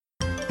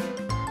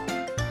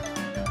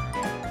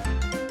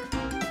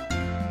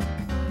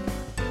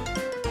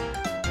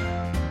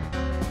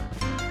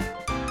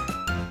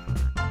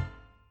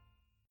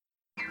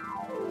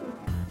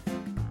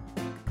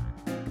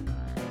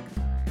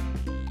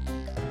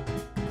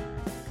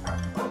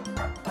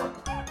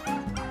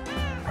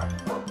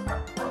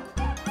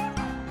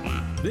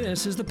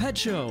This is The Pet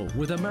Show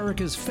with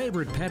America's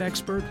favorite pet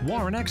expert,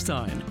 Warren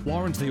Eckstein.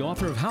 Warren's the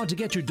author of How to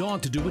Get Your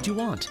Dog to Do What You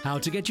Want, How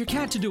to Get Your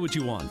Cat to Do What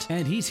You Want,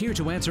 and he's here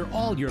to answer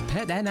all your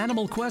pet and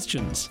animal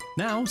questions.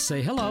 Now,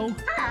 say hello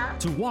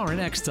to Warren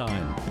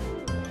Eckstein.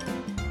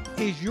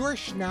 Is your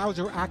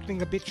schnauzer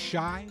acting a bit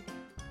shy?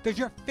 Does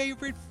your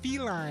favorite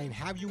feline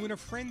have you in a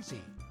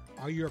frenzy?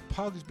 Are your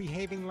pugs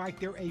behaving like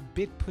they're a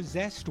bit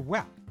possessed?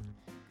 Well,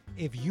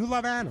 if you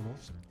love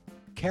animals,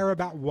 care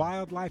about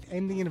wildlife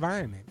and the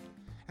environment,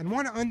 and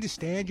want to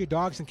understand your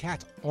dogs and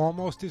cats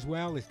almost as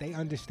well as they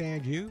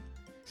understand you,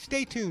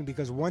 stay tuned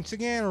because once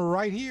again,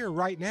 right here,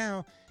 right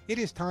now, it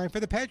is time for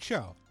The Pet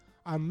Show,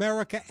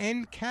 America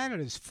and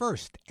Canada's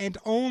first and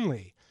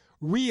only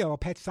real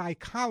pet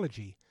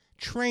psychology,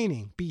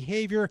 training,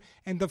 behavior,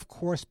 and of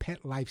course,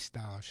 pet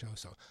lifestyle show.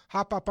 So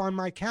hop up on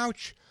my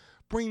couch,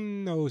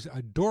 bring those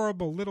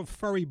adorable little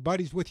furry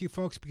buddies with you,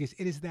 folks, because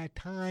it is that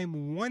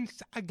time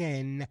once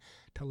again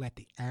to let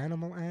the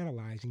animal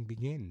analyzing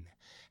begin.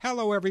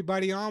 Hello,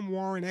 everybody. I'm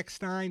Warren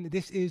Eckstein.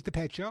 This is The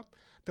Pet Show,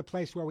 the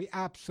place where we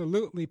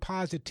absolutely,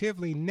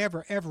 positively,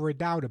 never, ever a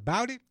doubt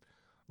about it,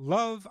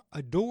 love,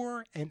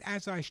 adore, and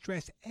as I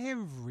stress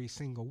every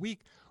single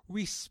week,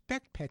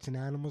 respect pets and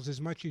animals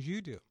as much as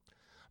you do.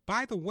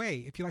 By the way,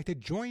 if you'd like to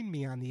join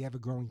me on the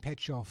ever-growing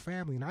Pet Show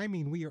family, and I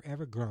mean we are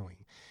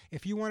ever-growing,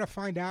 if you want to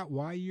find out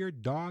why your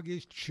dog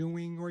is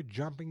chewing or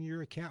jumping,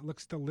 your cat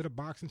looks at the litter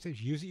box and says,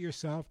 use it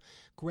yourself,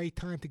 great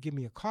time to give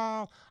me a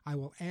call. I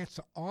will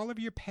answer all of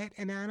your pet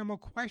and animal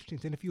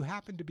questions. And if you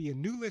happen to be a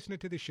new listener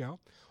to the show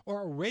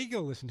or a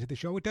regular listener to the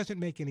show, it doesn't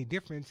make any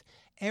difference.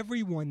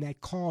 Everyone that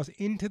calls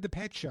into the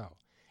Pet Show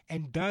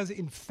and does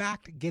in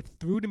fact get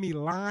through to me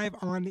live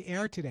on the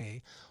air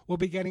today will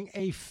be getting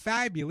a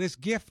fabulous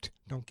gift.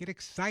 Don't get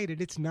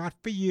excited. It's not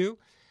for you.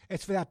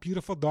 It's for that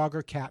beautiful dog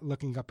or cat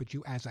looking up at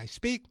you as I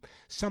speak.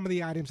 Some of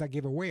the items I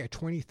give away are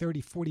 $20,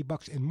 $30,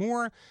 $40 and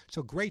more.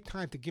 So great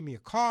time to give me a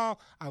call.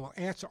 I will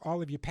answer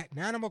all of your pet and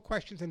animal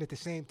questions and at the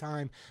same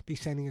time be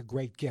sending a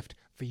great gift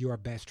for your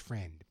best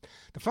friend.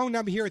 The phone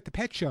number here at the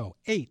Pet Show,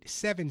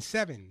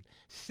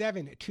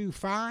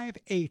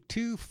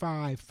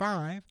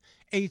 877-725-8255.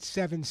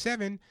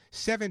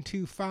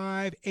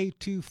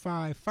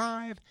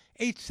 877-725-8255,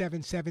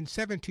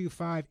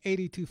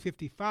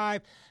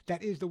 877-725-8255.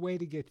 That is the way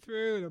to get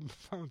through. The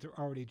phones are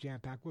already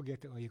jam-packed. We'll get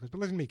to all you, but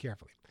listen to me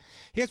carefully.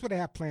 Here's what I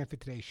have planned for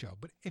today's show.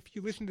 But if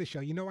you listen to the show,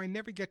 you know I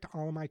never get to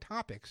all of my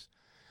topics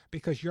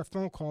because your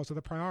phone calls are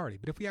the priority.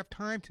 But if we have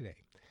time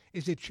today,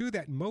 is it true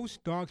that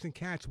most dogs and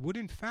cats would,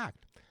 in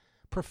fact,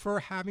 prefer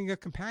having a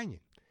companion?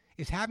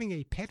 Is having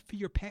a pet for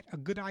your pet a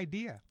good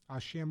idea?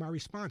 I'll share my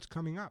response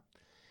coming up.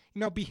 You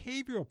know,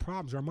 behavioral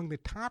problems are among the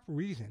top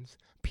reasons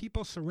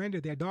people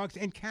surrender their dogs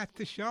and cats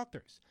to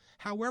shelters.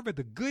 However,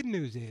 the good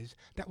news is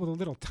that with a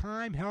little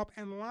time, help,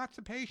 and lots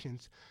of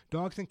patience,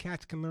 dogs and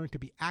cats can learn to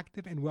be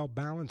active and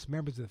well-balanced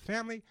members of the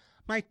family.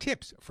 My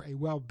tips for a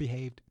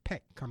well-behaved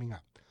pet coming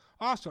up.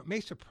 Also, it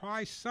may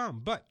surprise some,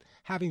 but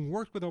having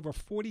worked with over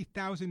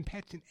 40,000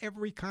 pets in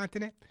every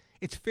continent,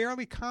 it's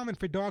fairly common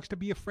for dogs to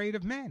be afraid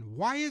of men.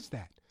 Why is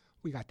that?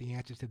 We got the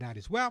answers to that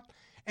as well.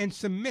 And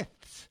some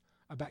myths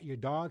about your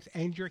dogs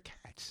and your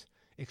cats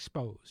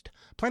exposed.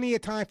 Plenty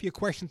of time for your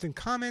questions and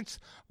comments.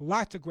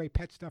 Lots of great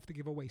pet stuff to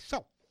give away.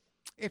 So,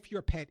 if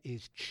your pet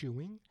is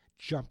chewing,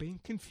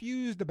 jumping,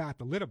 confused about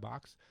the litter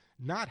box,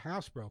 not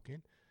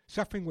housebroken,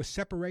 suffering with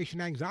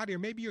separation anxiety, or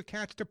maybe your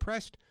cat's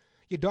depressed,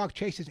 your dog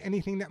chases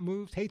anything that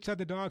moves, hates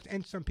other dogs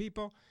and some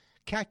people,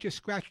 cat just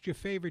scratched your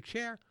favorite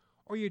chair,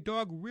 or your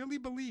dog really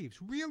believes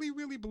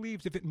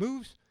if it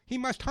moves, he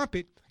must hump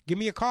it, give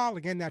me a call.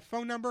 Again, that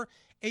phone number,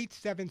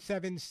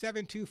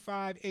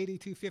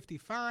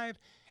 877-725-8255,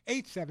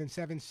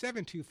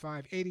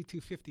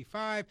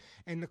 877-725-8255.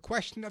 And the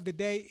question of the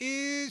day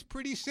is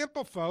pretty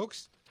simple,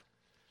 folks.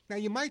 Now,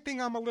 you might think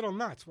I'm a little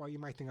nuts. Well, you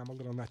might think I'm a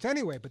little nuts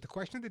anyway, but the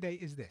question of the day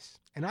is this.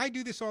 And I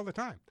do this all the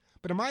time.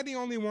 But am I the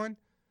only one?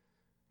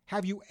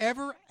 Have you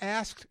ever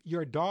asked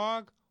your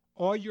dog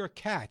or your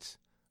cats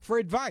for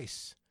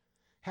advice?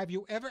 Have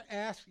you ever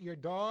asked your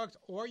dogs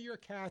or your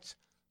cats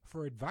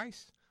for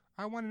advice?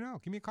 I want to know.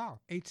 Give me a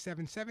call.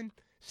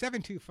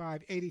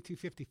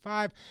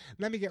 877-725-8255.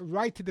 Let me get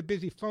right to the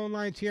busy phone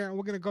lines here, and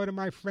we're going to go to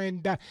my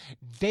friend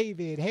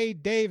David. Hey,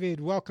 David,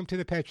 welcome to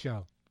the Pet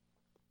Show.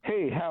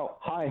 Hey, how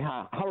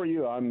are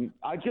you?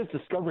 I just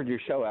discovered your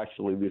show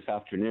actually this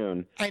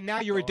afternoon. And now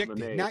you're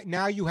addicted.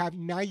 Now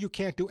you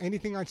can't do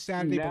anything on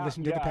Saturday but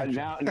listen to the Pet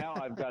Show. Now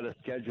I've got to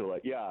schedule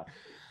it. Yeah.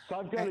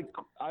 So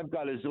I've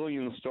got a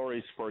zillion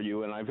stories for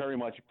you, and I very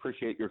much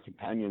appreciate your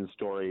companion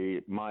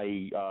story.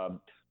 My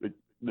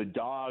the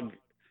dog,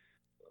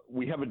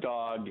 we have a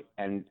dog,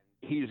 and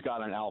he's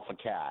got an alpha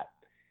cat,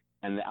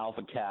 and the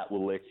alpha cat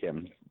will lick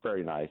him.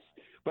 Very nice.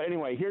 But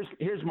anyway,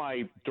 here's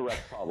my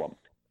direct problem.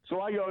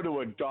 So I go to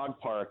a dog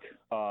park,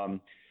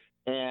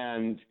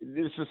 and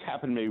this has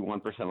happened maybe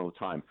 1% of the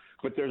time,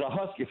 but there's a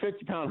husky, a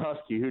 50-pound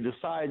husky who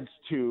decides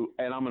to,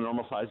 and I'm a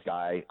normal-sized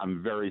guy,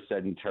 I'm very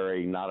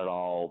sedentary, not at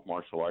all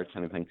martial arts,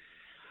 anything,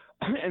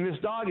 and this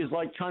dog is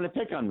like trying to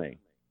pick on me.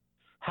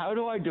 how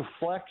do I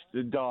deflect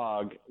the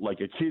dog like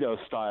a Cheeto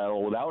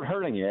style without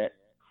hurting it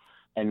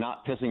and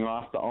not pissing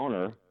off the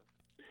owner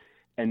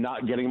and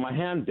not getting my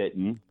hand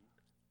bitten?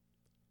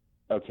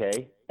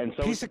 Okay. And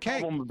so Piece it's of a cake.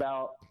 problem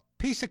about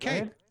Piece of Go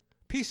cake. ahead.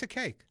 Piece of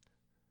cake.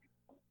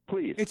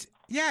 Please. It's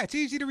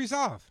easy to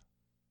resolve.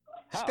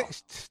 How?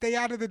 Stay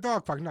out of the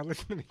dog park. Now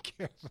listen to me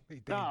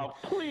carefully, David. No,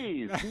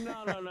 please.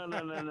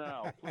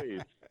 No,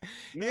 please.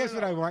 Here's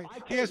what I want.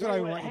 Here's what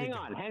I want. Hang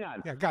on.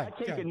 Yeah, go ahead, I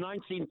take a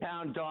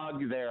 19-pound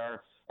dog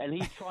there, and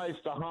he tries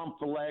to hump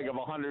the leg of a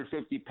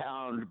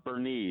 150-pound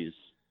Bernese.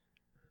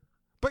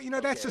 But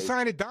that's a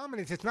sign of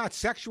dominance. It's not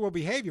sexual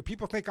behavior.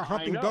 People think a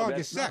humping dog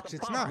is sex.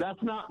 It's not.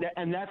 That's not.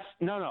 And that's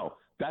no.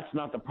 That's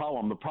not the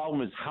problem. The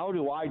problem is, how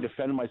do I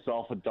defend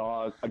myself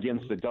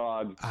against a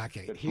dog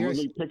that's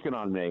really picking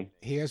on me?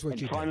 Here's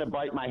what you do. Trying to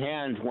bite my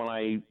hand when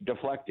I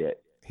deflect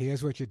it.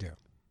 Here's what you do.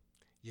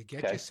 You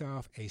get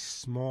yourself a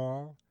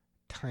small,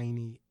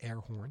 tiny air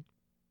horn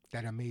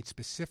that are made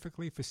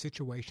specifically for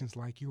situations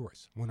like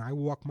yours. When I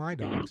walk my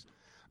dogs,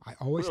 I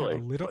always have a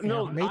little air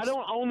horn. I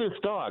don't own this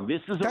dog.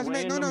 This is a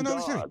random dog.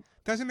 Listen to me.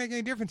 Doesn't make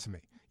any difference to me.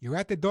 You're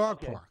at the dog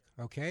park,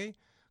 okay?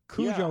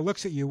 Cujo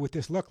looks at you with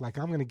this look like,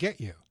 I'm going to get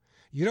you.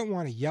 You don't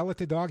want to yell at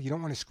the dog. You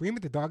don't want to scream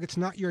at the dog. It's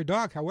not your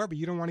dog. However,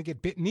 you don't want to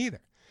get bitten either.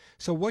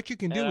 So what you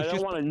can do is just... I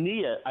don't want to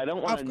knee it. I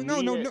don't want to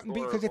knee it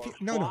because if you...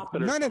 None of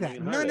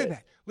that. None of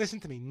that. Listen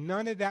to me.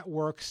 None of that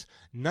works.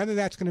 None of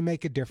that's going to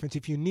make a difference.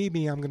 If you need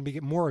me, I'm going to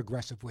get more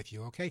aggressive with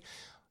you, okay?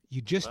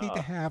 You just need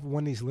to have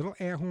one of these little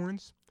air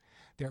horns.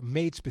 They're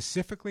made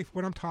specifically for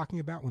what I'm talking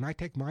about. When I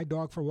take my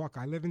dog for a walk,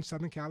 I live in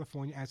Southern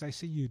California, as I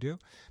see you do.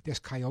 There's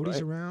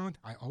coyotes around.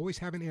 I always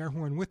have an air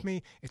horn with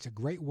me. It's a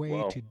great way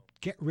to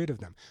get rid of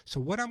them. So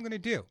what I'm going to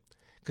do,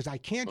 because I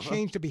can't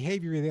change the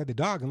behavior of the other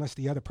dog unless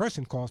the other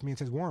person calls me and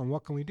says, Warren,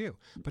 what can we do?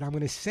 But I'm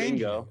going to send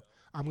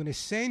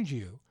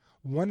you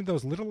one of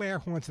those little air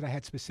horns that I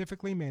had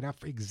specifically made up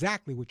for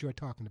exactly what you're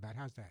talking about.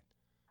 How's that?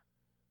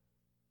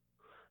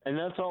 And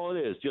that's all it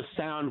is. Just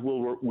sound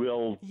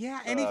will.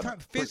 Yeah, anytime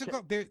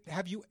physical.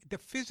 The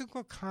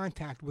physical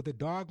contact with a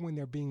dog when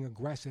they're being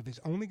aggressive is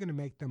only going to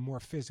make them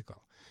more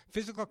physical.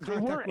 Physical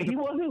contact. He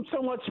wasn't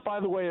so much, by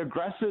the way,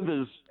 aggressive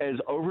as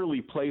overly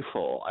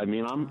playful. I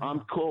mean, I'm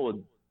cool with,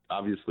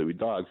 obviously with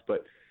dogs,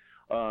 but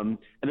and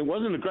it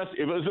wasn't aggressive.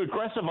 If it was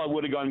aggressive, I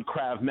would have gone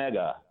Krav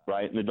Maga,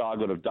 right, and the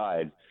dog would have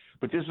died.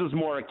 But this was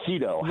more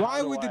Aikido.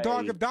 Why would the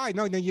dog have died?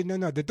 No.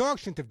 The dog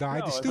shouldn't have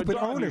died. The stupid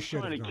owner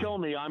should have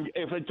died.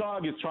 If a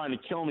dog is trying to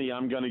kill me,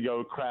 I'm going to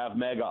go Krav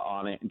Maga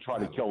on it and try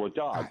to kill the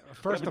dog.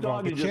 First of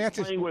all, the chances... If the dog is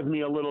just playing with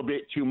me a little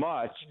bit too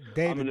much,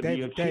 I'm going to be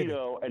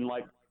Aikido and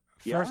like...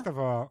 First of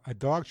all, a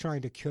dog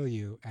trying to kill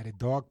you at a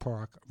dog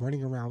park,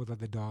 running around with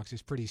other dogs,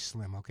 is pretty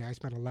slim, okay? I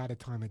spent a lot of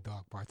time at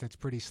dog parks. That's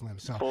pretty slim.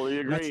 So Fully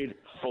agreed.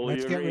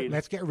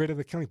 Let's get rid of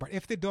the killing part.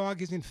 If the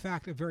dog is, in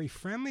fact, a very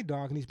friendly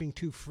dog and he's being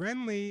too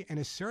friendly and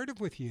assertive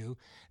with you,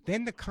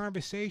 then the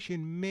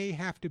conversation may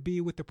have to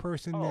be with the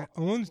person that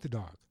owns the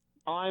dog.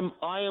 I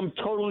am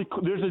totally...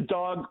 There's a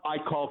dog I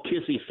call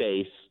Kissy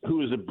Face,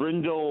 who is a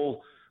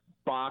brindle...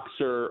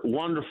 boxer,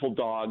 wonderful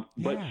dog,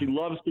 but she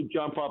loves to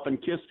jump up and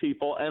kiss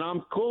people, and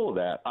I'm cool with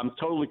that. I'm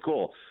totally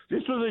cool.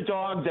 This was a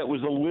dog that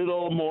was a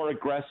little more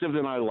aggressive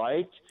than I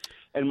liked,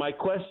 and my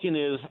question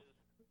is,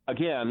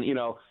 again,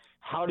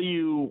 how do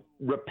you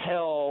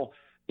repel?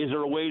 Is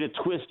there a way to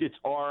twist its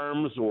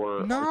arms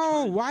or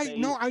no? Why?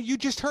 No, you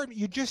just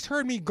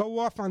heard me go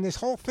off on this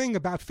whole thing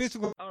about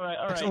physical. All right.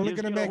 It's only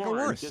going to make it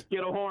worse. Just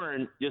get a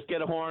horn,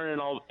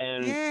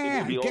 and yeah.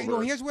 It'll be over. Well,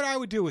 here's what I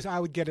would do: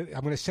 I'm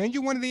going to send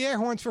you one of the air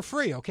horns for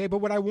free, okay? But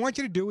what I want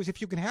you to do is, if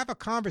you can have a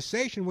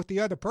conversation with the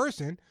other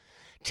person,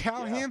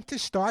 tell him to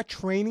start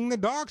training the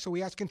dog so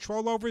he has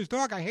control over his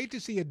dog. I hate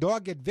to see a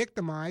dog get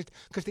victimized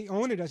because the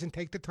owner doesn't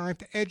take the time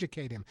to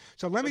educate him.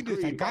 So let me do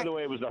this. By the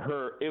way, it was a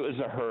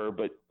her,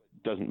 but.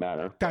 Doesn't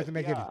matter. Doesn't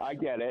make it. I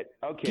get it.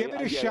 Okay. Give it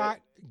a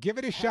shot. Give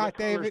it a shot,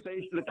 David.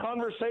 The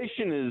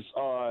conversation is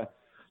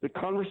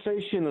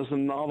a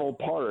novel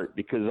part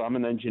because I'm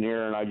an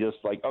engineer and I just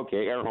like,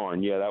 okay, air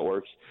horn. Yeah, that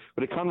works.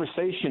 But the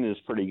conversation is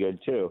pretty good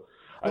too.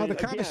 Well, the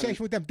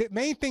conversation with them. The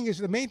main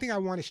thing I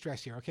want to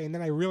stress here, okay, and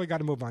then I really got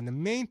to move on. The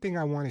main thing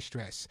I want to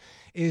stress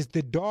is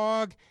the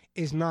dog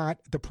is not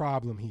the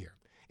problem here.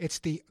 It's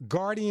the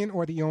guardian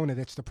or the owner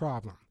that's the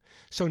problem.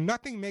 So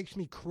nothing makes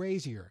me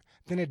crazier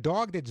than a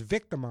dog that's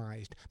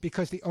victimized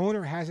because the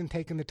owner hasn't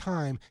taken the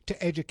time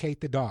to educate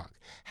the dog.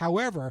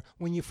 However,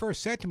 when you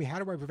first said to me, how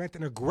do I prevent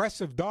an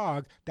aggressive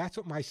dog? That's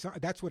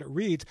what it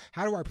reads.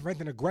 How do I prevent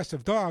an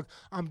aggressive dog?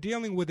 I'm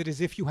dealing with it as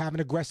if you have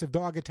an aggressive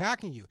dog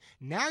attacking you.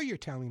 Now you're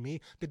telling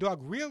me the dog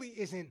really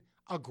isn't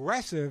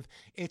aggressive.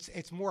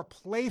 It's more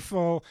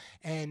playful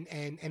and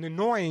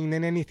annoying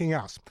than anything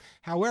else.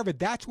 However,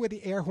 that's where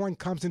the air horn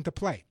comes into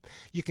play.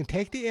 You can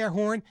take the air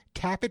horn,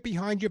 tap it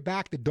behind your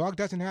back. The dog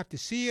doesn't have to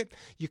see it.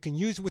 You can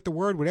use it with the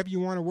word, whatever you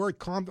want to word,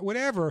 calm,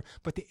 whatever,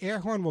 but the air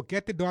horn will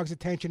get the dog's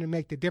attention and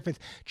make the difference.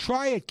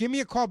 Try it. Give me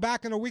a call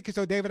back in a week or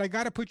so, David. I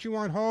got to put you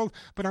on hold,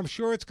 but I'm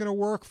sure it's going to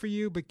work for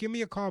you. But give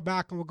me a call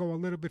back and we'll go a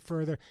little bit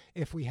further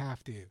if we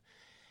have to.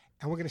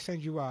 And we're going to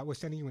send you, we're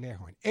sending you an air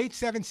horn.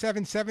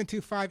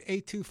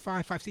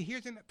 877-725-8255. See,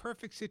 here's a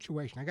perfect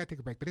situation. I got to take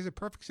a break, but here's a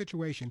perfect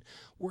situation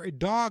where a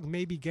dog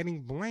may be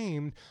getting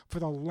blamed for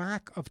the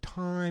lack of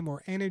time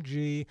or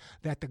energy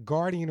that the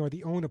guardian or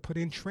the owner put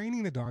in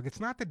training the dog. It's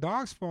not the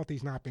dog's fault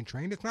he's not been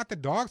trained. It's not the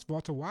dog's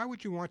fault. So why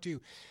would you want to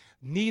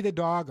knee the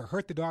dog or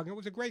hurt the dog? It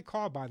was a great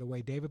call, by the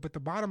way, David, but the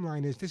bottom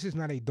line is this is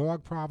not a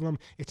dog problem.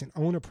 It's an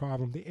owner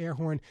problem. The air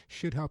horn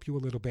should help you a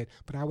little bit,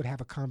 but I would have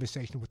a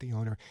conversation with the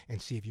owner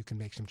and see if you can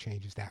make some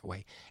changes that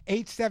way.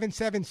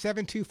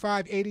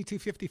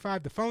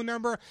 877-725-8255, the phone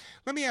number.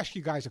 Let me ask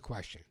you guys a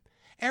question.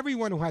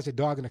 Everyone who has a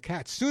dog and a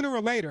cat sooner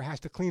or later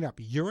has to clean up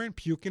urine,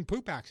 puke, and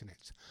poop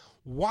accidents.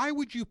 Why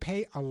would you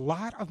pay a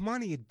lot of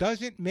money? It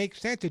doesn't make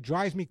sense. It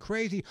drives me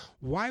crazy.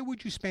 Why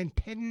would you spend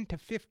 $10 to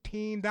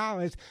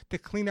 $15 to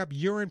clean up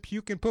urine,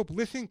 puke, and poop?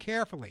 Listen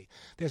carefully.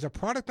 There's a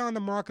product on the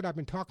market I've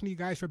been talking to you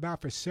guys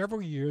about for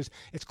several years.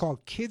 It's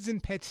called Kids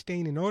and Pet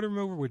Stain and Odor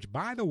Remover, which,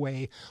 by the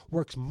way,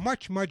 works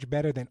much, much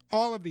better than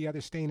all of the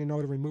other stain and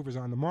odor removers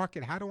on the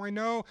market. How do I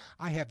know?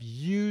 I have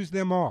used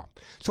them all.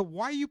 So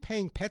why are you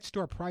paying pet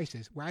store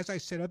prices, where, as I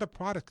said, other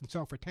products can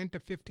sell for $10 to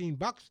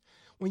 $15,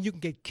 when you can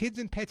get Kids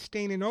and Pet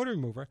Stain and Odor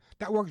Remover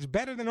that works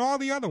better than all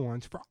the other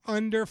ones for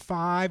under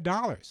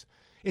 $5?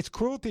 It's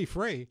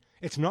cruelty-free,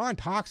 it's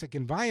non-toxic,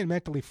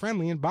 environmentally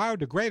friendly, and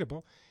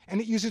biodegradable,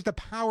 and it uses the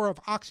power of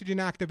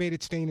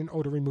oxygen-activated stain and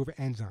odor remover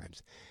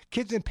enzymes.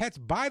 Kids and Pets,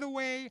 by the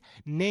way,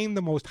 named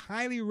the most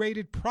highly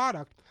rated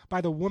product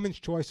by the Women's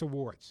Choice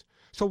Awards.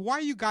 So why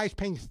are you guys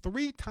paying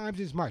 3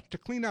 times as much to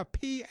clean up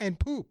pee and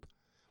poop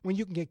when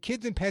you can get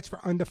Kids and Pets for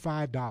under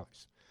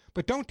 $5?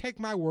 But don't take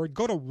my word.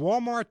 Go to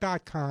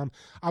Walmart.com.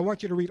 I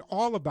want you to read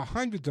all of the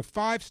hundreds of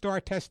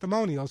 5-star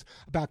testimonials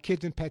about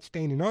Kids and Pets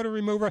Stain and Odor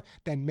Remover,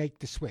 then make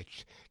the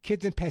switch.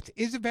 Kids and Pets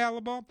is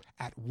available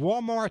at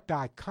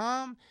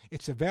Walmart.com.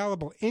 It's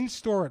available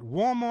in-store at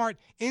Walmart,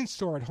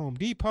 in-store at Home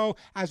Depot,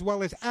 as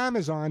well as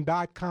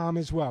Amazon.com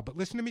as well. But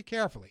listen to me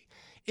carefully.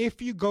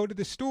 If you go to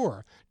the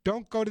store,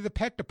 don't go to the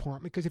pet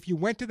department, because if you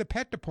went to the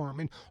pet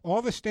department,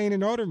 all the stain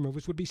and odor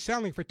removers would be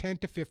selling for $10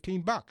 to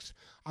 $15.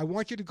 I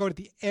want you to go to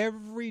the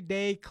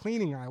everyday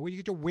cleaning aisle, where you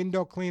get your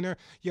window cleaner,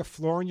 your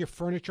floor, and your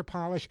furniture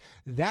polish.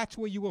 That's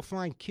where you will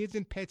find Kids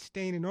and Pet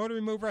Stain and Odor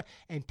Remover,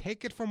 and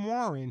take it from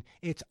Warren,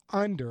 it's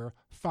under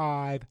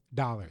 $5.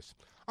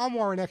 I'm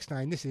Warren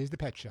Eckstein. This is The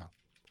Pet Show.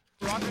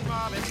 Rockin'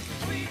 Robin,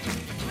 sweet,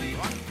 sweet,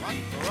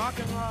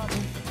 rockin' Robin.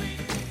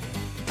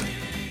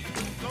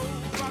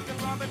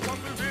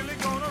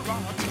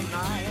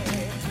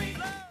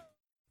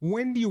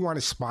 When do you want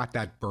to spot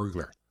that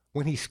burglar?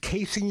 When he's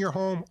casing your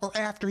home or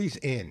after he's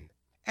in?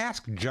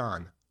 Ask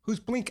John, whose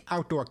Blink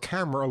outdoor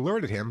camera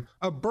alerted him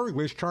of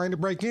burglars trying to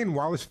break in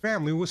while his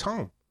family was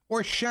home.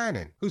 Or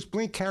Shannon, whose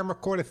Blink camera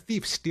caught a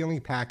thief stealing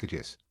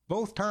packages.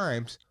 Both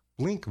times,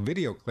 Blink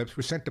video clips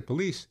were sent to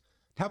police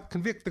to help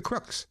convict the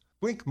crooks.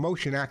 Blink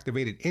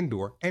motion-activated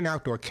indoor and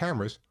outdoor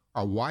cameras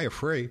are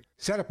wire-free,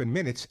 set up in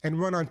minutes, and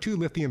run on 2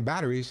 lithium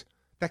batteries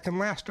that can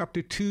last up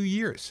to 2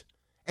 years.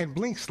 And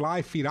Blink's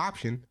live feed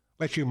option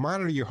lets you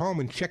monitor your home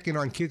and check in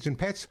on kids and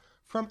pets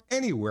from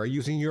anywhere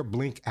using your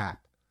Blink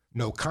app.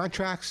 No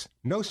contracts,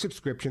 no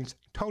subscriptions,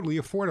 totally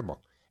affordable.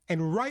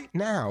 And right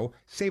now,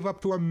 save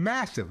up to a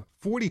massive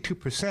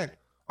 42%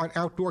 on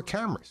outdoor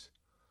cameras.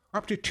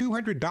 Up to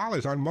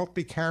 $200 on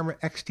multi-camera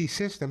XT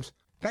systems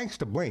thanks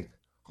to Blink.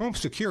 Home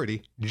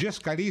security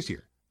just got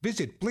easier.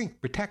 Visit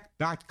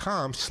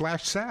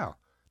blinkprotect.com/sal.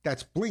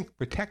 That's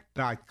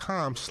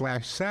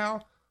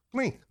blinkprotect.com/sal.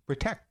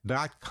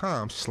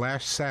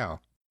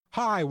 blinkprotect.com/sal.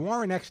 Hi,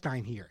 Warren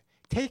Eckstein here.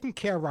 Taking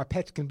care of our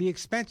pets can be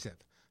expensive.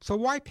 So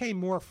why pay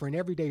more for an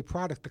everyday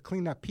product to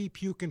clean up pee,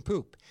 puke, and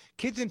poop?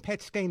 Kids and Pet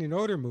Stain and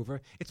Odor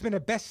Remover, it's been a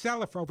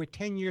bestseller for over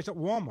 10 years at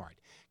Walmart.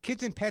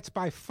 Kids and Pets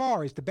by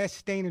far is the best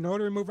stain and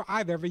odor remover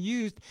I've ever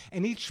used,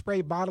 and each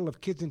spray bottle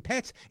of Kids and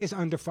Pets is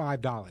under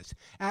 $5.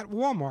 At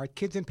Walmart,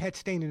 Kids and Pet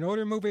Stain and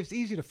Odor Remover is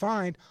easy to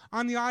find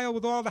on the aisle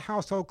with all the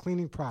household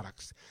cleaning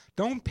products.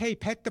 Don't pay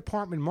pet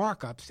department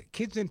markups.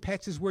 Kids and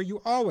Pets is where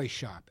you always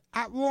shop,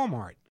 at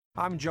Walmart.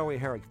 I'm Joey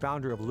Herrick,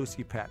 founder of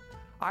Lucy Pet.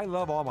 I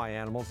love all my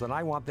animals and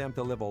I want them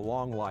to live a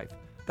long life.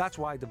 That's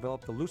why I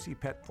developed the Lucy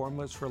Pet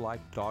Formulas for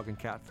Life dog and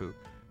cat food.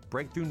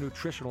 Breakthrough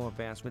nutritional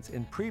advancements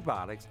in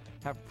prebiotics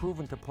have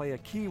proven to play a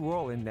key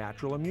role in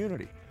natural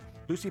immunity.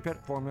 Lucy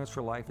Pet Formulas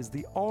for Life is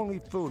the only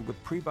food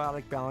with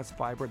prebiotic balanced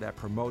fiber that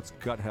promotes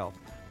gut health,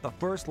 the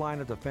first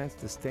line of defense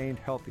to staying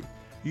healthy.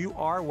 You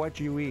are what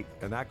you eat,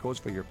 and that goes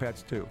for your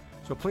pets too.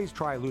 So please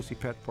try Lucy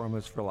Pet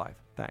Formulas for Life.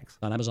 Thanks.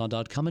 On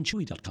Amazon.com and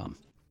Chewy.com.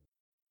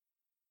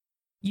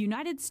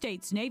 United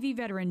States Navy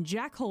veteran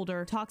Jack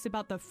Holder talks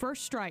about the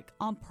first strike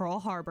on Pearl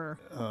Harbor.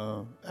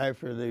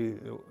 After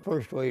the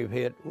first wave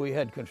hit, we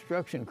had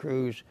construction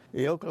crews.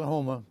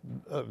 The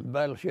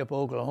battleship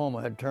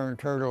Oklahoma had turned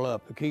turtle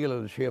up. The keel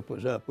of the ship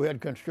was up. We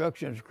had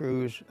construction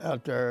crews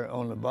out there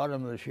on the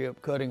bottom of the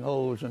ship, cutting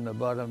holes in the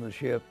bottom of the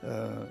ship,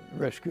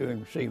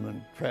 rescuing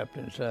seamen trapped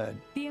inside.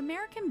 The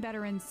American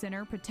Veterans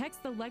Center protects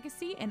the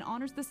legacy and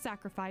honors the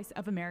sacrifice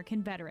of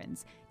American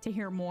veterans. To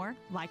hear more,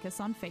 like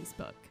us on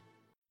Facebook.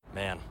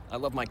 Man, I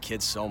love my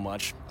kids so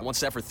much. I once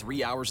sat for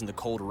 3 hours in the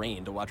cold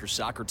rain to watch her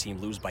soccer team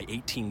lose by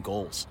 18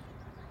 goals.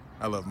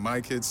 I love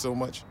my kids so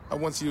much, I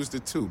once used a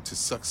tube to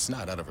suck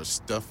snot out of her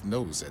stuffed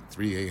nose at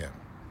 3 a.m.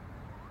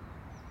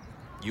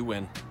 You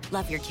win.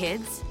 Love your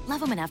kids?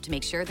 Love them enough to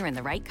make sure they're in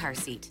the right car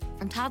seat.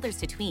 From toddlers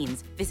to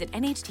tweens, visit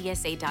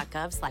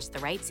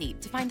nhtsa.gov/the-right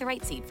seat to find the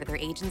right seat for their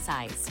age and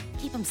size.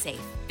 Keep them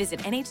safe. Visit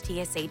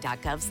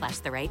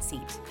nhtsa.gov/the-right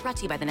seat. Brought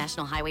to you by the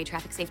National Highway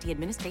Traffic Safety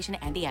Administration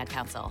and the Ad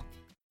Council.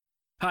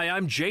 Hi,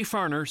 I'm Jay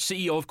Farner,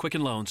 CEO of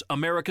Quicken Loans,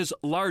 America's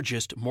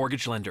largest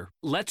mortgage lender.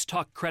 Let's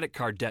talk credit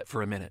card debt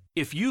for a minute.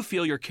 If you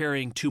feel you're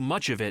carrying too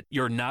much of it,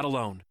 you're not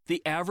alone.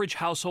 The average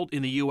household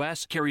in the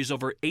U.S. carries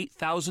over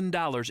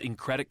 $8,000 in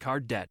credit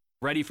card debt.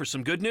 Ready for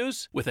some good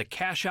news? With a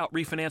cash-out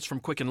refinance from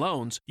Quicken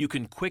Loans, you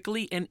can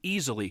quickly and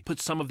easily put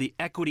some of the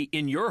equity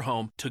in your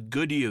home to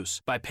good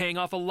use by paying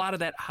off a lot of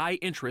that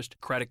high-interest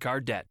credit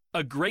card debt.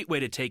 A great way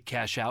to take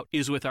cash out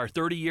is with our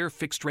 30-year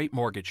fixed-rate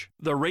mortgage.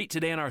 The rate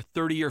today on our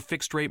 30-year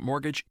fixed-rate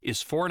mortgage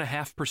is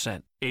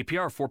 4.5%,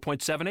 APR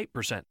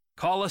 4.78%.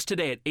 Call us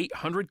today at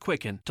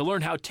 800-QUICKEN to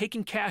learn how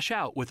taking cash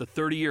out with a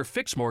 30-year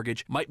fixed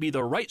mortgage might be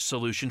the right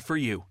solution for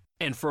you.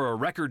 And for a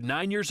record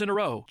 9 years in a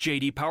row,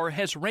 J.D. Power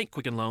has ranked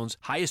Quicken Loans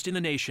highest in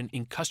the nation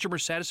in customer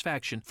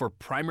satisfaction for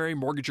primary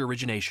mortgage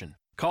origination.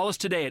 Call us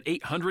today at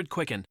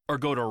 800-QUICKEN or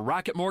go to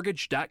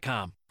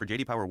rocketmortgage.com. For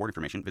J.D. Power award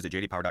information, visit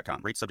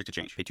jdpower.com. Rates subject to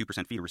change. Pay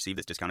 2% fee to receive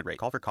this discounted rate.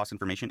 Call for cost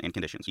information and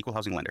conditions. Equal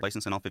housing lender.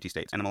 License in all 50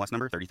 states. NMLS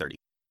number 3030.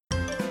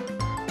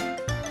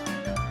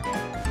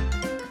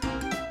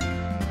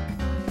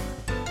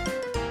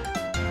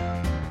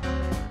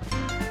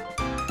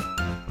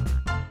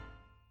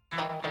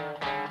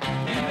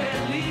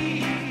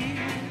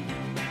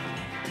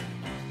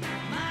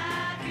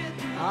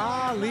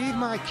 Leave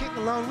my kitten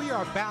alone. We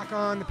are back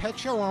on the Pet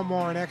Show on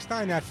Warren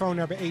Eckstein. That phone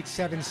number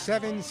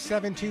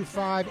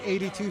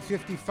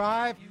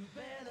 877-725-8255.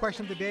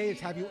 Question of the day is,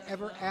 have you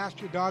ever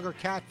asked your dog or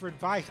cat for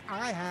advice?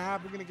 I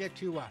have. We're going to get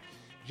to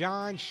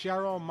John,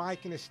 Cheryl,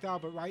 Mike, and Estelle,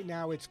 but right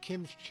now it's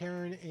Kim's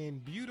turn in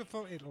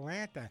beautiful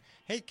Atlanta.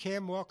 Hey,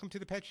 Kim, welcome to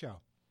the Pet Show.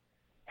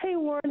 Hey,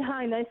 Warren.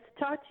 Hi. Nice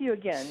to talk to you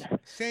again.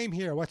 Same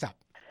here. What's up?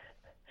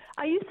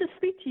 I used to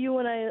speak to you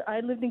when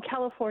I lived in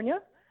California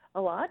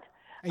a lot.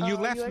 And you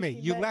left me.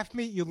 You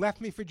left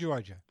me for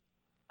Georgia.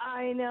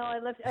 I know. I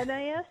left, and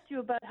I asked you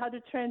about how to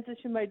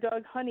transition my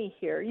dog Honey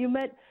here. You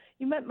met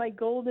my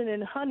Golden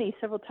and Honey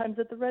several times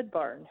at the Red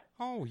Barn.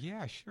 Oh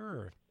yeah,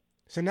 sure.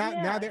 So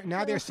now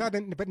they're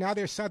southern, but now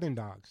they're southern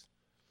dogs.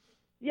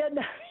 Yeah.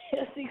 No,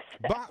 yes,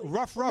 exactly. But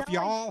rough,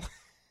 y'all.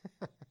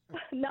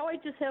 Now I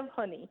just have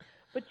Honey,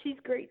 but she's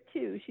great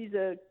too. She's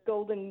a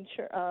Golden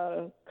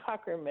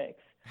Cocker mix.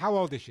 How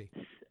old is she?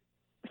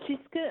 She's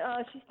good.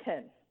 She's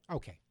 10.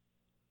 Okay.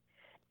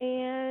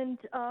 And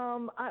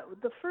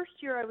the first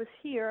year I was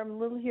here, I'm a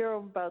little here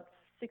about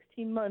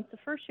 16 months. The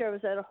first year I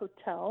was at a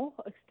hotel,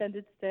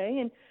 extended stay,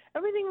 and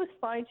everything was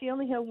fine. She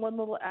only had one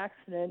little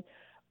accident.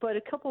 But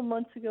a couple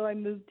months ago I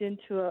moved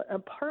into an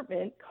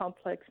apartment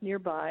complex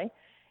nearby,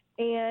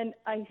 and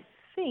I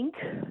think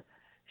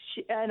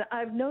and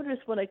I've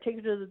noticed when I take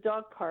her to the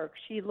dog park,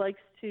 she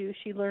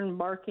learned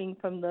marking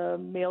from the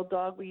male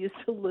dog we used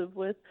to live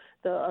with,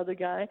 the other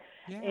guy.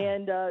 Yeah.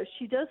 And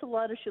she does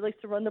she likes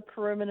to run the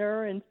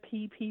perimeter and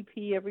pee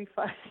every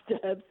 5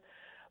 steps.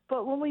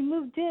 But when we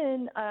moved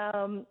in,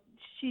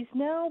 she's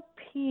now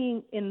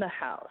peeing in the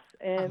house.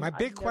 And my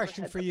big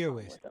question for you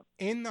is,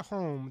 in the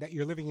home that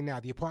you're living in now,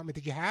 the apartment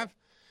that you have,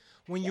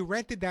 when you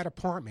rented that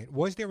apartment,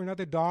 was there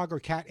another dog or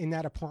cat in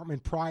that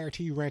apartment prior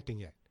to you renting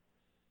it?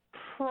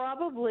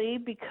 Probably,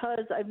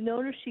 because I've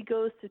noticed she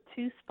goes to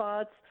 2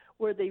 spots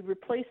where they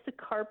replaced the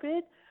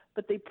carpet,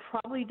 but they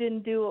probably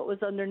didn't do what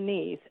was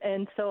underneath.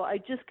 And so I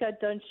just got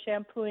done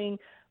shampooing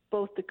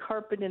both the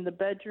carpet in the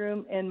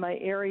bedroom and my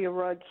area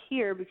rug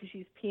here because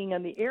she's peeing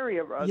on the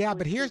area rug. Yeah,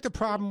 but here's the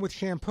problem with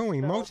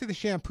shampooing. Most of the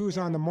shampoos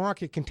on the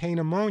market contain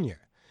ammonia.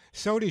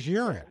 So does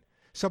urine.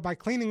 So by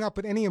cleaning up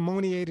with any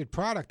ammoniated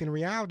product, in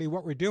reality,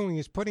 what we're doing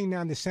is putting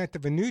down the scent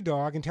of a new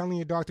dog and telling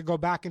your dog to go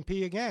back and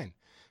pee again.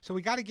 So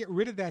we got to get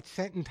rid of that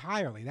scent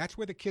entirely. That's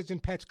where the Kids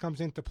and Pets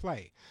comes into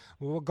play.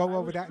 We'll go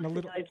over that in a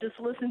little. I just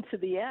listened to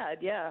the ad.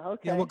 Yeah,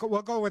 okay. Yeah, we'll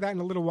go over that in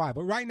a little while.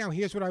 But right now,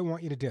 here's what I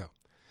want you to do.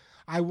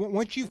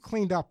 Once you've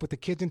cleaned up with the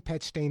Kids and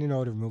Pets stain and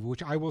odor removal,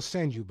 which I will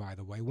send you, by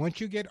the way,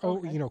 once you get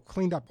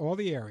cleaned up all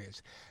the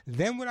areas,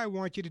 then what I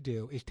want you to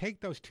do is take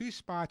those 2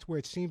 spots where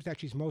it seems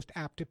that she's most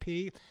apt to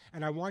pee,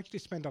 and I want you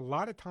to spend a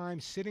lot of time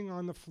sitting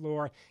on the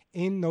floor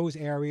in those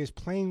areas,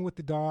 playing with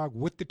the dog,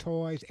 with the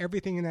toys,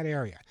 everything in that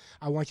area.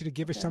 I want you to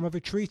give her some of her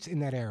treats in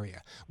that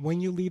area. When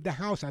you leave the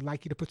house, I'd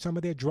like you to put some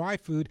of their dry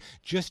food,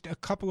 just a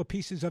couple of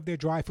pieces of their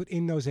dry food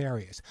in those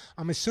areas.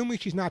 I'm assuming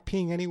she's not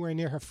peeing anywhere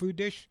near her food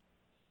dish?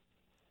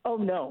 Oh,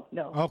 no.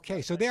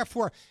 Okay, so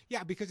therefore,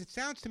 yeah, because it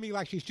sounds to me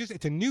like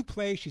it's a new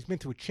place. She's been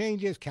through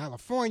changes,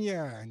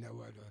 California, and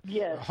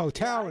a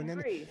hotel. I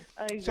agree.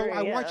 So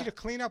I want you to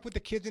clean up with the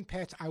kids and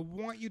pets. I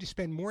want you to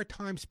spend more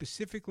time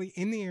specifically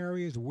in the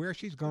areas where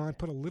she's gone.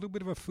 Put a little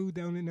bit of a food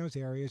down in those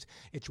areas.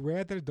 It's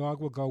rare that a dog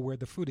will go where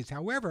the food is.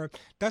 However, it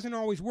doesn't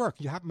always work.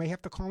 You may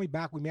have to call me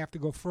back. We may have to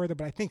go further.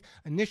 But I think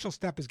initial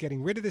step is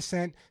getting rid of the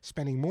scent,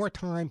 spending more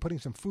time, putting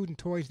some food and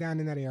toys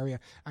down in that area,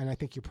 and I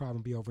think your problem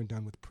will be over and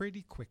done with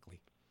pretty quickly.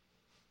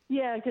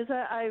 Yeah, because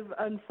I've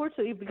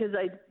unfortunately, because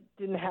I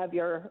didn't have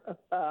your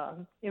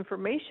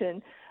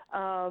information,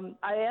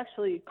 I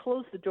actually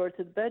closed the door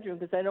to the bedroom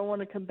because I don't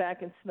want to come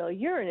back and smell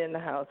urine in the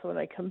house when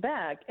I come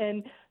back.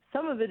 And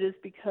some of it is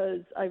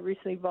because I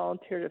recently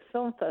volunteered at a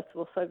film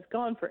festival, so I was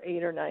gone for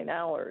 8 or 9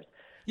 hours.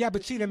 Yeah,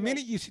 but see, the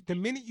minute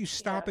you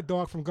stop a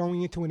dog from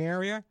going into an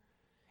area,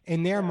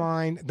 in their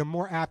mind, the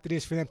more apt it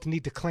is for them to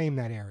need to claim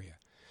that area.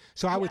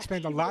 So I would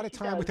spend a lot of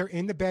time with her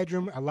in the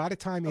bedroom,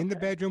 in the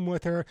bedroom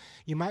with her.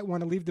 You might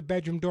want to leave the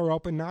bedroom door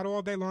open, not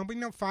all day long, but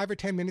 5 or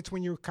 10 minutes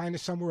when you're kind of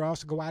somewhere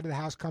else. Go out of the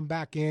house, come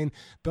back in,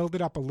 build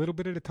it up a little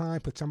bit at a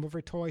time, put some of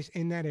her toys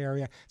in that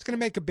area. It's going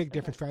to make a big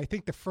difference for her. I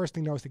think the first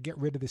thing, though, is to get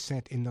rid of the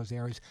scent in those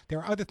areas. There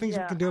are other things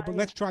we can do, but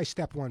let's try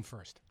step one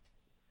first.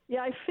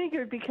 Yeah, I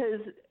figured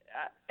because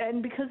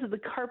of the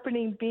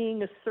carpeting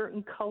being a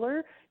certain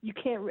color, you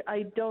can't.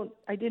 I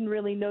didn't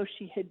really know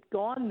she had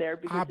gone there.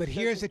 But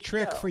here's a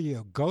trick for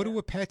you: go to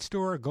a pet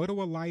store, go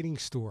to a lighting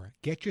store,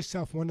 get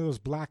yourself one of those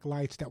black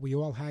lights that we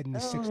all had in the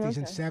 '60s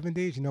and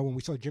 '70s. You know, when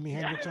we saw Jimi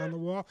Hendrix on the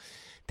wall.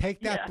 Take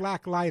that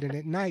black light, and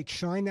at night,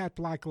 shine that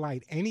black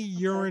light. Any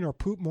urine or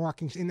poop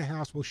markings in the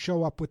house will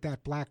show up with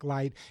that black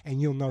light, and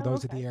you'll know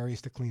those are the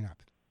areas to clean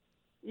up.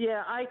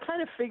 Yeah, I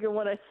kind of figured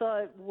when I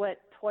saw it wet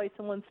twice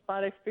in one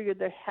spot, I figured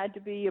there had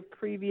to be a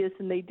previous,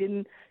 and they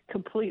didn't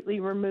completely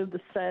remove the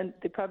scent.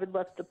 They probably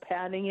left the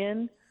padding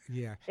in.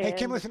 Yeah. Hey,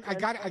 Kim, listen, I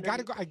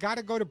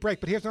gotta go to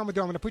break, but here's what I'm gonna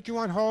do. I'm gonna put you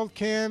on hold,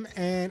 Kim,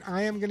 and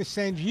I am gonna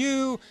send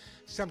you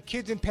some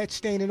kids and pet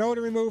stain and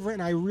odor remover,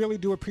 and I really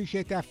do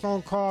appreciate that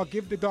phone call.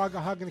 Give the dog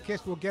a hug and a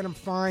kiss. We'll get him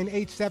fine.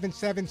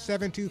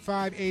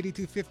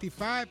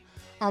 877-725-8255.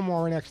 I'm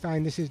Warren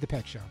Eckstein. This is The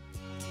Pet Show.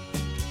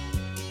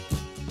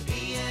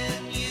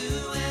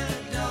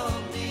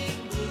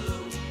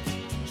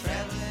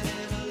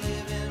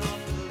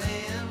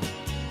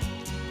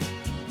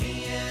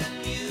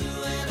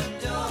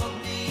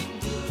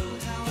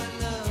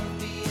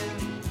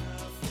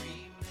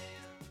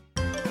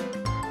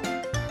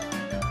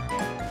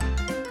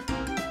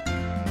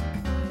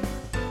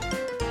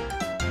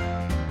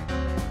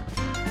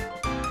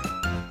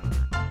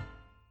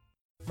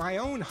 My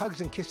own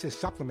Hugs and Kisses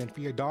supplement for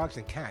your dogs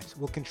and cats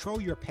will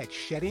control your pet's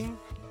shedding,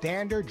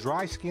 dander,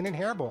 dry skin, and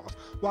hairballs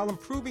while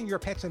improving your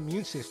pet's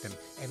immune system,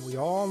 and we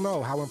all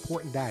know how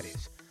important that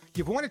is.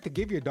 You've wanted to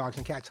give your dogs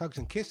and cats Hugs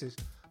and Kisses,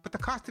 but the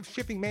cost of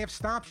shipping may have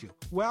stopped you.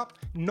 Well,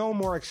 no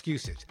more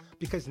excuses,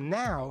 because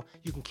now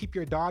you can keep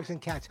your dogs and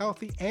cats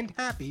healthy and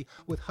happy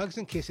with Hugs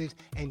and Kisses,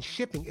 and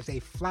shipping is a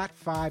flat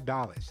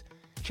 $5.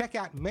 Check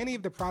out many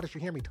of the products you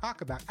hear me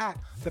talk about at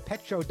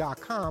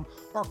thepetshow.com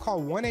or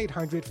call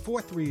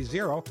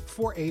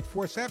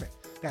 1-800-430-4847.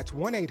 That's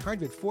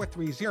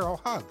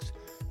 1-800-430-HUGS.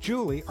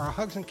 Julie, our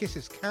Hugs and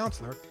Kisses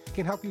counselor,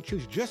 can help you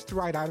choose just the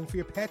right item for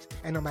your pets,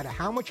 and no matter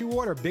how much you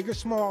order, big or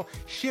small,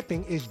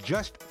 shipping is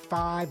just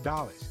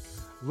 $5.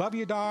 Love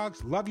your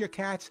dogs, love your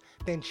cats?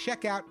 Then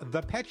check out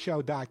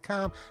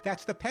thepetshow.com.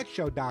 That's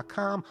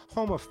thepetshow.com,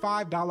 home of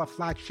 $5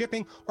 flat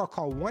shipping, or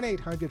call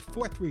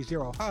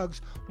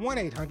 1-800-430-HUGS,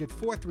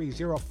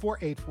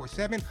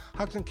 1-800-430-4847.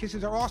 Hugs and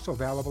Kisses are also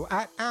available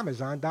at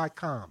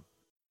Amazon.com.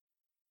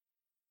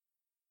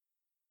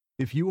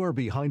 If you are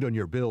behind on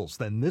your bills,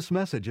 then this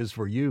message is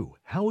for you.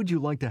 How would you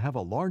like to have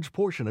a large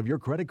portion of your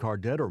credit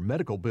card debt or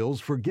medical bills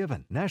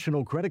forgiven?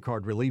 National Credit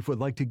Card Relief would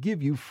like to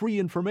give you free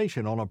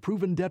information on a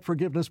proven debt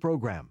forgiveness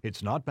program.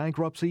 It's not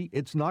bankruptcy,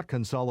 it's not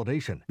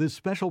consolidation. This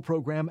special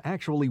program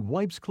actually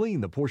wipes clean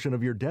the portion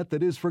of your debt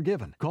that is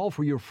forgiven. Call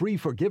for your free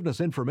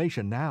forgiveness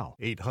information now.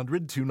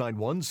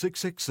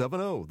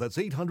 800-291-6670. That's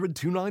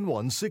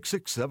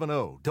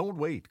 800-291-6670. Don't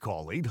wait.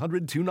 Call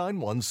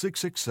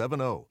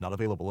 800-291-6670. Not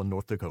available in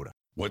North Dakota.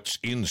 What's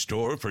in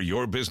store for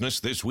your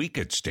business this week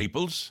at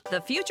Staples? The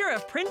future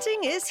of printing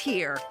is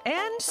here,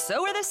 and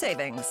so are the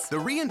savings. The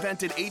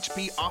reinvented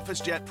HP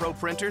OfficeJet Pro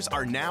printers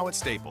are now at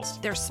Staples.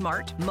 They're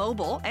smart,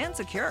 mobile, and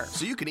secure.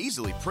 So you can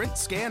easily print,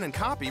 scan, and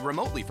copy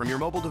remotely from your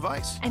mobile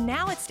device. And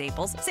now at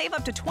Staples, save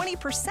up to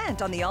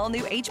 20% on the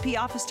all-new HP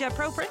OfficeJet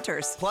Pro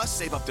printers. Plus,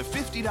 save up to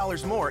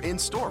 $50 more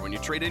in-store when you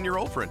trade in your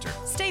old printer.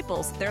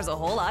 Staples, there's a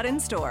whole lot in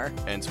store.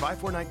 Ends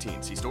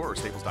 5/4/19. See store or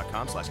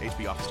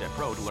staples.com/HP OfficeJet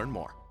Pro to learn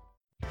more.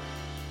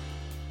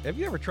 Have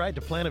you ever tried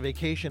to plan a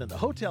vacation and the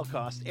hotel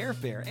costs,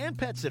 airfare, and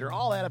pet sitter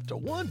all add up to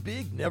one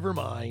big never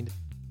mind?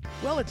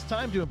 Well, it's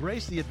time to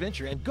embrace the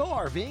adventure and go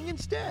RVing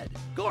instead.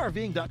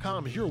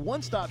 GoRVing.com is your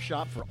one-stop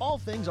shop for all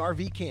things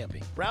RV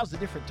camping. Browse the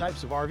different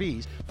types of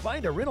RVs,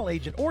 find a rental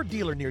agent or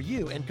dealer near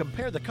you, and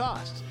compare the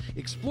costs.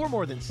 Explore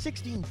more than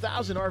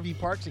 16,000 RV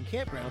parks and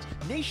campgrounds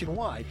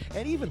nationwide,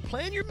 and even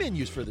plan your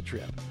menus for the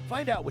trip.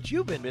 Find out what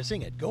you've been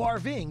missing at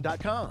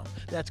GoRVing.com.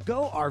 That's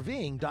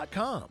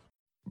GoRVing.com.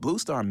 Blue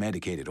Star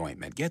medicated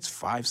ointment gets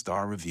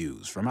 5-star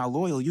reviews from our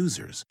loyal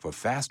users for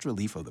fast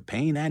relief of the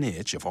pain and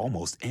itch of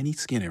almost any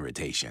skin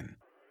irritation.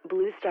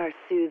 Blue Star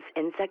soothes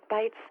insect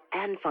bites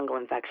and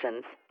fungal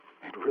infections.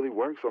 It really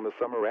works on the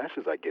summer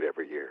rashes I get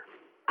every year.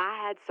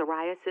 I had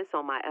psoriasis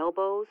on my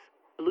elbows.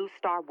 Blue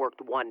Star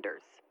worked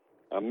wonders.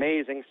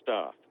 Amazing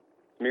stuff.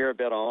 Smear a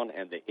bit on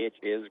and the itch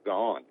is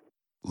gone.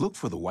 Look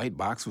for the white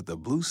box with the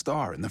Blue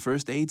Star in the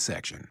first aid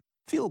section.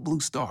 Feel Blue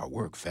Star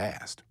work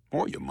fast,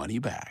 or your money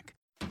back.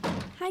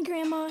 Hi,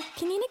 Grandma.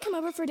 Can Nina come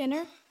over for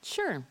dinner?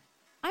 Sure.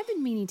 I've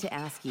been meaning to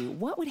ask you,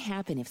 what would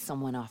happen if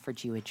someone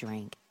offered you a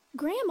drink?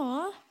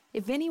 Grandma?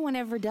 If anyone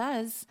ever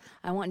does,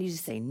 I want you to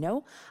say,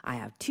 no, I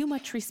have too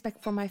much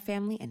respect for my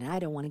family and I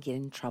don't want to get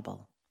in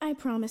trouble. I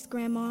promise,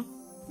 Grandma.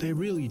 They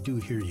really do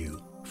hear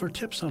you. For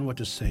tips on what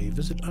to say,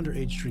 visit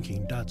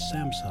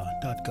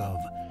underagedrinking.samhsa.gov.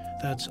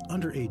 That's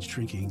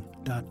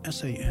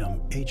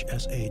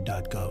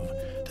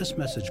underagedrinking.samhsa.gov. This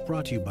message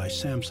brought to you by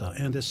SAMHSA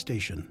and this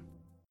station.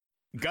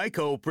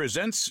 Geico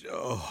presents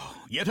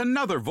yet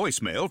another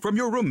voicemail from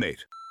your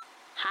roommate.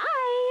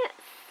 Hi.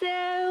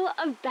 So,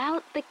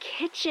 about the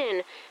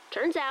kitchen.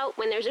 Turns out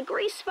when there's a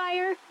grease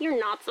fire, you're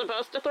not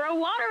supposed to throw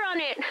water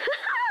on it.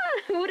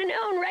 Who would have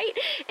known, right?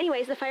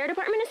 Anyways, the fire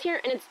department is here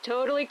and it's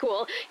totally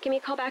cool. Give me a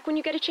call back when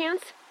you get a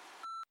chance.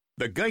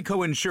 The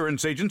Geico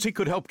Insurance Agency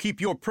could help keep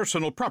your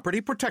personal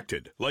property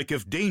protected, like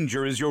if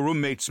danger is your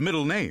roommate's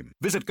middle name.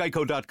 Visit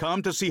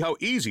geico.com to see how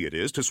easy it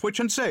is to switch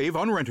and save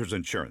on renter's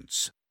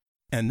insurance.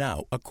 And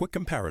now, a quick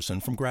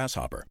comparison from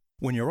Grasshopper.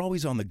 When you're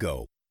always on the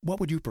go, what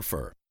would you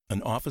prefer?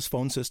 An office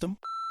phone system?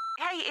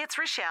 Hey, it's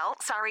Rochelle.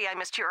 Sorry I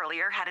missed you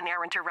earlier. Had an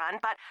errand to run,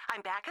 but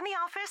I'm back in the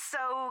office,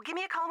 so give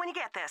me a call when you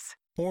get this.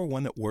 Or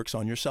one that works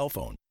on your cell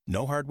phone?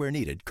 No hardware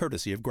needed,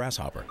 courtesy of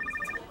Grasshopper.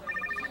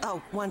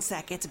 Oh, one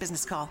sec. It's a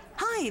business call.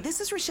 Hi, this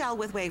is Rochelle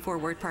with Way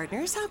Forward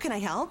Partners. How can I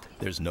help?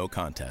 There's no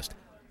contest.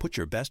 Put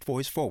your best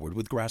voice forward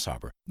with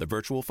Grasshopper, the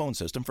virtual phone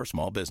system for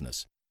small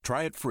business.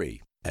 Try it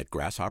free at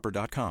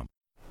grasshopper.com.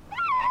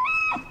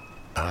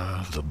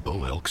 Ah, the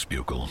bull elk's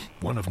bugle,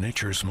 one of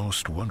nature's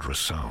most wondrous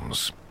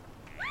sounds.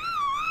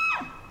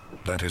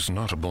 That is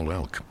not a bull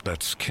elk,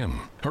 that's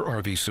Kim. Her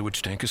RV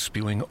sewage tank is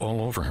spewing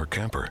all over her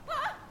camper.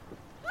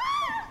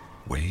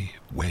 Way,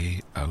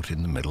 way out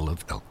in the middle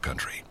of elk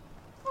country.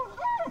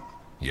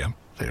 Yep,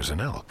 there's an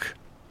elk.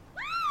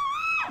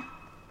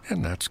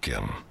 And that's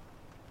Kim.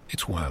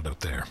 It's wild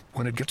out there.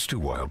 When it gets too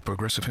wild,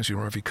 Progressive has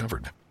your RV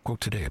covered. Quote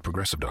today at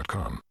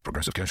Progressive.com.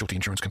 Progressive Casualty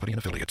Insurance Company and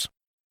Affiliates.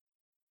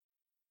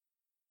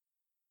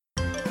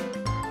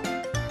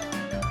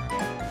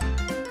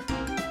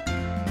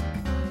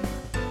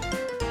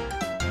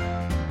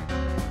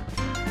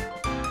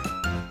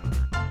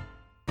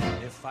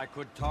 If I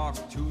could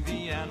talk to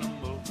the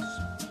animals.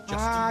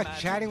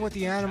 Chatting with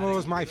the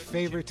animals, my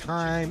favorite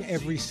time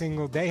every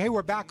single day. Hey,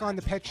 we're back on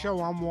The Pet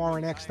Show. I'm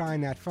Warren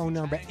Eckstein. That phone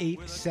number,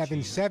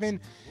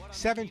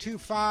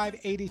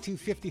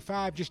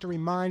 877-725-8255. Just a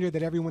reminder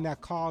that everyone that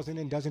calls in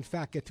and does, in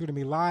fact, get through to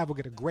me live will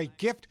get a great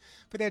gift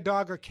for their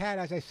dog or cat.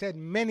 As I said,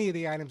 many of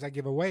the items I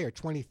give away are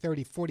 $20,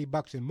 $30,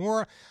 $40 and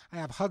more. I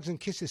have Hugs and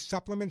Kisses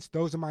supplements.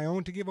 Those are my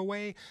own to give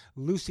away.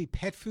 Lucy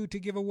pet food to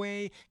give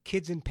away.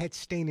 Kids and Pets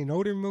stain and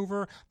odor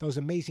remover. Those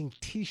amazing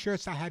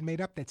T-shirts I had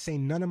made up that say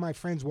none of my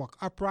friends walk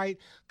upright.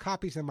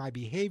 Copies of my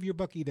behavior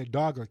book, either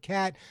dog or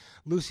cat.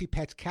 Lucy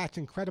Pet's Cat's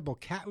Incredible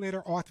Cat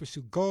Litter. Arthur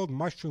Gold,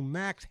 Mushroom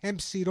Max,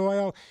 Hemp Seed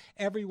Oil.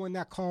 Everyone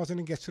that calls in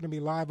and gets to me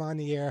live on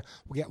the air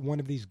will get one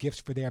of these gifts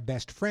for their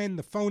best friend.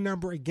 The phone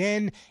number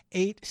again,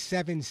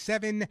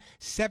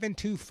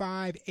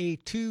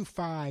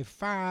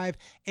 877-725-8255,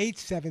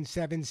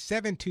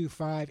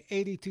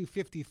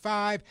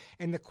 877-725-8255.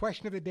 And the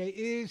question of the day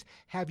is,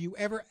 have you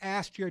ever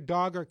asked your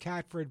dog or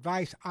cat for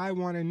advice? I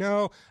want to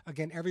know.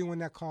 Again, everyone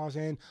that calls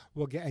in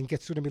will get and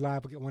gets to me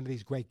live will get one of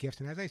these great gifts.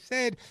 And as I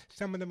said,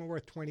 some of them are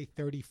worth $20,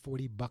 $30,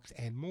 $40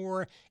 and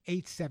more.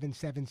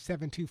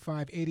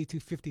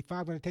 877-725-8255.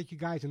 I'm going to take you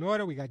guys in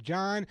order. We got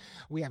John,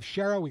 we have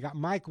Cheryl, we got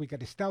Mike, we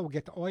got Estelle. We'll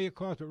get to all your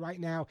calls, but right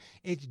now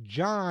it's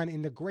John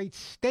in the great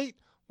state,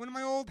 one of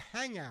my old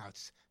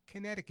hangouts,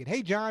 Connecticut.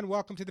 Hey, John,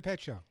 welcome to The Pet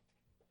Show.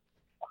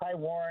 Hi,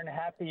 Warren.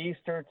 Happy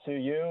Easter to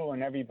you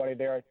and everybody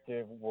there at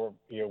your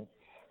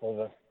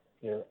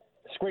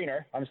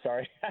screener. I'm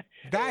sorry.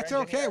 That's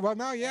okay. Well,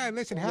 no, yeah.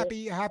 Listen,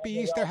 happy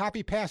Easter,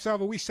 happy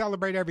Passover. We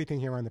celebrate everything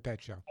here on The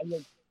Pet Show.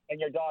 And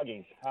your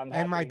doggies.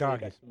 And my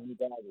doggies.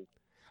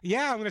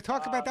 Yeah, I'm going to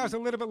talk about that a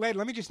little bit later.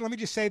 Let me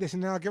just say this,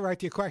 and then I'll get right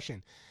to your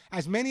question.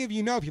 As many of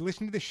you know, if you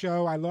listen to the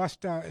show, I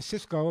lost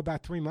Cisco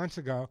about 3 months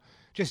ago.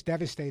 Just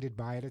devastated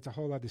by it. It's a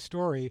whole other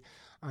story.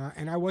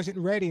 And I wasn't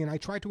ready, and I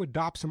tried to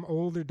adopt some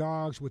older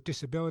dogs with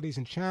disabilities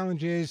and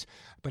challenges,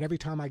 but every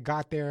time I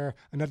got there,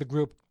 another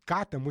group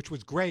got them, which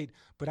was great.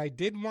 But I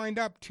did wind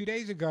up 2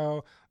 days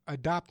ago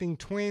adopting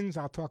twins.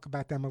 I'll talk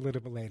about them a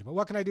little bit later. But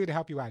what can I do to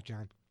help you out,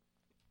 John?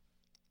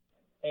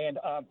 And,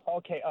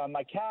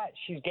 my cat,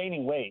 she's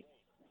gaining weight.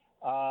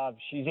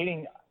 She's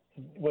eating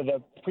with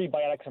the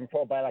prebiotics and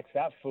probiotics,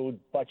 that food,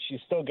 but she's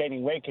still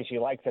gaining weight because she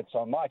likes it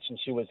so much, and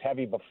she was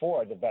heavy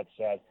before, the vet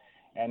said,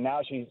 and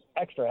now she's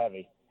extra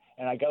heavy.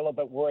 And I got a little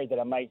bit worried that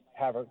I might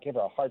give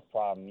her a heart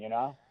problem, you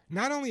know?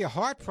 Not only a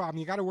heart problem,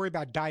 you got to worry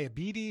about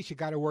diabetes, you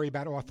got to worry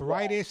about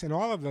arthritis and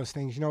all of those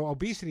things. You know,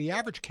 obesity, the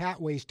average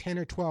cat weighs 10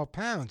 or 12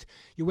 pounds.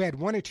 You add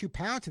 1 or 2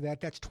 pounds to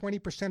that, that's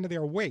 20% of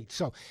their weight.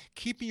 So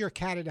keeping your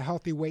cat at a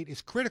healthy weight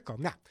is critical.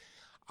 Now,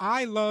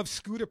 I love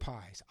scooter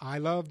pies. I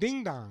love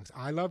ding-dongs.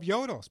 I love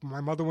yodels. My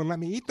mother wouldn't let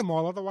me eat them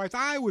all, otherwise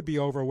I would be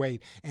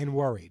overweight and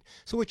worried.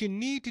 So what you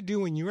need to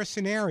do in your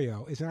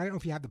scenario is, and I don't know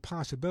if you have the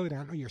possibility, I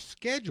don't know your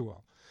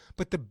schedule,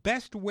 but the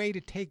best way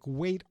to take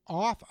weight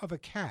off of a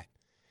cat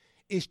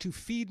is to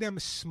feed them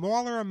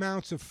smaller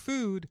amounts of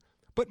food,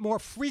 but more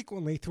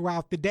frequently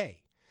throughout the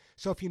day.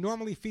 So if you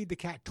normally feed the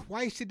cat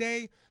twice a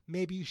day,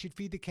 maybe you should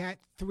feed the cat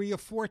 3 or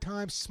 4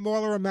 times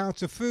smaller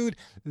amounts of food.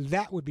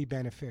 That would be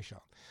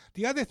beneficial.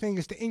 The other thing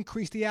is to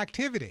increase the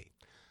activity.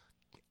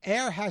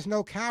 Air has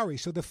no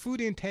calories, so the food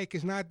intake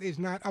is not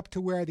up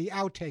to where the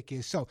outtake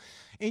is. So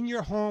in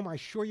your home, I'm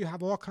sure you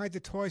have all kinds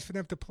of toys for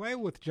them to play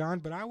with, John,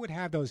 but I would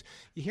have those.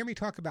 You hear me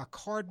talk about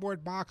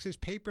cardboard boxes,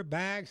 paper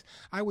bags.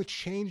 I would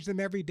change them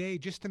every day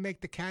just to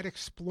make the cat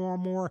explore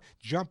more,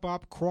 jump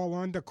up, crawl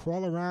under,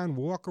 crawl around,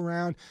 walk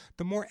around.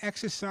 The more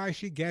exercise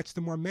she gets,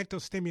 the more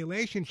mental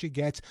stimulation she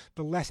gets,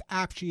 the less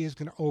apt she is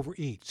going to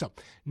overeat. So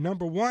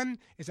number 1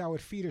 is I would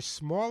feed her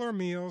smaller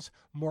meals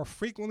more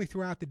frequently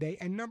throughout the day.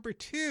 And number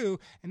 2,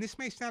 and this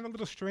may sound a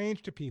little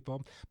strange to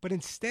people, but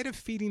instead of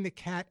feeding the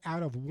cat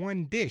out of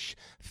 1 dish,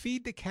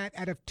 feed the cat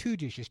out of 2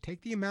 dishes.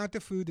 Take the amount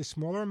of food, the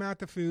smaller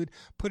amount of food,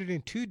 put it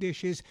in 2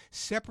 dishes,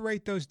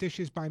 separate those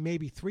dishes by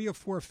maybe 3 or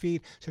 4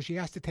 feet so she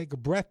has to take a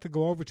breath to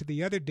go over to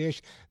the other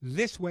dish.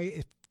 This way,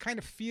 it kind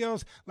of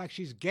feels like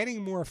she's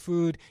getting more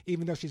food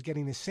even though she's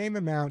getting the same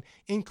amount.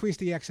 Increase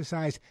the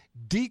exercise,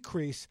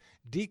 decrease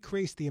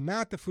the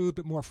amount of food,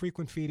 but more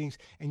frequent feedings,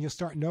 and you'll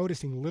start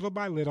noticing little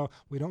by little.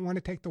 We don't want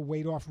to take the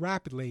weight off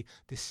rapidly.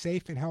 The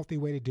safe and healthy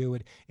way to do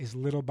it is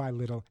little by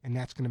little, and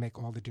that's going to make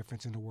all the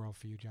difference in the world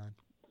for you, John.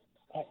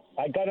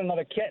 I got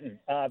another kitten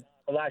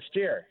last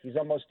year. He's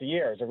almost a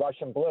year. He's a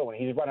Russian blue,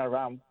 and he's running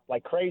around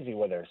like crazy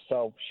with her.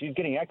 So she's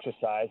getting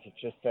exercise.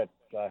 It's just that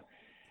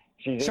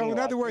so in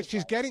other words,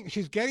 she's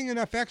getting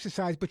enough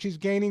exercise, but she's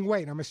gaining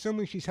weight. I'm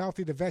assuming she's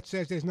healthy. The vet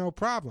says there's no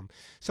problem.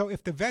 So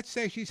if the vet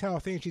says she's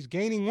healthy and she's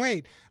gaining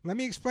weight, let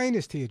me explain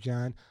this to you,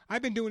 John.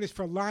 I've been doing this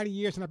for a lot of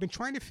years, and I've been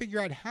trying to figure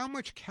out how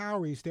much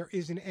calories there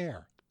is in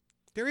air.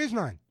 There is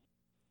none.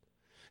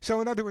 So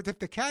in other words, if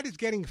the cat is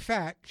getting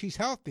fat, she's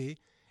healthy,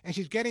 and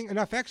she's getting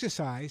enough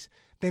exercise,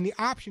 then the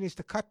option is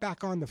to cut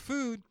back on the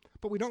food.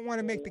 But we don't want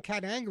to make the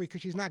cat angry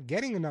because she's not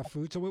getting enough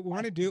food. So what we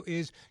want to do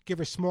is give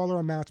her smaller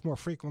amounts more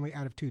frequently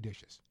out of 2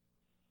 dishes.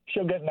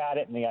 She'll get mad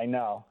at me, I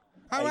know.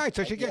 All right,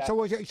 so she gets. Yeah.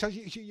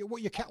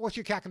 What's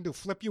your cat gonna do?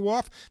 Flip you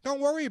off?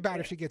 Don't worry about it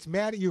if she gets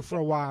mad at you for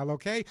a while.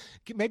 Okay,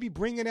 maybe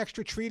bring an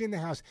extra treat in the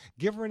house.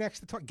 Give her an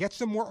extra toy. Get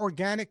some more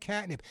organic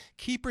catnip.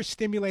 Keep her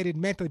stimulated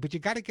mentally, but you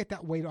got to get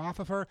that weight off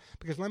of her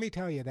because let me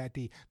tell you that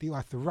the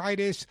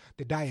arthritis,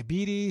 the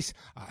diabetes,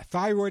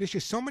 thyroid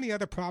issues, so many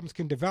other problems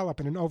can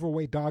develop in an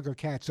overweight dog or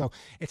cat. So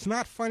it's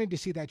not funny to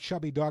see that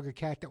chubby dog or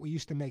cat that we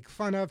used to make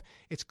fun of.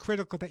 It's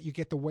critical that you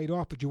get the weight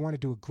off, but you want to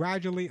do it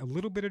gradually, a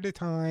little bit at a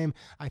time.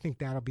 I think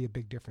that'll be a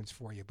big difference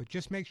for you, but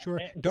just make sure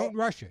don't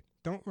rush it.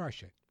 Don't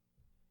rush it.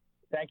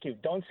 Thank you.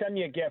 Don't send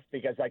me a gift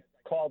because I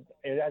called.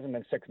 It hasn't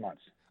been 6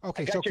 months.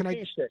 Okay, so can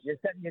T-shirt. You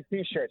sent me a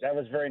T-shirt. That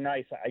was very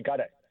nice. I got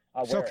it.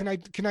 So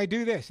can I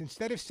do this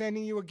instead of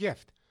sending you a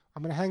gift?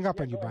 I'm going to hang up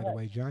on you, by the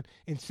way, John.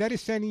 Instead of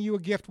sending you a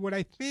gift, what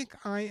I think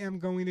I am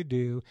going to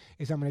do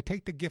is I'm going to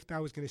take the gift I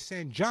was going to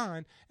send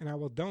John and I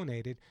will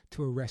donate it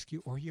to a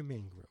rescue or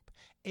humane group.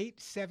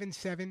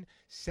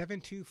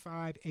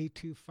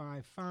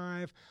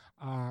 877-725-8255.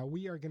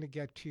 We are going to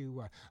get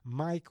to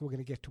Mike. We're going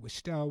to get to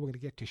Estelle. We're going to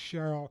get to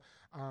Cheryl.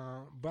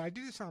 But I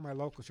do this on my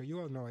local show.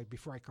 You all know it.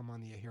 Before I come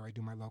on the air here, I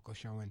do my local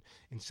show in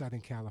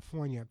Southern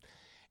California.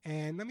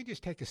 And let me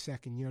just take a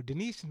second. You know,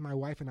 Denise and my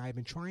wife and I have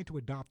been trying to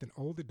adopt an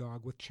older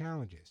dog with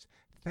challenges.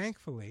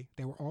 Thankfully,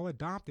 they were all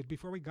adopted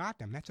before we got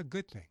them. That's a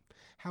good thing.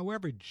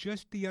 However,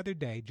 just the other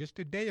day, just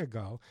a day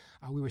ago,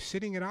 we were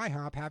sitting at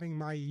IHOP having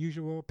my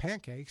usual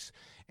pancakes,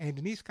 and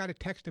Denise got a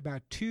text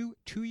about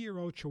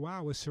two-year-old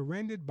chihuahuas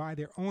surrendered by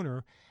their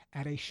owner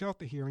at a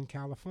shelter here in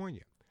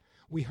California.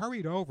 We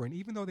hurried over, and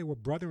even though they were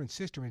brother and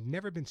sister and had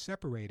never been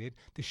separated,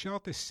 the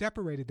shelter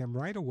separated them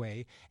right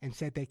away and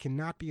said they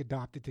cannot be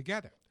adopted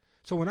together.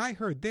 So when I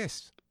heard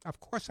this, Of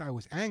course, I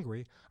was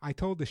angry. I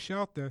told the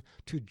shelter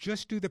to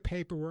just do the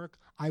paperwork.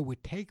 I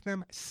would take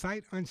them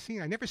sight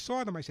unseen. I never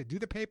saw them. I said, do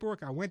the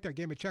paperwork. I went there,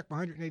 gave them a check for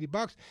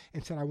 $180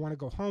 and said, I want to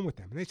go home with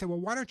them. And they said, well,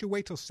 why don't you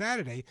wait till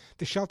Saturday?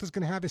 The shelter's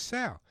going to have a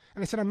sale.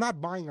 And I said, I'm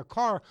not buying a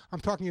car. I'm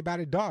talking about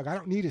a dog. I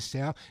don't need a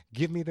sale.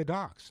 Give me the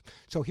dogs.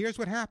 So here's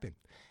what happened.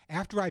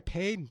 After I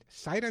paid,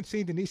 sight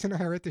unseen, Denise and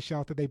I are at the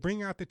shelter. They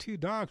bring out the two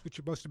dogs, which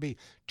are supposed to be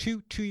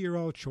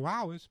two-year-old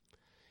Chihuahuas.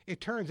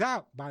 It turns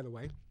out, by the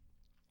way,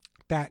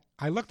 that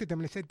I looked at them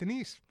and I said,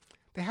 Denise,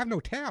 they have no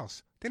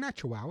tails. They're not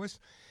Chihuahuas.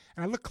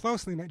 And I looked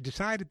closely and I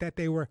decided that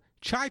they were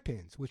Chai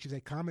Pins, which is a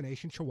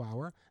combination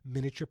Chihuahua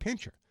miniature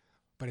pinscher.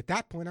 But at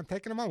that point, I'm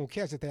taking them home. Who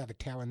cares if they have a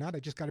tail or not? I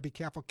just got to be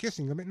careful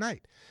kissing them at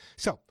night.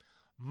 So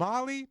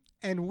Molly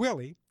and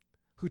Willie,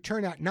 who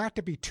turned out not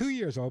to be 2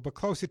 years old, but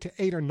closer to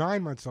 8 or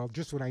 9 months old,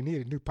 just what I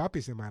needed, new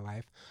puppies in my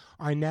life,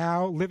 are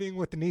now living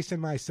with Denise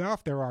and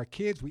myself. They're our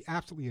kids. We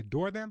absolutely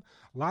adore them.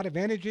 A lot of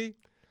energy,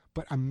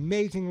 but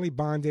amazingly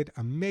bonded,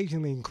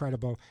 amazingly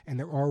incredible, and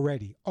they're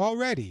already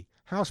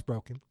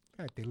housebroken.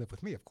 They live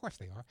with me, of course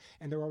they are,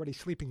 and they're already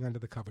sleeping under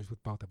the covers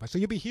with both of us. So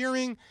you'll be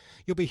hearing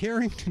to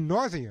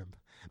nauseum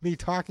me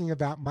talking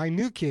about my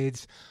new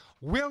kids,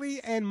 Willie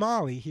and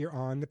Molly, here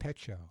on The Pet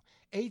Show.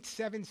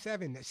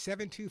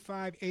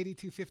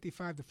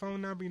 877-725-8255, the phone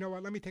number. You know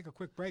what? Let me take a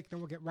quick break, then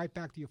we'll get right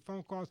back to your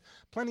phone calls.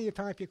 Plenty of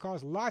time for your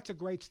calls. Lots of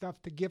great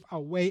stuff to give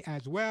away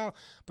as well.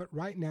 But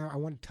right now, I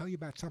want to tell you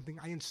about something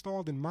I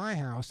installed in my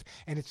house,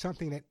 and it's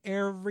something that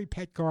every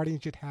pet guardian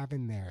should have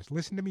in theirs.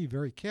 Listen to me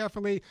very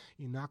carefully.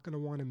 You're not going to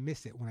want to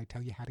miss it when I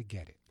tell you how to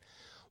get it.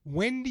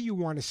 When do you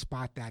want to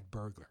spot that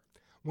burglar?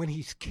 When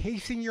he's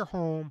casing your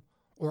home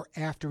or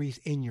after he's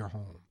in your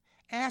home?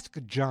 Ask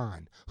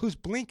John, whose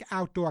Blink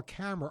outdoor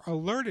camera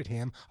alerted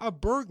him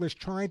of burglars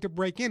trying to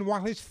break in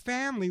while his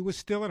family was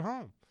still at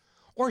home.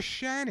 Or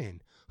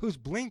Shannon, whose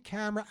Blink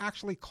camera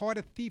actually caught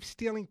a thief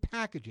stealing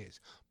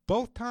packages.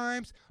 Both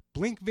times,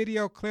 Blink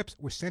video clips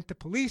were sent to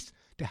police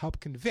to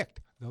help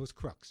convict those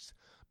crooks.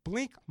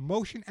 Blink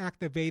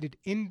motion-activated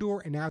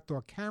indoor and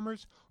outdoor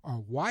cameras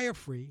are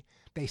wire-free.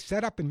 They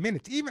set up in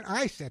minutes. Even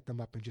I set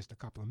them up in just a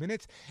couple of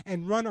minutes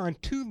and run on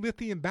 2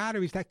 lithium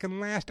batteries that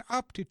can last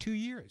up to 2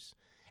 years.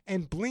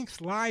 And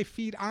Blink's live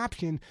feed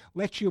option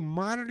lets you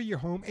monitor your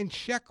home and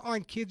check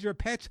on kids or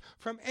pets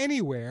from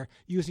anywhere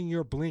using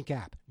your Blink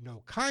app.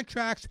 No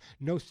contracts,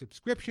 no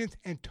subscriptions,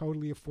 and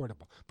totally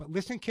affordable. But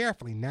listen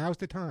carefully, now's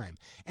the time.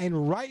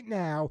 And right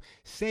now,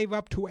 save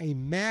up to a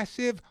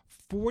massive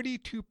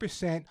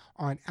 42%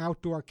 on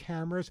outdoor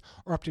cameras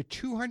or up to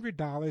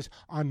 $200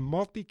 on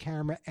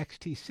multi-camera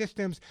XT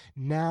systems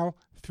now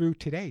through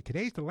today.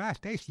 Today's the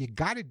last day, so you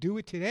got to do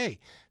it today.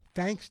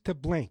 Thanks to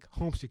Blink,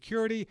 home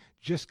security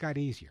just got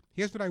easier.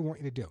 Here's what I want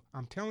you to do.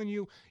 I'm telling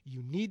you,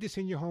 you need this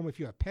in your home if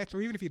you have pets,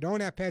 or even if you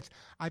don't have pets.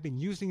 I've been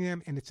using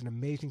them, and it's an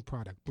amazing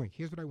product. Blink,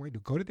 here's what I want you to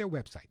do. Go to their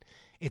website.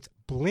 It's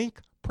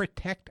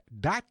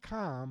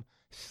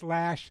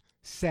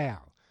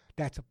blinkprotect.com/sale.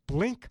 That's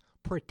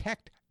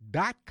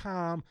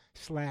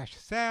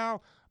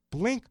blinkprotect.com/sale.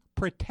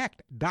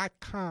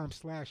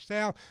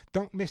 blinkprotect.com/sale.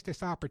 Don't miss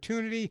this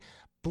opportunity.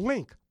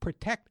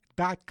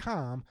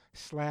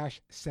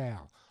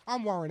 blinkprotect.com/sale.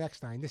 I'm Warren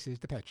Eckstein. This is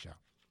The Pet Show.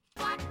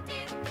 What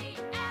did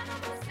the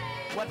animal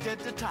say? What did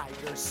the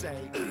tiger say?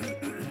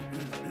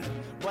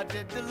 What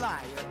did the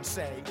lion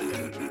say?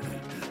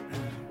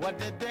 What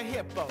did the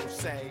hippo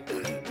say?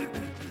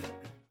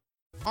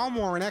 I'm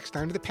Warren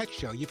Eckstein of The Pet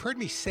Show. You've heard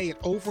me say it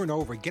over and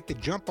over. Get the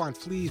jump on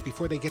fleas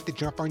before they get the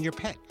jump on your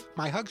pet.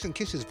 My Hugs and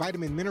Kisses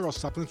vitamin mineral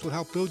supplements will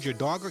help build your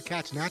dog or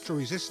cat's natural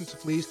resistance to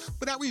fleas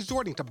without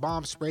resorting to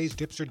bombs, sprays,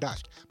 dips, or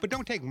dust. But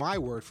don't take my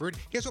word for it.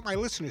 Here's what my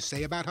listeners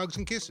say about Hugs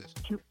and Kisses.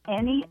 To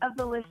any of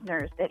the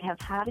listeners that have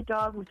had a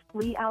dog with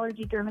flea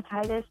allergy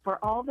dermatitis,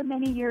 for all the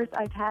many years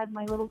I've had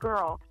my little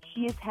girl,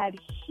 she has had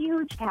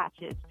huge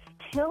patches.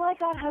 Till I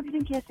got Hugs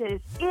and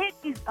Kisses, it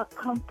is a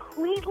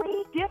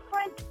completely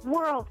different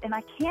world, and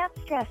I can't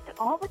stress to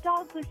all the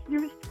dog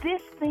listeners,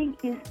 this thing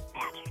is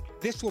magic.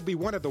 This will be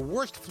one of the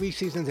worst flea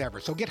seasons ever,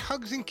 so get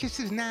Hugs and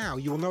Kisses now.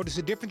 You will notice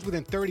a difference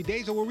within 30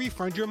 days or we'll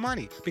refund your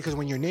money, because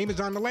when your name is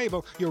on the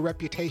label, your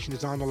reputation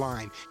is on the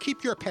line.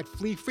 Keep your pet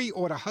flea-free.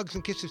 Order Hugs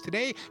and Kisses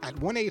today at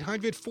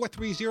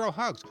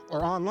 1-800-430-HUGS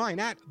or online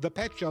at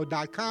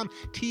thepetshow.com,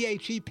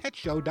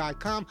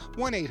 thepetshow.com,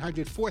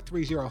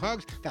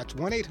 1-800-430-HUGS. That's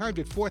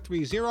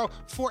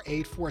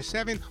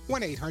 1-800-430-4847,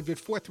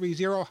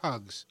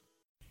 1-800-430-HUGS.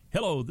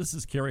 Hello, this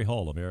is Kerry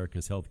Hall,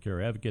 America's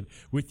healthcare advocate,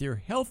 with your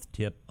health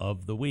tip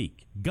of the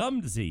week.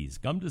 Gum disease.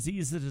 Gum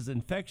disease is an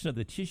infection of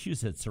the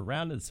tissues that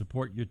surround and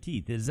support your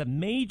teeth. It is a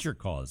major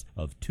cause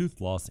of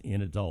tooth loss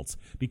in adults.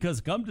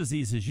 Because gum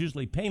disease is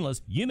usually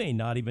painless, you may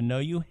not even know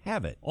you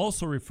have it.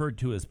 Also referred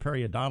to as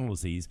periodontal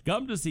disease,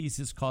 gum disease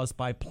is caused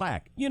by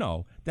plaque. You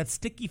know, that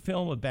sticky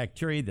film of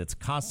bacteria that's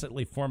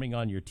constantly forming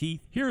on your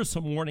teeth. Here are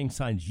some warning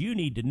signs you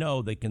need to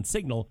know that can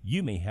signal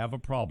you may have a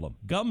problem.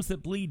 Gums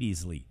that bleed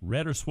easily,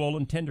 red or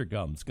swollen tender tender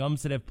gums,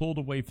 gums that have pulled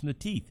away from the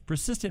teeth,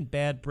 persistent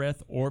bad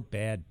breath or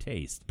bad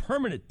taste,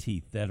 permanent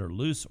teeth that are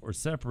loose or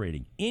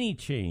separating, any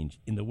change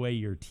in the way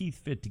your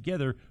teeth fit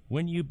together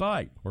when you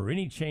bite, or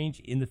any change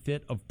in the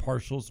fit of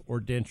partials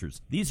or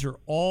dentures. These are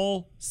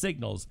all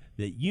signals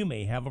that you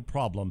may have a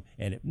problem,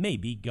 and it may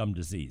be gum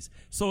disease.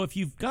 So if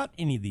you've got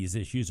any of these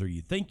issues or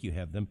you think you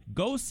have them,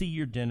 go see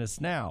your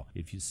dentist now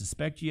if you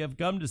suspect you have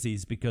gum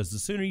disease, because the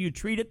sooner you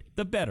treat it,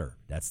 the better.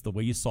 That's the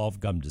way you solve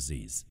gum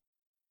disease.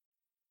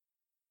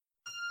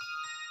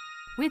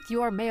 With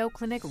your Mayo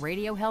Clinic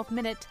Radio Health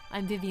Minute,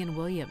 I'm Vivian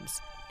Williams.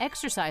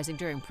 Exercising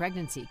during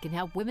pregnancy can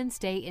help women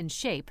stay in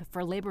shape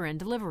for labor and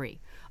delivery.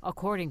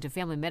 According to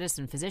family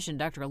medicine physician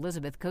Dr.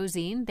 Elizabeth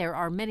Cozine, there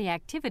are many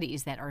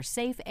activities that are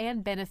safe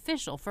and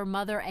beneficial for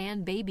mother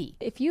and baby.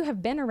 If you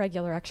have been a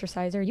regular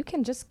exerciser, you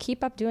can just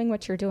keep up doing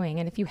what you're doing.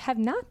 And if you have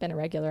not been a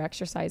regular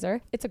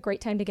exerciser, it's a great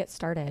time to get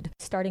started.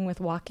 Starting with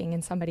walking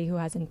in somebody who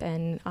hasn't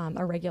been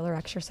a regular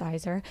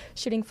exerciser,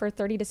 shooting for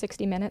 30 to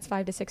 60 minutes,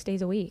 5 to 6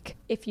 days a week.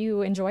 If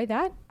you enjoy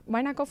that,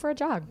 why not go for a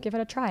jog? Give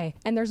it a try.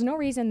 And there's no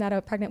reason that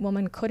a pregnant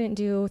woman couldn't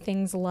do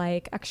things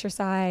like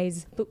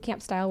exercise, boot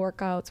camp style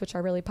workouts, which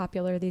are really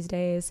popular these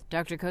days.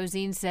 Dr.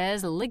 Cozine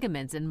says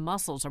ligaments and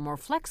muscles are more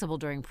flexible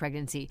during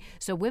pregnancy,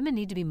 so women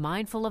need to be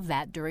mindful of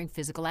that during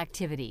physical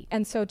activity.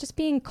 And so just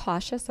being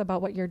cautious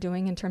about what you're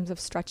doing in terms of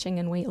stretching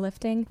and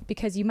weightlifting,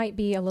 because you might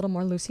be a little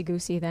more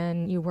loosey-goosey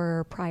than you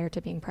were prior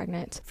to being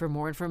pregnant. For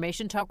more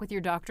information, talk with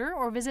your doctor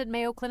or visit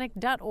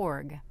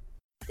mayoclinic.org.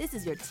 This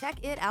is your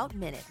Tech It Out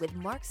Minute with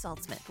Mark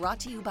Saltzman, brought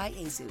to you by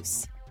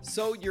Asus.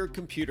 So your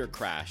computer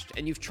crashed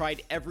and you've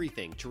tried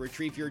everything to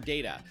retrieve your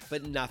data,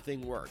 but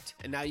nothing worked.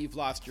 And now you've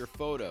lost your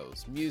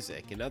photos,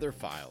 music, and other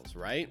files,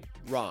 right?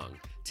 Wrong.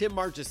 Tim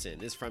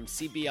Marchison is from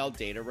CBL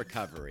Data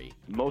Recovery.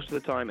 Most of the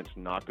time, it's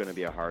not going to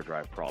be a hard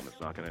drive problem.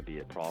 It's not going to be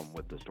a problem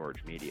with the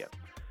storage media.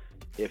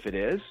 If it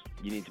is,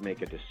 you need to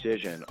make a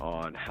decision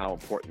on how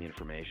important the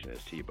information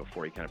is to you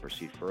before you kind of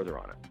proceed further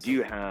on it. Do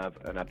you have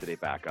an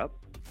up-to-date backup?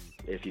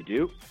 If you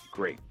do,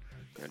 great.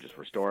 Just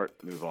restore it,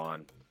 move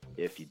on.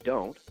 If you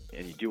don't,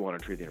 and you do want to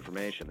retrieve the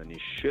information, then you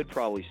should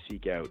probably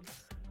seek out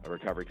a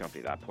recovery company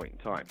at that point in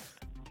time.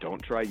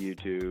 Don't try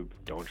YouTube.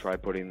 Don't try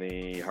putting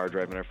the hard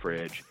drive in a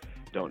fridge.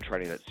 Don't try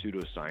any of that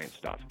pseudoscience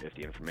stuff. If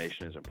the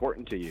information is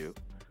important to you,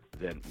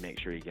 then make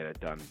sure you get it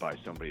done by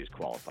somebody who's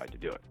qualified to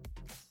do it.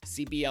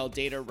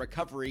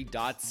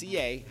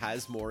 CBLDataRecovery.ca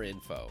has more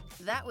info.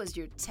 That was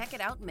your Tech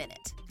It Out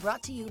Minute,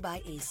 brought to you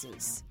by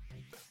Asus.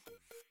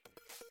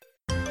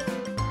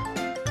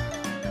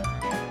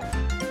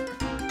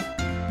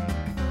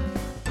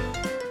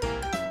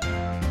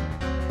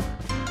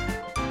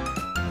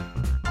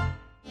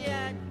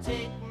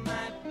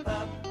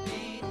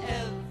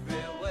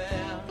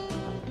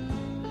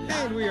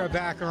 And we are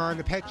back on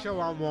The Pet Show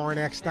on Warren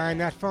X9.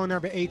 That phone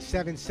number,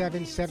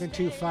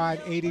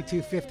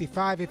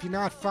 877-725-8255. If you're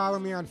not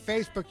following me on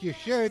Facebook, you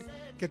should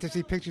get to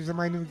see pictures of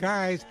my new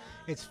guys.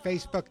 It's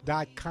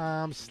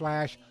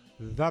facebook.com/ThePetShow.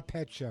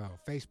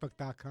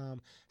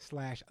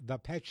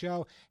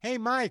 Facebook.com/ThePetShow. Hey,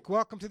 Mike,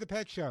 welcome to The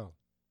Pet Show.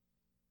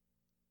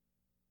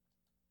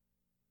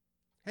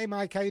 Hey,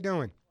 Mike, how you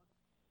doing?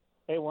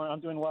 Hey, Warren,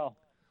 I'm doing well.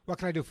 What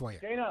can I do for you?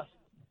 Dana,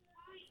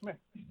 come here.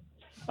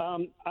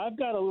 I've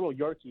got a little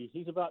Yorkie.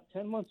 He's about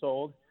 10 months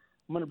old.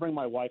 I'm going to bring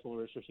my wife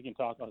over so she can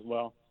talk as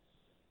well.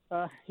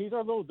 He's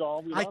our little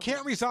doll. I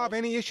can't resolve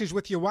any issues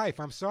with your wife.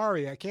 I'm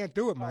sorry. I can't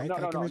do it, Mike. No,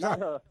 not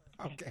her.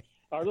 Okay.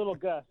 Our little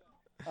Gus.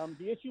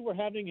 The issue we're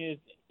having is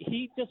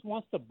he just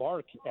wants to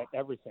bark at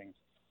everything.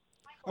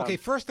 Okay,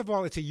 first of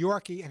all, it's a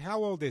Yorkie, and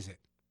how old is it?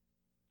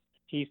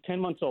 He's 10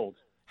 months old.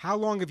 How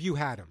long have you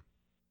had him?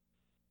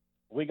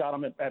 We got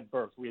him at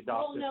birth. We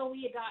adopted. Oh, no,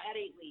 we got at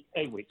 8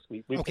 weeks.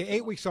 8 weeks. Okay,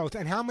 8 weeks old.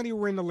 And how many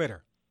were in the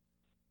litter?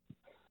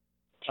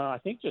 I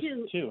think just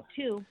two.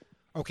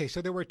 Okay,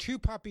 so there were 2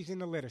 puppies in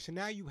the litter. So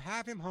now you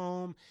have him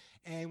home,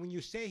 and when you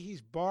say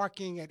he's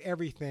barking at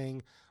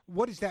everything,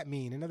 what does that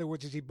mean? In other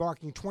words, is he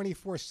barking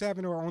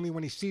 24/7 or only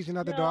when he sees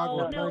another dog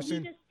or a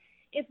person? No,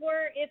 if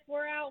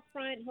we're out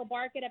front, he'll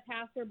bark at a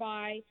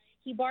passerby.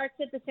 He barks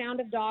at the sound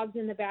of dogs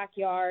in the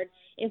backyard.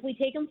 If we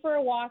take him for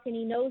a walk and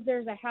he knows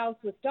there's a house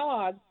with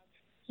dogs,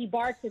 he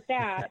barks at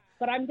that.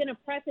 But I'm going to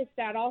preface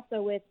that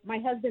also with my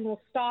husband will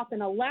stop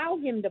and allow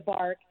him to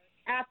bark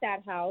at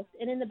that house.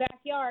 And in the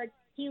backyard,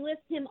 he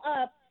lifts him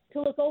up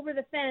to look over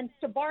the fence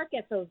to bark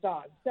at those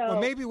dogs. So well,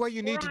 maybe what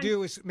you need to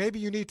do is maybe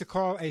you need to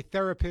call a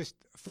therapist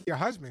for your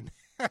husband.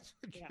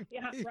 Yeah,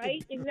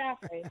 right?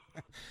 Exactly.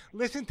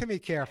 Listen to me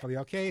carefully,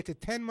 okay? It's a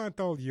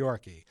 10-month-old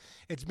Yorkie.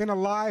 It's been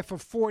alive for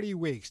 40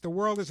 weeks. The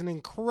world is an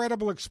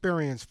incredible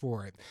experience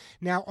for it.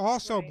 Now,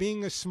 also,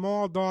 being a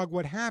small dog,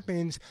 what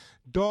happens,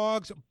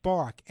 Dogs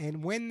bark,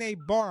 and when they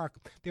bark,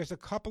 there's a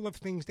couple of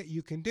things that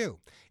you can do.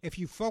 If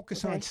you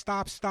focus on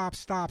stop, stop,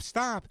 stop,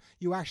 stop,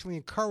 you actually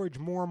encourage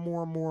more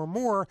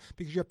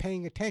because you're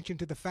paying attention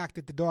to the fact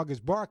that the dog is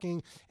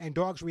barking, and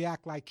dogs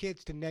react like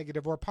kids to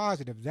negative or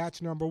positive.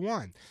 That's number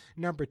one.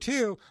 Number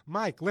two,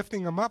 Mike,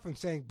 lifting him up and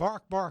saying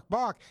bark, bark,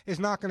 bark is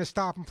not going to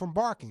stop him from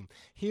barking.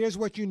 Here's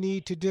what you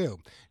need to do.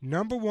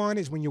 Number one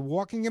is when you're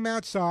walking him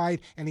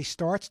outside and he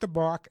starts to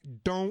bark,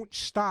 don't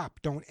stop.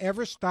 Don't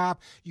ever stop.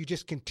 You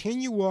just continue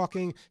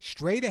walking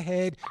straight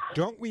ahead.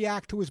 Don't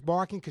react to his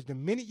barking, because the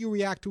minute you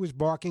react to his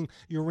barking,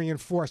 you're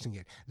reinforcing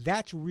it.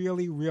 That's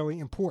really, really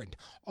important.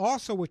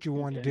 Also, what you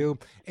want to do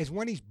is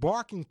when he's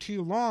barking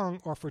too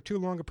long or for too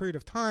long a period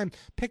of time,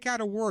 pick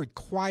out a word,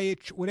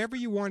 quiet, whatever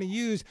you want to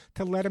use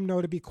to let him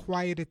know to be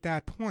quiet at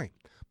that point.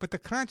 But the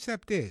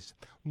concept is,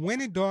 when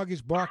a dog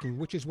is barking,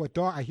 which is what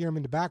I hear him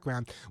in the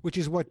background, which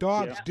is what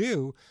dogs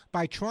do,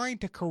 by trying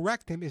to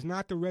correct him is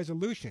not the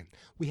resolution.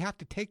 We have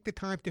to take the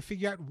time to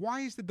figure out,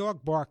 why is the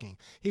dog barking?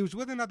 He was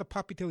with another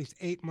puppy till he's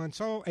 8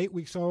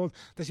 weeks old.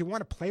 Does he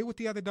want to play with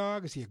the other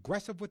dog? Is he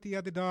aggressive with the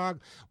other dog?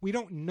 We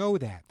don't know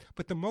that.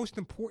 But the most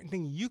important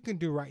thing you can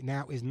do right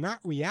now is not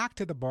react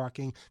to the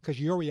barking,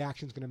 because your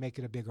reaction is going to make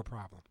it a bigger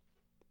problem.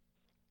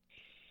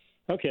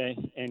 Okay,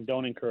 and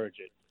don't encourage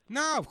it.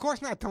 No, of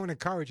course not. Don't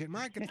encourage it,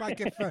 Mike. It's like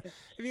if I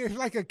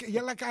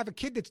have a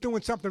kid that's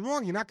doing something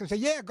wrong, you're not going to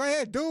say, yeah, go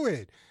ahead, do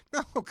it.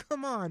 No,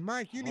 come on,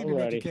 Mike. You need an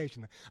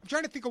education. I'm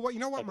trying to think of what,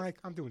 you know what, Mike?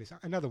 I'm doing this.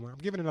 Another one. I'm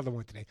giving another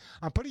one today.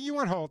 I'm putting you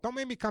on hold. Don't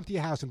make me come to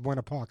your house in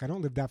Buena Park. I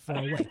don't live that far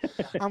away.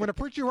 I'm going to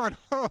put you on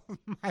hold,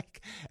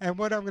 Mike. And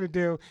what I'm going to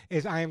do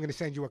is I am going to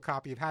send you a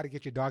copy of How to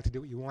Get Your Dog to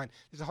Do What You Want.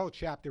 There's a whole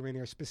chapter in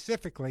there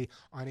specifically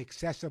on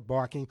excessive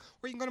barking.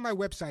 Or you can go to my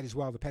website as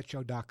well,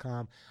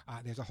 thepetshow.com.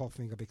 There's a whole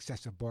thing of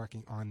excessive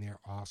barking on there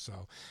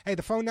also. Hey,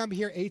 the phone number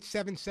here,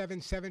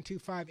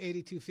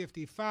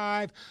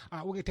 877-725-8255.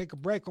 We're going to take a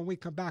break. When we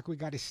come back, we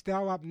got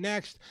Estelle up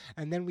next,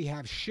 and then we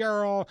have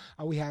Cheryl.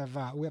 I've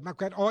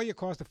got all your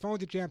calls. The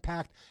phones are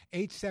jam-packed,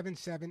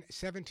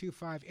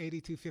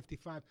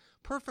 877-725-8255.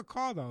 Perfect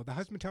call, though. The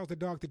husband tells the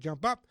dog to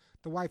jump up.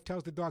 The wife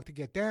tells the dog to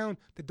get down.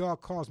 The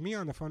dog calls me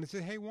on the phone and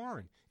says, hey,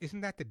 Warren,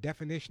 isn't that the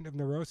definition of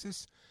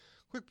neurosis?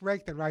 Quick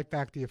break, then right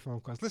back to your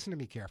phone calls. Listen to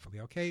me carefully,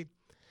 okay?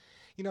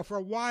 You know, for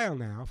a while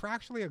now, for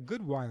actually a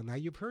good while now,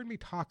 you've heard me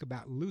talk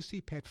about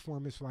Lucy Pet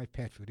Formula for Life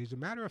pet food. As a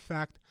matter of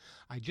fact,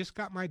 I just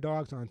got my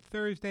dogs on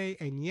Thursday,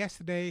 and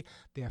yesterday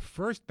their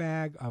first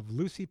bag of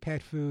Lucy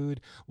Pet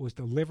food was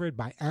delivered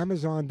by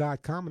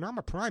Amazon.com, and I'm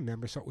a Prime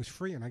member, so it was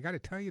free. And I got to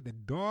tell you, the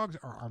dogs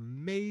are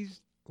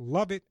amazed,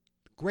 love it.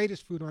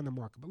 Greatest food on the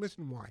market. But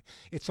listen why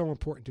it's so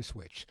important to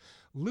switch.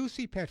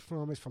 Lucy Pet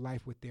Formula for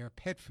Life with their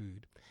pet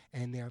food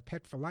and their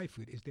Pet for Life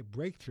food is their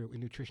breakthrough in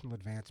nutritional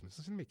advancements.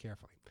 Listen to me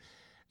carefully.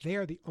 They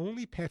are the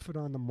only pet food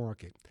on the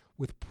market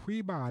with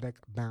prebiotic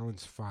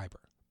balanced fiber,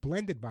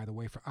 blended, by the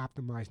way, for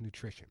optimized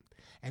nutrition.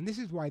 And this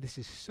is why this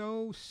is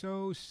so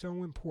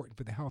important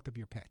for the health of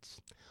your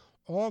pets.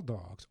 All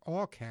dogs,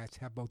 all cats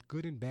have both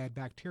good and bad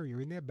bacteria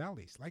in their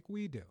bellies, like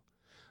we do.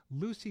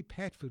 Lucy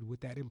Pet Food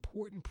with that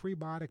important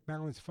prebiotic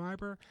balanced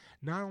fiber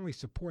not only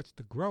supports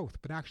the growth,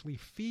 but actually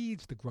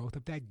feeds the growth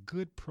of that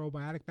good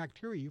probiotic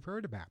bacteria you've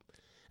heard about.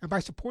 And by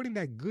supporting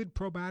that good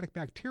probiotic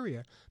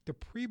bacteria, the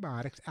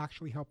prebiotics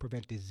actually help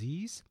prevent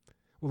disease,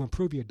 will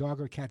improve your dog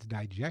or cat's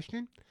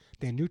digestion,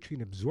 their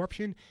nutrient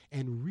absorption,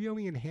 and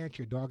really enhance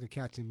your dog or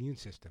cat's immune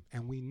system.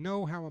 And we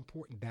know how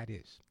important that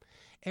is.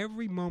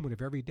 Every moment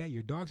of every day,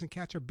 your dogs and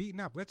cats are beaten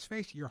up. Let's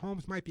face it, your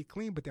homes might be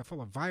clean, but they're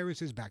full of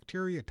viruses,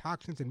 bacteria,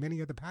 toxins, and many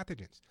other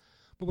pathogens.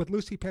 But with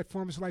Lucy Pet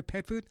Formula Life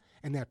pet food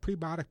and that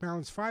prebiotic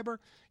balanced fiber,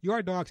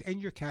 your dogs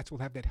and your cats will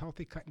have that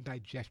healthy gut and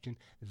digestion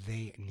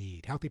they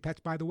need. Healthy pets,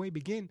 by the way,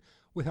 begin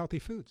with healthy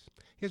foods.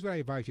 Here's what I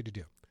advise you to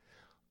do.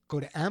 Go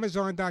to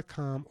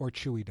Amazon.com or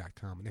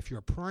Chewy.com. And if you're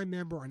a Prime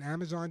member on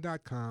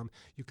Amazon.com,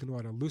 you can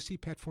order Lucy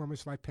Pet Formula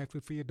Life pet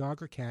food for your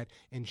dog or cat,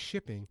 and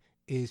shipping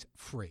is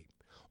free.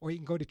 Or you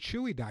can go to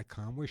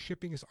Chewy.com, where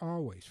shipping is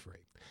always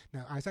free.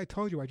 Now, as I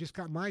told you, I just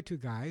got my two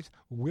guys,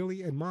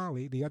 Willie and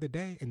Molly, the other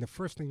day, and the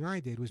first thing I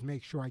did was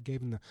make sure I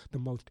gave them the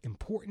most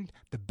important,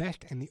 the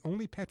best, and the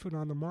only pet food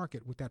on the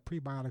market with that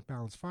prebiotic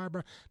balanced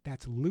fiber.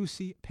 That's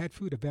Lucy Pet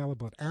Food,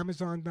 available at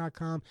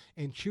Amazon.com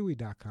and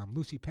Chewy.com.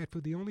 Lucy Pet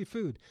Food, the only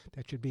food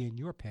that should be in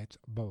your pet's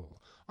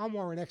bowl. I'm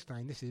Warren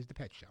Eckstein. This is The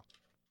Pet Show.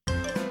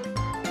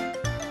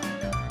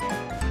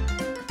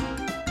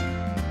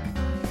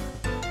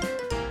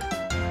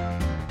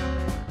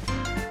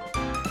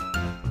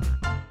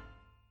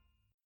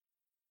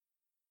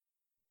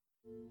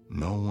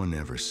 No one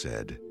ever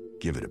said,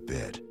 give it a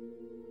bit.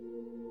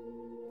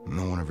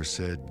 No one ever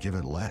said, give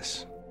it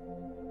less.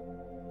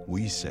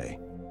 We say,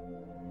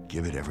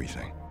 give it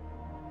everything.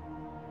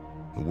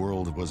 The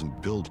world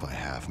wasn't built by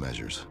half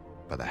measures,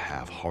 by the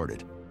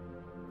half-hearted.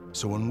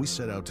 So when we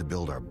set out to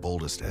build our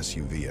boldest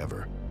SUV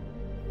ever,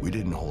 we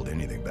didn't hold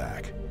anything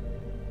back.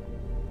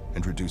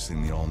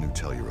 Introducing the all-new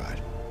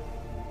Telluride.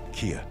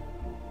 Kia,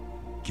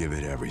 give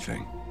it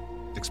everything.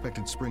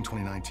 Expected spring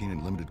 2019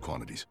 in limited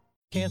quantities.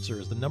 Cancer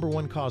is the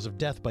 #1 cause of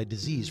death by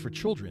disease for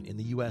children in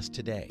the U.S.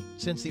 today.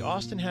 Since the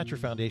Austin Hatcher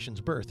Foundation's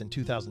birth in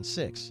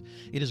 2006,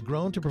 it has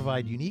grown to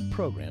provide unique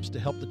programs to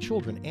help the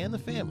children and the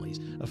families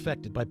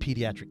affected by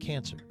pediatric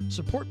cancer.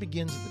 Support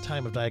begins at the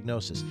time of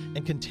diagnosis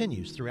and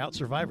continues throughout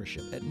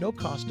survivorship at no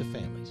cost to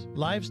families.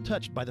 Lives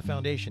touched by the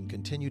foundation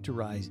continue to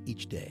rise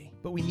each day,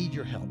 but we need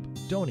your help.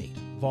 Donate,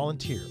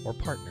 volunteer, or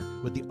partner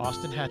with the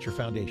Austin Hatcher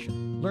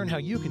Foundation. Learn how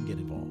you can get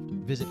involved.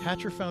 Visit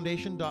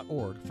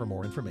hatcherfoundation.org for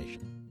more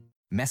information.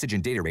 Message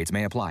and data rates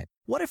may apply.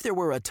 What if there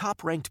were a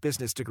top-ranked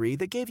business degree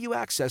that gave you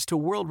access to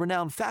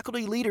world-renowned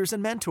faculty, leaders,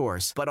 and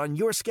mentors, but on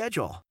your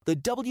schedule? The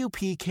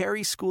W.P.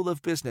 Carey School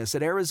of Business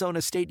at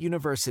Arizona State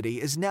University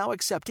is now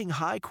accepting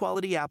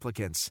high-quality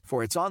applicants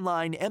for its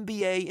online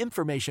MBA,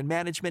 Information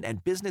Management,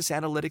 and Business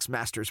Analytics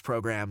Master's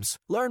programs.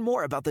 Learn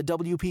more about the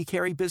W.P.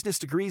 Carey business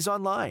degrees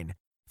online.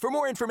 For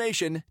more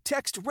information,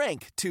 text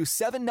RANK to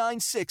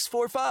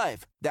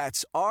 79645.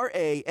 That's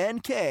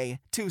RANK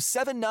to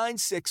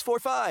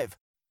 79645.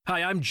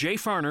 Hi, I'm Jay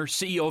Farner,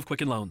 CEO of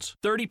Quicken Loans.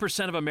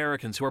 30% of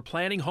Americans who are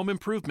planning home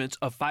improvements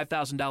of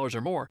 $5,000 or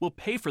more will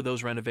pay for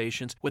those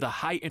renovations with a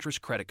high-interest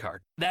credit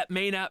card. That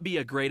may not be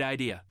a great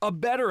idea. A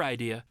better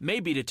idea may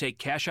be to take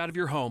cash out of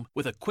your home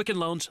with a Quicken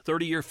Loans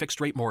 30-year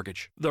fixed-rate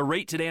mortgage. The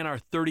rate today on our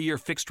 30-year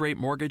fixed-rate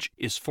mortgage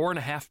is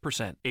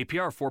 4.5%, APR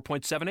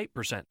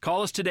 4.78%.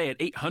 Call us today at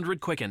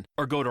 800-QUICKEN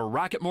or go to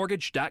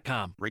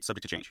rocketmortgage.com. Rate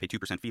subject to change. Pay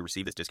 2% fee.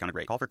 Receive this discounted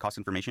rate. Call for cost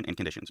information and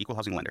conditions. Equal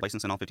housing lender.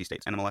 License in all 50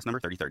 states. NMLS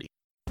number 3030.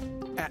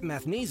 At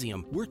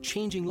Mathnasium, we're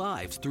changing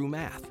lives through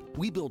math.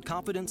 We build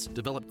confidence,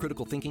 develop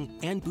critical thinking,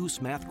 and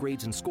boost math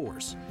grades and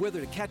scores. Whether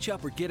to catch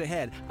up or get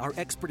ahead, our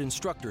expert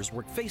instructors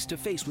work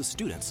face-to-face with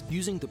students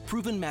using the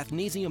proven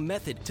Mathnasium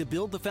method to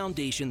build the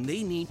foundation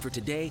they need for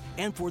today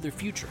and for their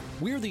future.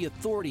 We're the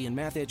authority in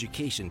math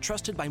education,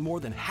 trusted by more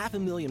than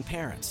 500,000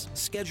 parents.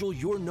 Schedule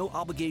your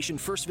no-obligation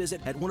first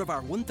visit at one of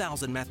our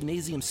 1,000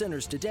 Mathnasium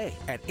centers today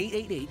at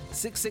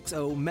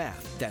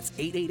 888-660-MATH. That's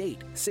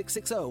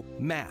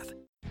 888-660-MATH.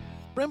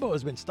 Brembo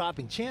has been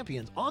stopping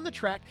champions on the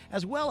track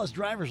as well as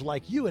drivers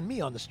like you and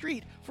me on the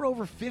street for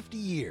over 50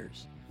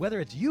 years. Whether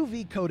it's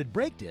UV-coated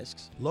brake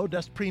discs,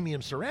 low-dust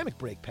premium ceramic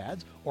brake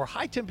pads, or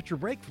high-temperature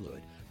brake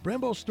fluid,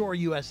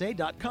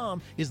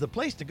 BremboStoreUSA.com is the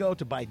place to go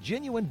to buy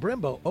genuine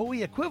Brembo OE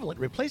equivalent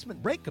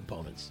replacement brake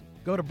components.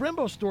 Go to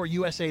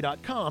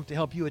BremboStoreUSA.com to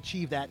help you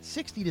achieve that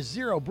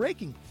 60-0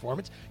 braking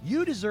performance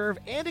you deserve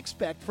and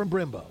expect from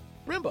Brembo.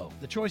 Brembo,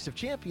 the choice of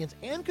champions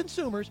and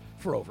consumers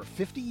for over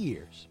 50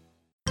 years.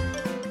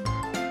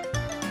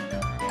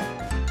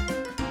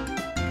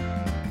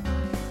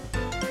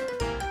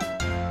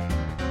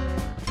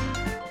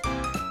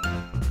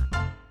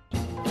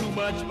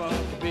 Too much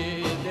monkey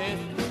business.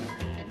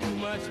 Too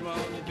much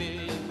monkey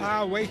business.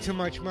 Way too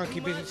much monkey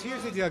business.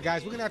 Here's the deal,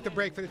 guys. We're going to have to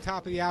break for the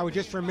top of the hour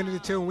just for a minute or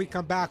two. When we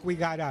come back, we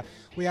have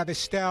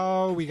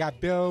Estelle, we got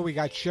Bill, we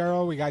got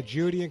Cheryl, we got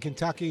Judy in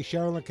Kentucky,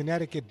 Cheryl in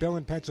Connecticut, Bill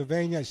in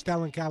Pennsylvania,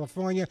 Estelle in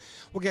California.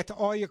 We'll get to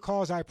all your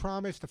calls, I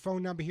promise. The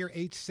phone number here,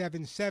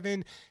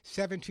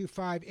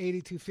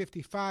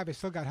 877-725-8255. I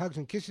still got hugs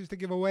and kisses to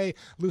give away.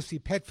 Lucy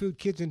Pet Food,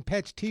 Kids and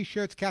Pets,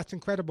 T-shirts, Cat's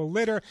Incredible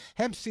Litter,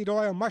 hemp seed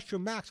oil,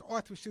 Mushroom Max,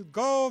 Arthrosuit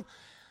Gold.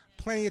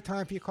 Plenty of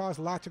time for your calls.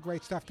 Lots of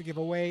great stuff to give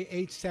away.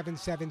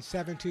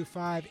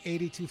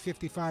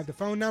 877-725-8255, the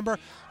phone number.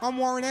 I'm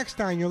Warren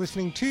Eckstein. You're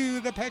listening to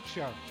The Pet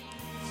Show.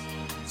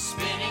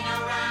 Spinning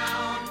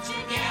around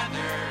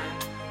together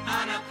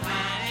on a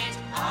planet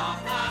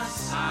of the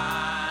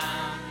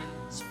sun.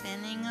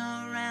 Spinning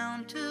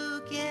around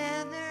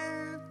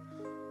together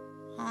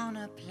on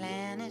a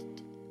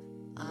planet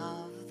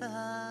of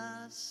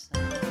the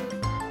sun.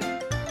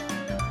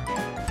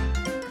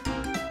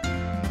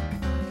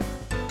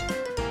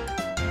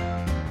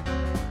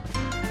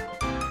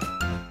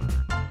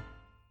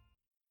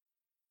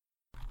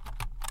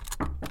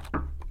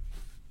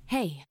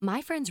 Hey,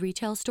 my friend's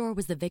retail store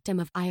was the victim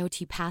of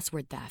IoT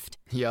password theft.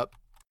 Yep.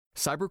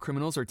 Cyber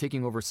criminals are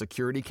taking over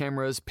security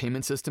cameras,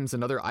 payment systems,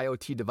 and other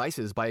IoT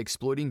devices by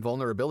exploiting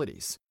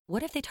vulnerabilities.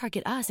 What if they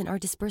target us and our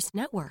dispersed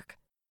network?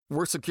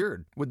 We're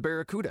secured with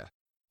Barracuda.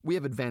 We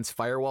have advanced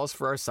firewalls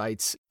for our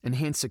sites,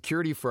 enhanced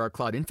security for our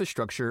cloud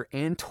infrastructure,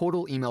 and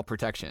total email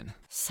protection.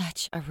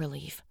 Such a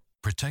relief.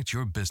 Protect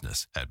your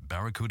business at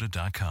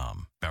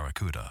Barracuda.com.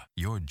 Barracuda,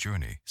 your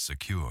journey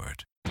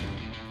secured.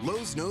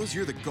 Lowe's knows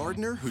you're the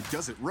gardener who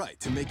does it right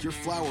to make your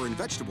flower and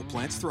vegetable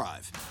plants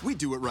thrive. We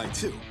do it right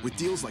too, with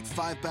deals like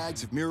 5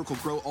 bags of Miracle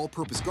Grow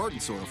all-purpose garden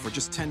soil for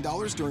just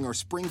 $10 during our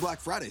Spring Black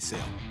Friday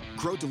sale.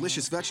 Grow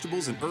delicious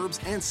vegetables and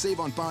herbs and save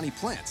on Bonnie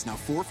plants, now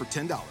 4 for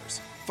 $10.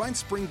 Find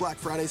Spring Black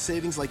Friday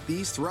savings like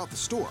these throughout the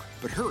store,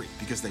 but hurry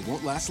because they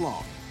won't last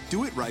long.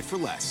 Do it right for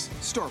less.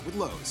 Start with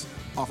Lowe's.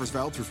 Offers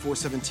valid through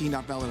 4/17,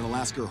 not valid in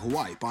Alaska or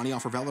Hawaii. Bonnie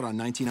offer valid on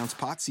 19-ounce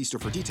pots. See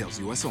store for details,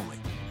 U.S. only.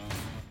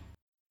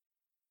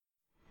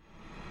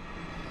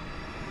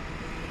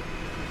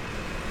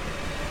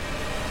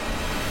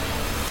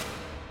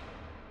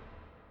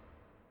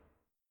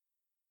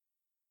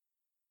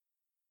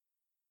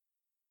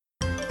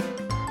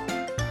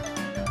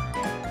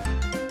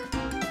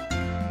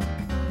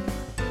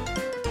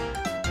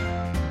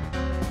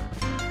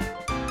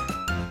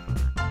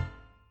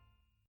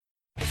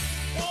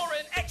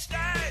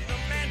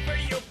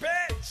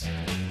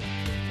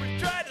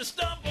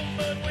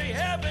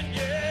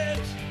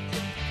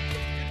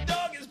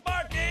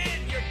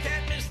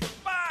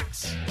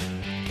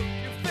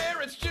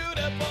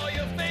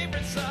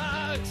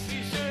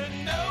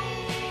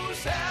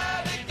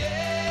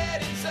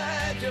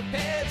 your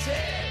pet's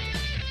head.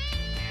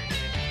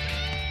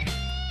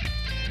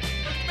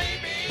 But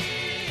maybe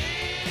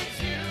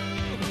it's you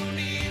who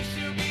needs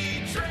to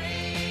be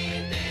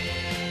trained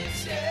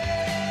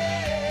instead.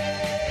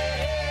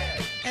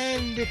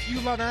 And if you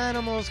love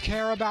animals,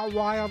 care about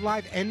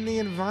wildlife and the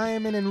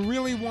environment, and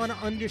really want to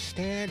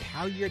understand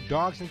how your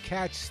dogs and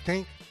cats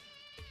think,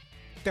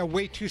 they're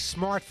way too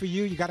smart for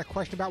you, you got a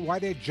question about why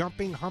they're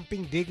jumping,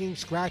 humping, digging,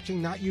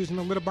 scratching, not using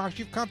the litter box,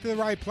 you've come to the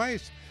right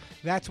place.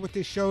 That's what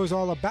this show is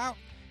all about,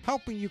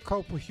 helping you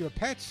cope with your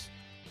pets.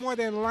 More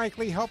than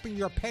likely, helping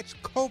your pets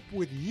cope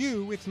with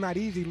you. It's not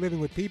easy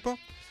living with people.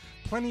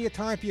 Plenty of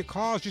time for your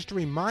calls. Just a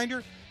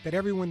reminder that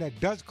everyone that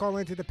does call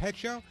into the Pet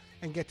Show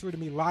and get through to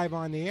me live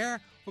on the air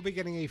will be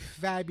getting a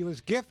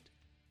fabulous gift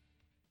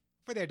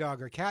for their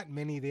dog or cat.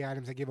 Many of the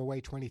items I give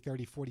away, 20,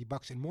 30, 40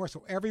 bucks and more.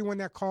 So everyone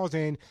that calls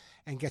in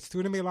and gets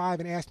through to me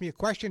live and asks me a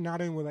question, not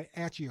only will I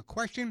answer your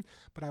question,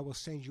 but I will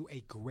send you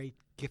a great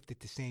gift at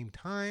the same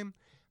time.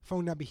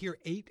 Phone number here,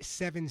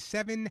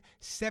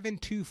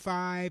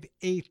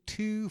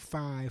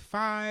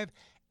 877-725-8255.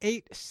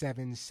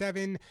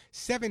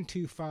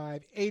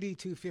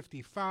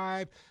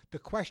 877-725-8255. The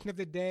question of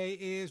the day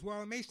is,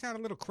 well, it may sound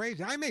a little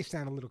crazy. I may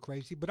sound a little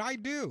crazy, but I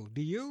do.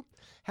 Do you?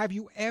 Have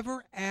you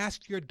ever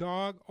asked your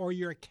dog or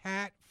your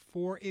cat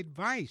for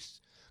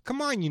advice?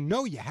 Come on, you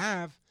know you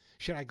have.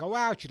 Should I go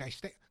out? Should I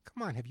stay?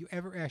 Come on, have you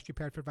ever asked your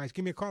pet for advice?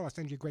 Give me a call. I'll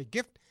send you a great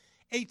gift.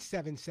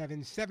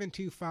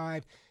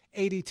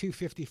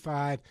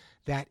 877-725-8255.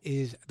 That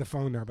is the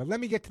phone number. Let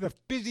me get to the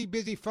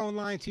busy phone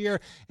lines here,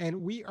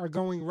 and we are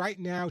going right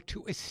now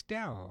to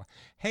Estelle.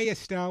 Hey,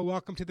 Estelle,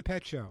 welcome to the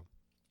Pet Show.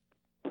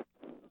 Thank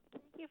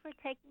you for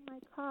taking my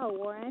call,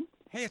 Warren.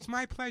 Hey, it's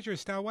my pleasure,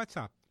 Estelle. What's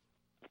up?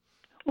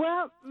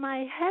 Well,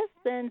 my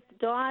husband's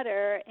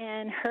daughter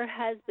and her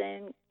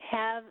husband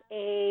have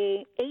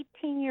a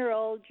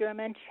 18-year-old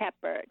German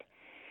Shepherd,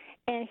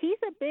 and he's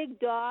a big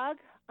dog.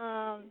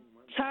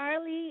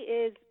 Charlie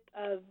is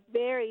a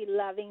very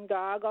loving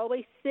dog,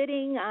 always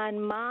sitting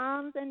on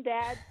mom's and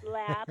dad's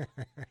lap.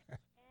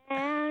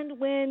 And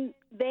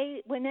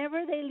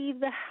whenever they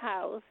leave the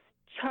house,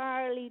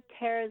 Charlie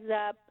tears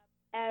up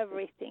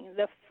everything,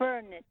 the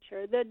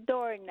furniture, the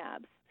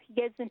doorknobs. He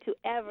gets into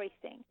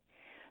everything.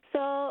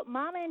 So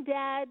mom and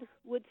dad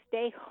would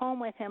stay home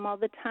with him all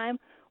the time,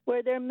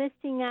 where they're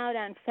missing out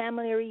on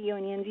family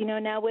reunions. You know,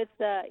 now with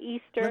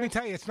Easter. Let me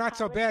tell you, it's not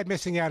so bad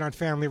missing out on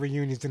family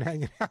reunions and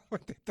hanging out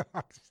with the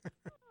dogs.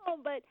 Oh,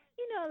 but,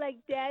 you know, like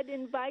Dad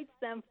invites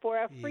them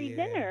for a free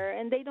dinner,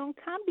 and they don't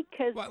come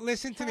because... Well,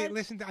 listen to me.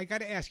 I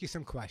got to ask you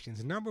some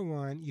questions. Number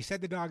one, you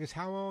said the dog is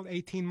how old?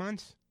 18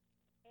 months?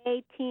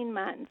 18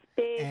 months.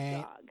 Big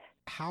and dog.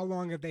 How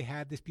long have they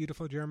had this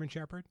beautiful German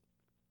Shepherd?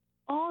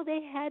 Oh,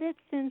 they had it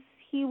since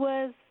he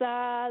was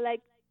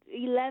like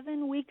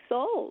 11 weeks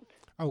old.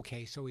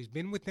 Okay, so he's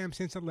been with them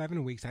since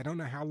 11 weeks. I don't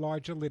know how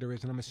large a litter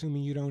is, and I'm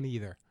assuming you don't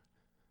either.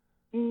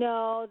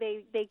 No,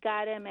 they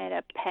got him at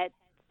a pet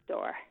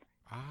store.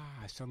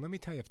 Ah, so let me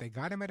tell you, if they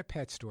got him at a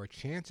pet store,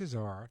 chances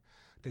are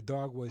the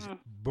dog was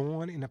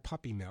born in a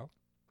puppy mill.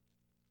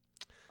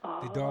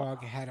 The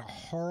dog had a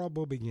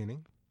horrible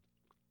beginning.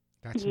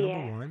 That's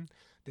number one.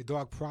 The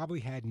dog probably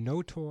had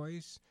no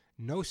toys,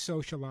 no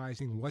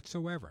socializing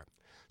whatsoever.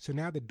 So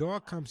now the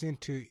dog comes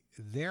into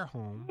their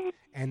home,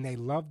 and they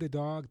love the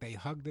dog, they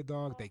hug the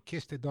dog, they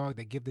kiss the dog,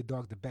 they give the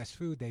dog the best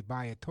food, they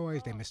buy it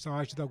toys, they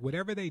massage the dog,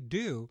 whatever they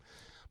do.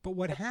 But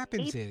what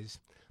happens is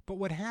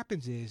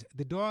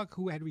the dog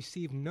who had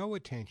received no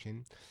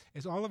attention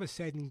is all of a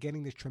sudden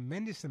getting this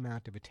tremendous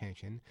amount of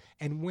attention,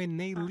 and when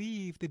they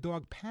leave, the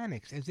dog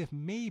panics as if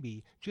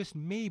maybe, just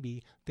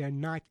maybe, they're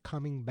not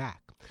coming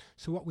back.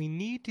 So what we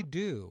need to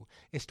do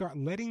is start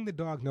letting the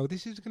dog know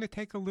this is going to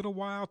take a little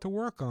while to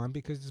work on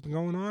because it's been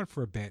going on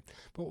for a bit.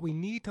 But what we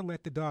need to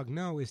let the dog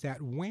know is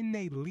that when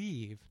they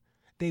leave,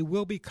 they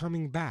will be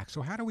coming back.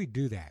 So how do we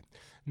do that?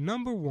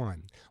 Number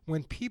one,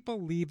 when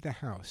people leave the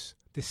house,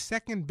 the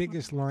second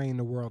biggest lie in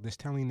the world is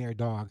telling their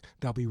dog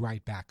they'll be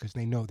right back because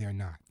they know they're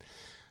not.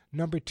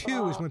 Number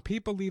two is when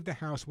people leave the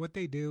house, what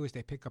they do is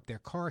they pick up their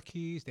car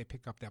keys, they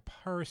pick up their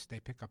purse,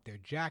 they pick up their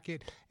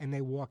jacket, and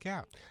they walk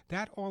out.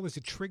 That all is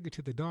a trigger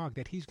to the dog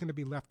that he's going to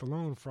be left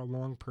alone for a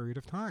long period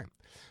of time.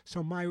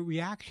 So my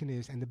reaction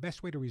is, and the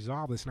best way to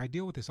resolve this, and I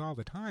deal with this all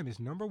the time, is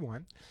number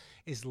one,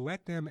 is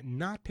let them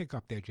not pick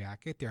up their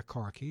jacket, their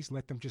car keys,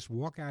 let them just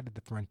walk out of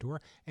the front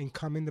door and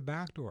come in the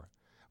back door.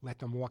 Let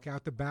them walk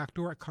out the back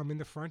door, come in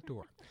the front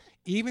door.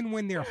 Even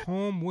when they're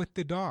home with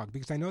the dog,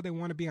 because I know they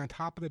want to be on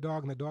top of the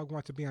dog and the dog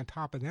wants to be on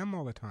top of them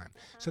all the time.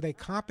 So they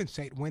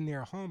compensate when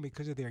they're home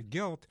because of their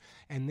guilt,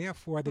 and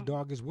therefore the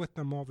dog is with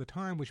them all the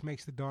time, which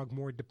makes the dog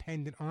more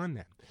dependent on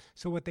them.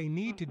 So what they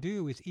need to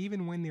do is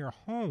even when they're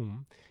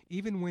home,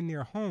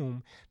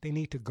 they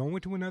need to go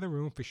into another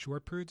room for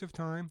short periods of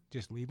time,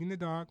 just leaving the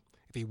dog.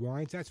 If he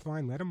whines, that's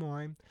fine. Let him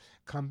whine.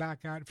 Come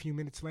back out a few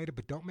minutes later,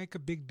 but don't make a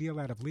big deal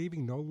out of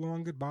leaving. No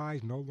long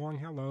goodbyes, no long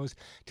hellos,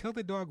 till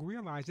the dog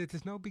realizes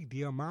there's no big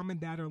deal. Mom and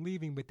dad are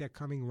leaving, but they're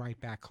coming right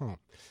back home.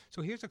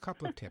 So here's a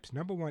couple of tips.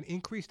 Number one,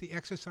 increase the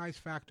exercise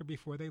factor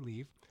before they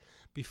leave.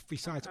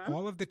 Besides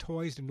all of the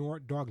toys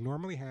the dog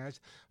normally has,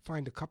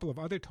 find a couple of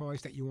other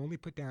toys that you only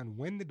put down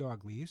when the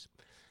dog leaves.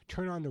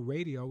 Turn on the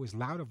radio as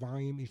loud a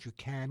volume as you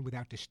can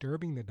without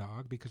disturbing the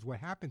dog, because what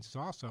happens is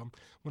also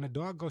when a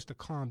dog goes to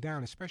calm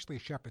down, especially a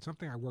shepherd,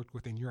 something I worked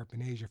with in Europe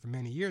and Asia for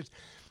many years,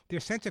 their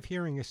sense of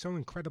hearing is so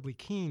incredibly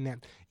keen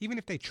that even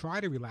if they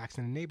try to relax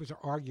and the neighbors are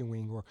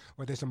arguing or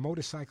there's a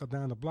motorcycle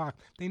down the block,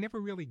 they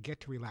never really get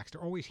to relax.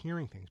 They're always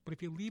hearing things. But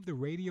if you leave the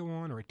radio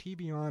on or a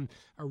TV on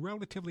a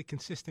relatively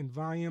consistent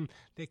volume,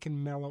 they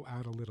can mellow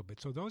out a little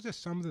bit. So those are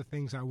some of the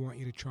things I want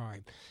you to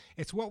try.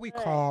 It's what we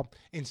call,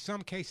 in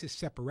some cases,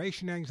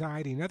 separation anxiety.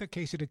 In other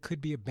cases, it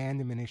could be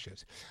abandonment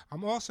issues.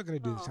 I'm also going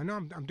to do this. I know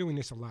I'm doing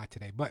this a lot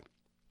today, but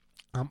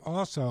I'm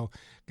also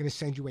going to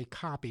send you a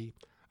copy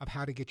of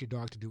how to get your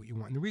dog to do what you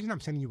want. And the reason I'm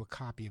sending you a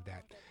copy of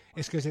that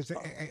is because there's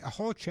a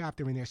whole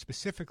chapter in there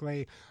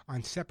specifically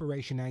on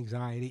separation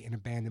anxiety and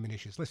abandonment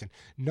issues. Listen,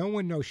 no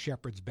one knows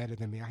shepherds better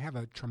than me. I have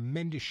a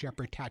tremendous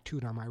shepherd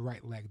tattooed on my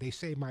right leg. They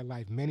saved my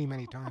life many,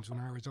 many times when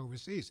I was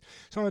overseas.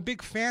 So I'm a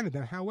big fan of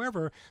them.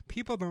 However,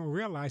 people don't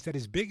realize that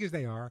as big as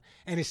they are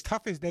and as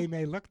tough as they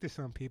may look to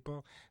some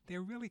people,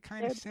 they're really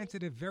kind of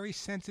sensitive, very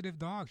sensitive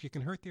dogs. You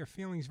can hurt their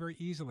feelings very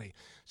easily.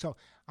 So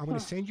I'm going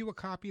to send you a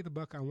copy of the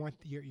book. I want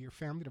your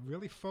family to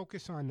really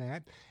focus on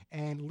that.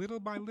 And little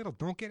by little,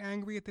 don't get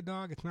angry at the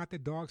dog. It's not the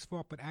dog's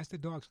fault. But as the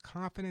dog's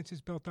confidence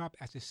is built up,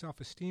 as his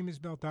self-esteem is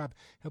built up,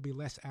 he'll be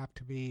less apt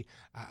to be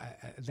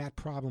that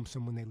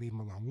problemsome when they leave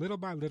him alone. Little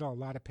by little, a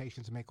lot of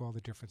patients make all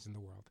the difference in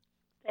the world.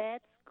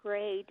 That's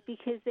great,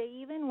 because they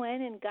even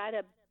went and got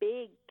a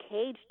big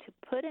cage to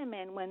put him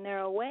in when they're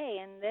away,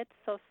 and that's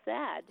so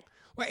sad.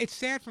 Well, it's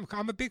sad.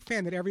 I'm a big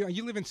fan that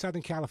you live in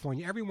Southern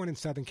California. Everyone in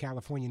Southern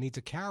California needs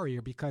a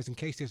carrier because in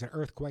case there's an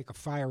earthquake, a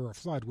fire, or a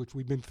flood, which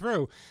we've been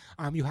through,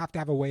 you have to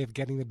have a way of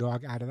getting the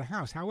dog out of the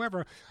house.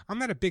 However, I'm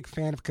not a big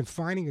fan of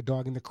confining a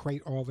dog in the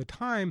crate all the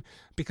time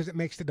because it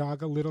makes the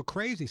dog a little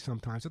crazy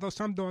sometimes, although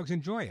some dogs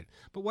enjoy it.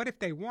 But what if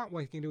they want?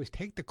 What you can do is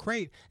take the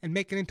crate and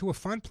make it into a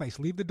fun place.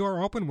 Leave the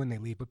door open when they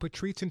leave, but put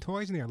treats and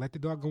toys in there. Let the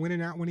dog go in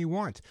and out when he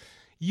wants.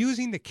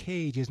 Using the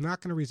cage is not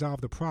going to resolve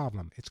the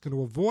problem. It's going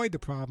to avoid the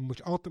problem,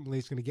 which ultimately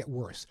is going to get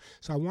worse.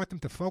 So I want them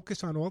to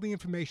focus on all the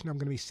information I'm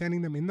going to be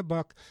sending them in the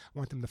book. I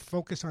want them to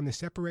focus on the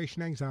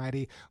separation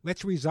anxiety.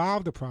 Let's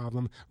resolve the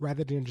problem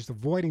rather than just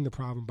avoiding the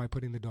problem by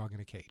putting the dog in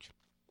a cage.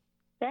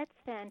 That's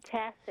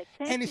fantastic.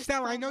 Thank and you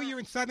Estelle, so I know much. you're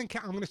in Southern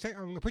I'm going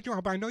to put you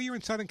on, but I know you're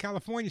in Southern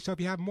California, so if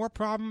you have more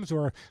problems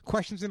or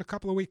questions in a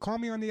couple of weeks, call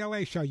me on the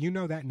LA show. You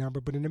know that number.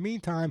 But in the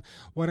meantime,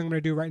 what I'm going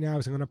to do right now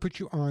is I'm going to put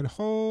you on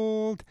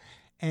hold,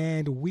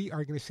 and we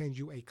are going to send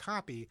you a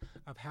copy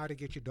of How to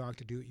Get Your Dog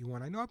to Do What You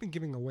Want. I know I've been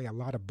giving away a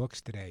lot of books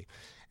today.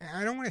 And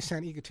I don't want to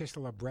sound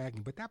egotistical or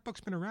bragging, but that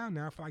book's been around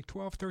now for like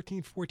 12,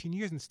 13, 14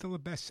 years and still a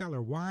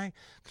bestseller. Why?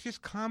 It's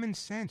just common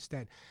sense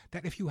that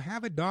if you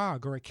have a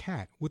dog or a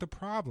cat with a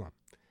problem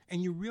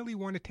and you really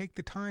want to take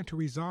the time to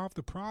resolve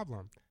the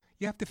problem,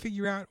 you have to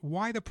figure out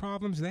why the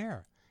problem's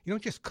there. You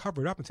don't just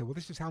cover it up and say, well,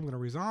 this is how I'm going to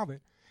resolve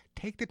it.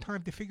 Take the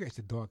time to figure out, is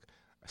the dog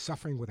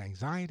suffering with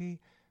anxiety,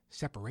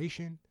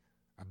 separation,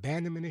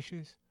 abandonment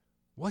issues?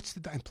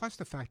 And plus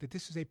the fact that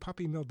this is a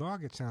puppy mill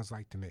dog, it sounds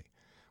like to me,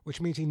 which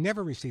means he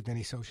never received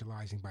any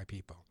socializing by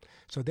people.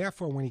 So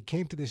therefore, when he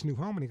came to this new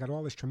home and he got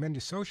all this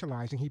tremendous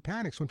socializing, he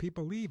panics when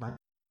people leave.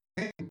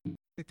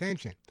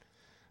 Attention.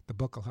 The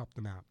book will help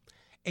them out.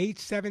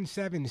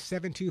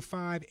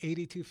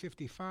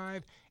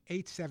 877-725-8255,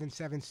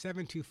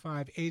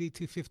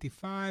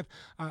 877-725-8255.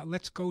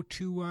 Let's go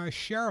to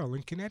Cheryl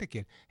in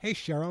Connecticut. Hey,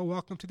 Cheryl,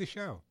 welcome to the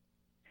show.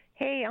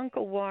 Hey,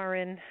 Uncle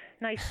Warren.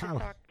 Nice to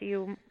talk to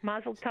you.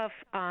 Mazel tov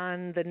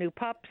on the new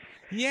pups.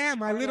 Yeah,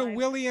 my little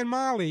Willie and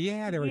Molly.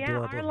 Yeah, they're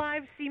adorable. Yeah, our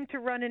lives seem to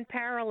run in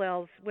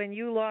parallels. When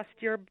you lost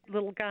your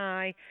little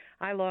guy,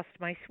 I lost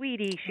my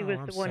sweetie. She was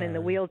the one in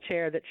the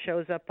wheelchair that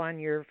shows up on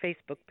your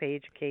Facebook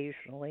page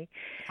occasionally.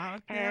 Yeah,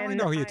 I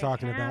know who you're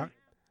talking about.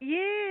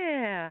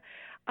 Yeah.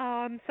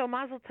 So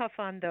mazel tov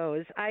on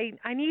those. I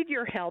need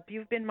your help.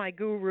 You've been my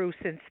guru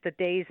since the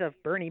days of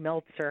Bernie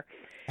Meltzer,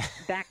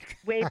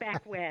 way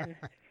back when.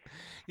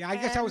 Yeah, I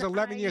guess I was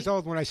 11 years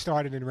old when I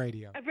started in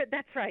radio.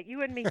 That's right.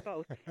 You and me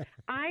both.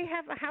 I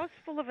have a house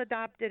full of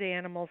adopted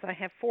animals. I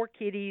have 4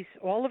 kitties,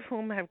 all of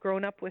whom have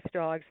grown up with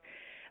dogs.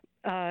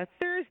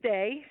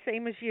 Thursday,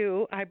 same as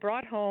you, I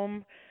brought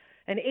home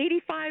an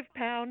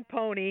 85-pound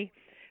pony.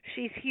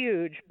 She's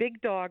huge,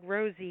 big dog,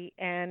 Rosie,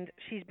 and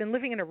she's been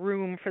living in a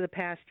room for the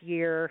past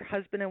year.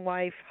 Husband and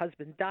wife.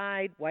 Husband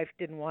died. Wife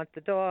didn't want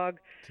the dog.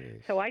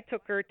 Jeez. So I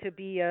took her to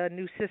be a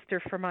new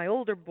sister for my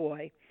older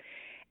boy.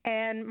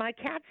 And my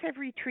cats have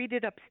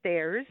retreated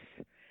upstairs.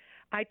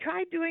 I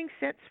tried doing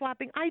scent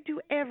swapping. I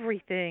do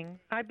everything.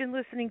 I've been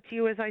listening to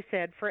you, as I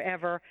said,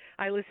 forever.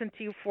 I listened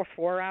to you for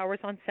 4 hours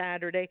on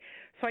Saturday.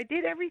 So I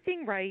did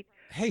everything right.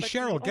 Hey,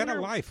 Cheryl, get a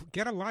life.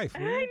 Get a life.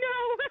 I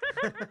know.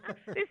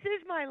 This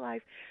is my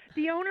life.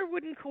 The owner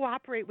wouldn't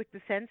cooperate with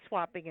the scent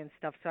swapping and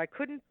stuff, so I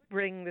couldn't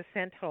bring the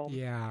scent home.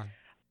 Yeah.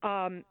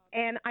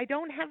 And I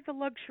don't have the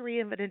luxury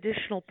of an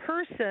additional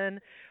person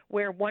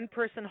where one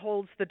person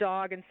holds the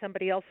dog and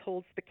somebody else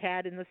holds the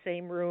cat in the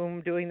same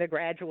room doing the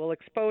gradual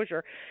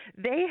exposure.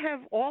 They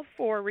have all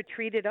four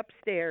retreated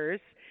upstairs,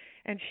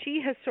 and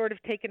she has sort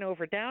of taken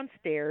over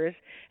downstairs,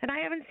 and I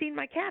haven't seen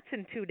my cats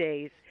in 2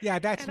 days. Yeah,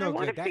 that's and no I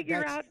want good. to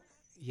figure out.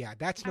 Yeah,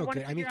 that's no I want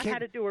good. to figure out how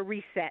to do a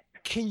reset.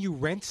 Can you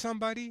rent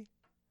somebody?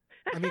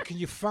 I mean, can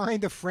you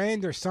find a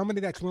friend or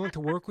somebody that's willing to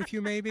work with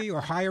you maybe,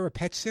 or hire a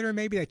pet sitter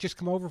maybe that just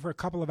come over for a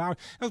couple of hours?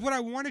 Because what I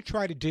want to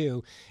try to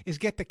do is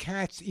get the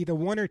cats either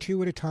one or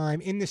two at a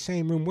time in the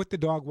same room with the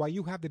dog while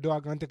you have the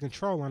dog under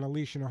control on a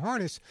leash and a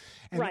harness,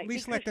 and right, at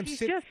least because let them she's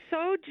sit. just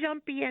so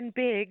jumpy and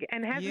big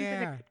and hasn't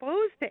been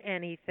exposed to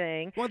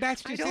anything. Well,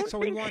 that's just I don't it.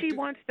 So think we want she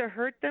wants to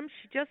hurt them.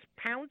 She just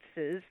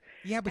pounces.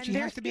 Yeah, but and she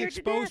they're has to be scared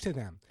exposed to to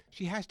them.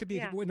 She has to be.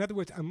 Yeah. In other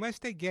words, unless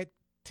they get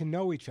to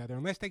know each other,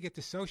 unless they get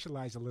to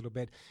socialize a little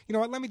bit. You know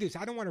what? Let me do this.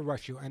 I don't want to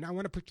rush you, and I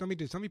want to put. Let me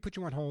do this. Let me put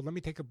you on hold. Let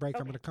me take a break.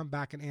 Okay. I'm going to come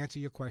back and answer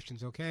your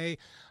questions, okay?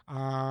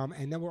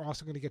 And then we're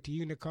also going to get to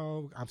you,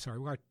 Nicole. I'm sorry.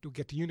 We'll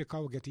get to you,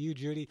 Nicole. We'll get to you,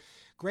 Judy.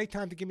 Great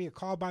time to give me a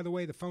call, by the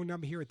way. The phone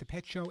number here at the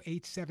Pet Show,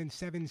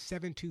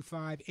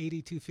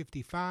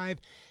 877-725-8255.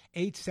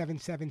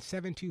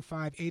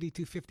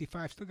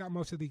 877-725-8255. Still got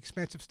most of the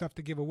expensive stuff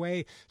to give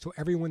away, so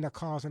everyone that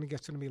calls and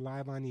gets going to be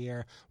live on the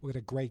air will get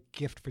a great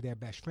gift for their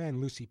best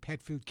friend. Lucy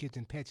Pet Food, Kids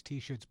and Pets,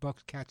 T-shirts,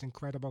 books, Cats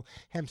Incredible,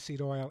 hemp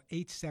seed oil,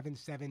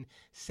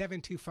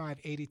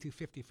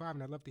 877-725-8255.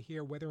 And I'd love to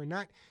hear whether or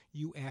not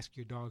you ask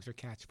your dogs or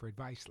cats for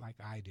advice like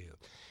I do.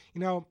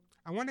 You know,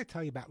 I want to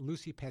tell you about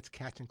Lucy Pet's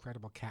Cats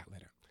Incredible cat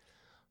litter.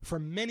 For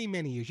many,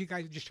 many years, you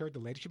guys just heard the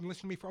latest. You've been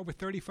listening to me for over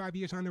 35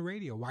 years on the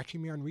radio, watching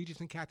me on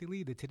Regis and Kathy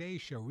Lee, the Today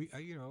Show,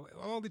 you know,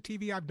 all the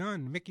TV I've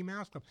done, Mickey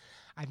Mouse Club.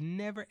 I've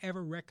never,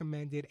 ever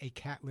recommended a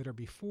cat litter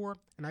before,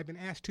 and I've been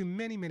asked to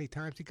many, many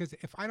times because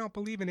if I don't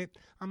believe in it,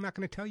 I'm not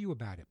going to tell you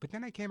about it. But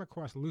then I came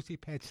across Lucy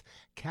Pet's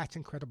Cat's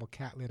Incredible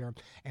Cat Litter,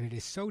 and it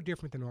is so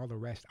different than all the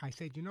rest. I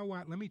said, you know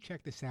what, let me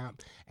check this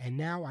out, and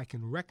now I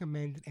can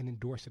recommend it and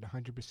endorse it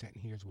 100%,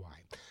 and here's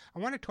why. I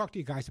want to talk to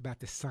you guys about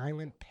the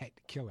silent pet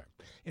killer.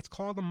 It's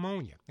called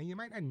ammonia. And you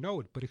might not know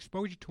it, but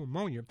exposure to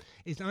ammonia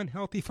is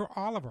unhealthy for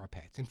all of our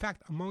pets. In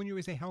fact, ammonia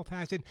is a health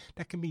hazard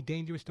that can be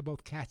dangerous to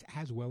both cats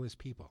as well as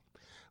people.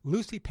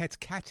 Lucy Pet's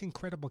Cat's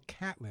Incredible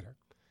Cat Litter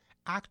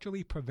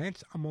actually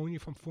prevents ammonia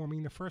from forming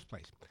in the first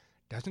place.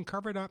 Doesn't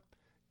cover it up,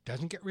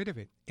 doesn't get rid of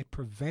it. It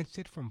prevents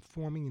it from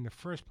forming in the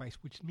first place,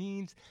 which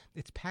means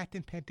its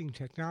patent-pending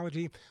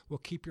technology will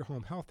keep your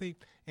home healthy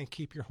and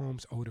keep your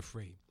homes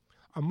odor-free.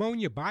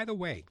 Ammonia, by the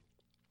way,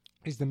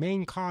 is the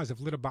main cause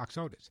of litter box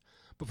odors.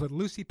 But for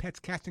Lucy Pet's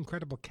Cat's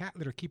Incredible Cat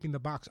Litter, keeping the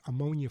box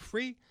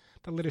ammonia-free,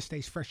 the litter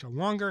stays fresher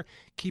longer,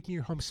 keeping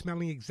your home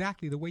smelling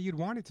exactly the way you'd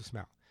want it to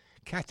smell.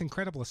 Cat's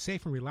Incredible is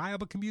safe and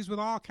reliable, can be used with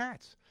all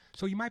cats.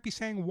 So you might be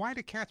saying, why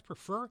do cats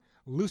prefer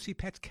Lucy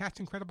Pet's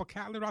Cat's Incredible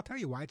Cat Litter? I'll tell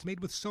you why. It's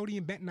made with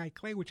sodium bentonite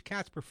clay, which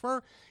cats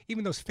prefer.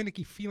 Even those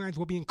finicky felines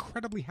will be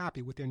incredibly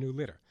happy with their new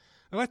litter.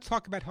 Now let's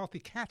talk about healthy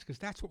cats, because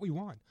that's what we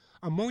want.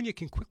 Ammonia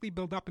can quickly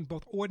build up in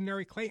both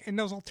ordinary clay and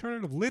those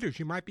alternative litters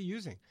you might be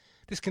using.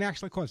 This can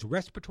actually cause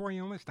respiratory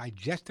illness,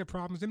 digestive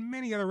problems, and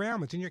many other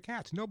ailments in your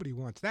cats. Nobody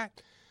wants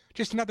that.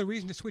 Just another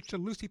reason to switch to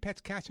Lucy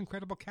Pet's Cat's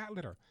Incredible Cat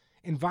Litter.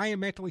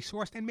 Environmentally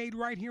sourced and made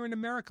right here in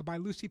America by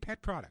Lucy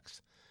Pet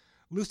Products.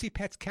 Lucy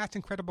Pet's Cat's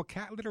Incredible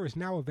Cat Litter is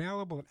now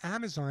available at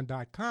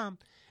Amazon.com,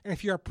 and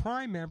if you're a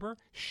Prime member,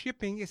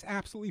 shipping is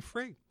absolutely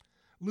free.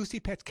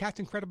 Lucy Pet's Cat's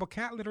Incredible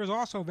Cat Litter is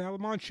also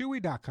available on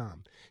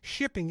Chewy.com.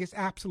 Shipping is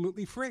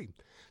absolutely free.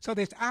 So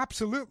there's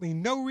absolutely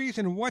no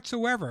reason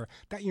whatsoever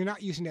that you're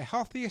not using the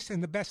healthiest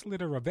and the best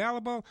litter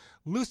available.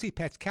 Lucy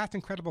Pet's Cat's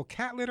Incredible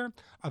Cat Litter,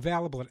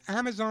 available at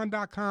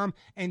Amazon.com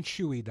and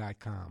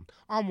Chewy.com.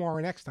 I'm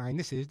Warren Eckstein.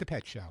 This is The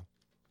Pet Show.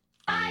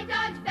 My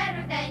dog's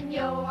better than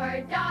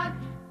your dog.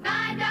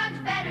 My dog's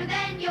better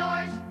than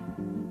yours.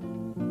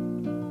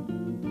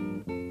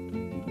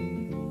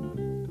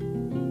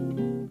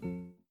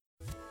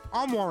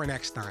 I'm Warren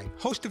Eckstein,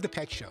 host of The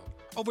Pet Show.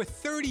 Over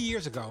 30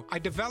 years ago, I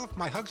developed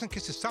my Hugs and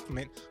Kisses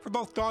supplement for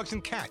both dogs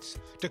and cats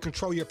to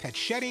control your pet's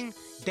shedding,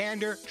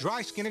 dander,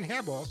 dry skin, and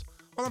hairballs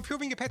while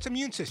improving your pet's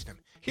immune system.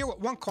 Hear what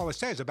one caller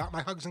says about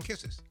my Hugs and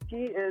Kisses.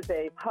 She is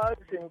a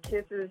Hugs and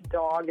Kisses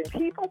dog, and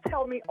people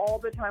tell me all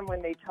the time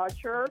when they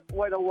touch her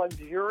what a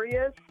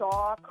luxurious,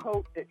 soft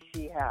coat that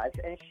she has,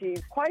 and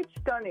she's quite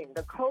stunning.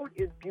 The coat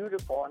is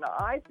beautiful, and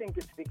I think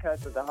it's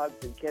because of the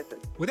Hugs and Kisses.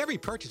 With every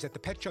purchase at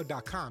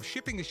thepetshow.com,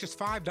 shipping is just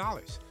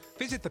 $5.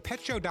 Visit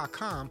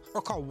thepetshow.com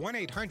or call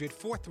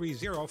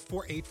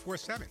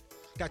 1-800-430-4847.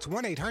 That's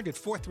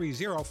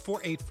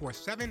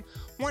 1-800-430-4847,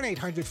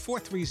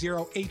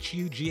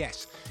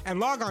 1-800-430-HUGS.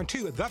 And log on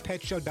to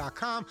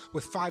thepetshow.com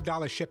with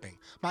 $5 shipping.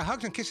 My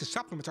Hugs and Kisses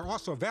supplements are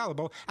also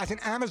available as an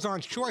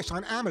Amazon's Choice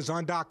on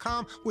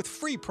Amazon.com with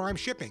free Prime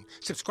shipping.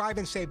 Subscribe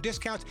and save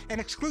discounts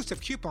and exclusive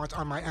coupons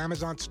on my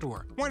Amazon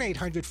store.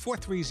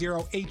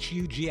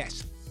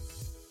 1-800-430-HUGS.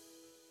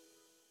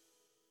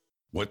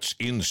 What's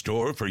in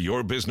store for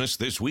your business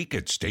this week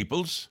at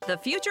Staples? The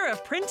future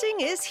of printing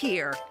is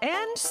here,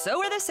 and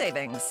so are the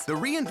savings. The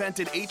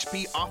reinvented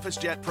HP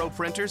OfficeJet Pro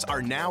printers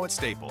are now at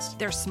Staples.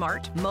 They're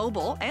smart,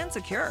 mobile, and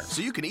secure.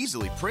 So you can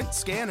easily print,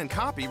 scan, and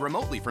copy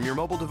remotely from your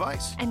mobile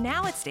device. And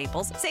now at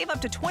Staples, save up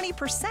to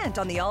 20%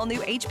 on the all-new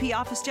HP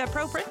OfficeJet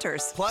Pro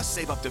printers. Plus,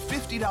 save up to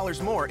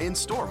 $50 more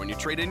in-store when you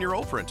trade in your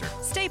old printer.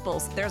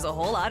 Staples, there's a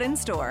whole lot in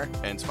store.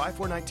 Ends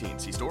 5/4/19.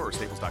 See store or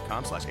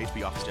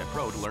staples.com/HP OfficeJet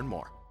Pro to learn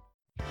more.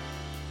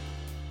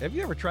 Have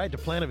you ever tried to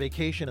plan a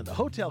vacation and the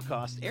hotel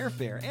costs,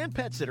 airfare, and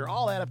pet sitter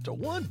all add up to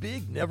one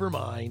big never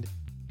mind?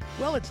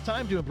 Well, it's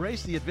time to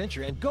embrace the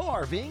adventure and go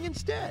RVing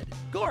instead.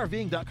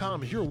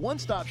 GoRVing.com is your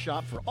one-stop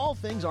shop for all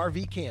things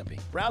RV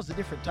camping. Browse the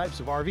different types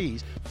of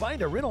RVs,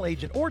 find a rental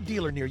agent or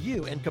dealer near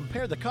you, and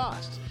compare the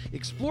costs.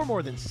 Explore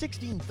more than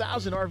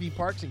 16,000 RV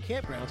parks and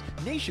campgrounds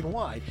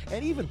nationwide,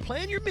 and even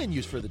plan your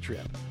menus for the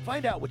trip.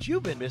 Find out what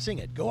you've been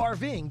missing at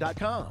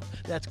GoRVing.com.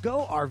 That's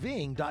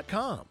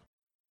GoRVing.com.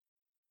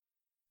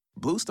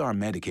 Blue Star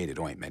medicated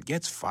ointment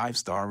gets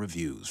 5-star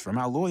reviews from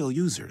our loyal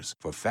users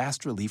for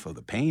fast relief of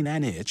the pain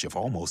and itch of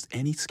almost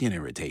any skin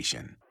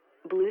irritation.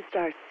 Blue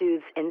Star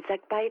soothes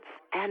insect bites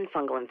and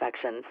fungal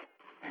infections.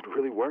 It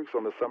really works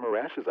on the summer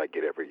rashes I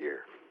get every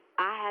year.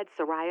 I had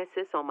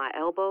psoriasis on my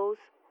elbows.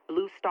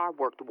 Blue Star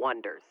worked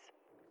wonders.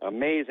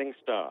 Amazing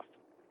stuff.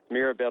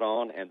 Smear a bit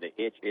on and the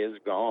itch is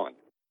gone.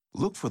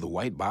 Look for the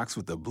white box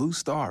with the Blue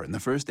Star in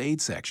the first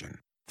aid section.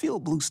 Feel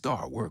Blue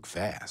Star work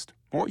fast,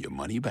 or your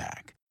money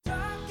back.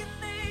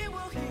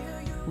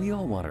 We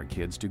all want our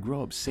kids to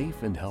grow up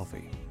safe and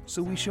healthy,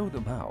 so we show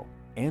them how,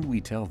 and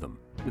we tell them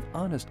with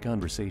honest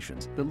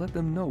conversations that let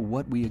them know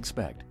what we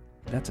expect.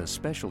 That's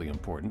especially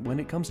important when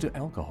it comes to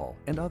alcohol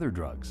and other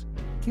drugs.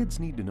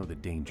 Kids need to know the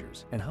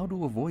dangers and how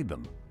to avoid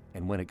them.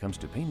 And when it comes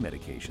to pain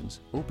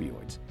medications,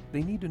 opioids,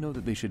 they need to know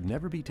that they should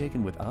never be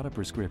taken without a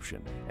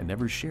prescription and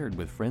never shared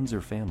with friends or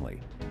family.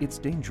 It's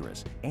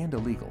dangerous and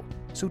illegal.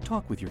 So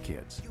talk with your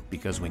kids,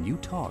 because when you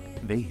talk,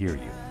 they hear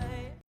you.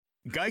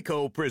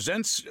 Geico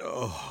presents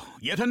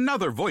yet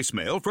another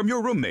voicemail from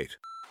your roommate.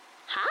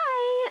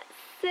 Hi.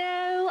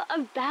 So,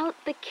 about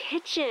the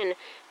kitchen.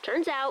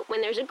 Turns out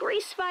when there's a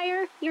grease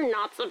fire, you're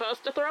not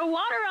supposed to throw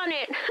water on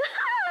it.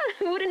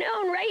 Who would have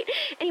known, right?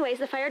 Anyways,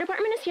 the fire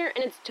department is here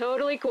and it's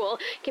totally cool.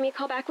 Give me a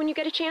call back when you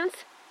get a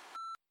chance.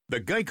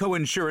 The Geico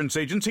Insurance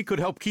Agency could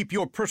help keep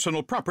your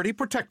personal property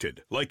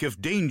protected, like if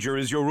danger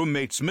is your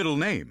roommate's middle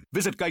name.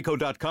 Visit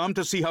geico.com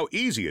to see how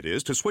easy it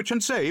is to switch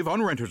and save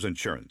on renter's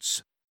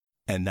insurance.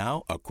 And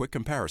now, a quick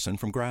comparison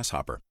from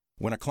Grasshopper.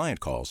 When a client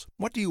calls,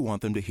 what do you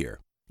want them to hear?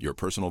 Your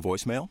personal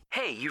voicemail?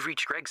 Hey, you've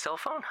reached Greg's cell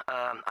phone.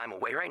 I'm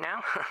away right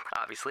now,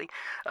 obviously.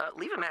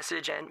 Leave a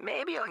message and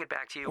maybe I'll get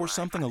back to you. Or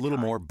something a little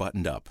more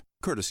buttoned up,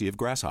 courtesy of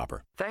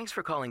Grasshopper. Thanks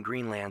for calling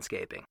Green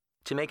Landscaping.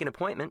 To make an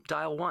appointment,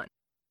 dial 1.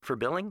 For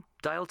billing,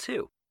 dial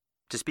 2.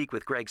 To speak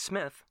with Greg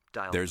Smith,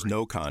 dial There's 3.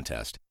 no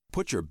contest.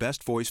 Put your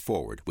best voice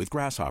forward with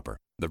Grasshopper,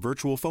 the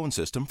virtual phone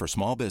system for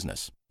small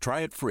business.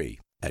 Try it free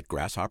at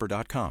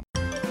grasshopper.com.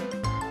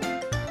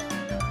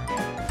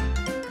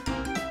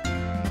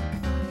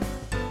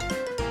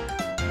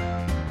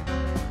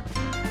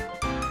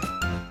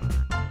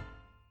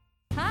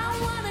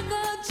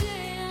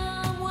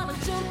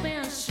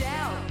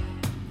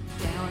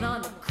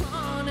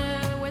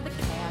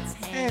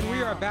 And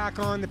we are back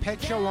on The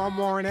Pet Show. I'm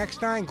Warren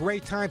Eckstein.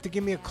 Great time to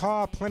give me a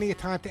call. Plenty of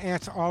time to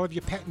answer all of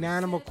your pet and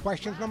animal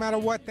questions, no matter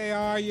what they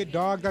are. Your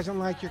dog doesn't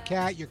like your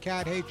cat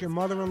hates your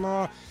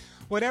mother-in-law.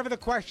 Whatever the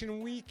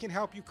question, we can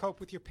help you cope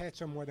with your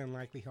pets, or more than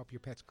likely help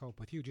your pets cope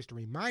with you. Just a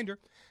reminder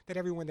that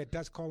everyone that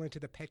does call into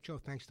The Pet Show,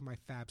 thanks to my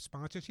fab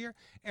sponsors here,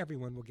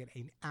 everyone will get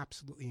an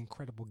absolutely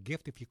incredible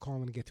gift if you call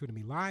in and get through to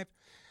me live.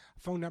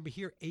 Phone number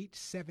here,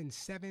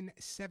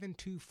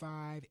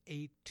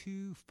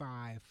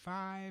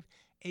 877-725-8255,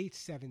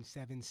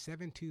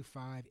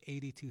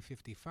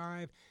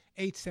 877-725-8255,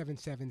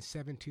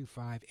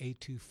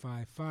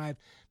 877-725-8255.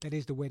 That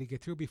is the way to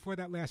get through. Before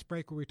that last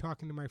break, we were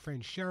talking to my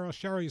friend Cheryl.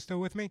 Cheryl, you still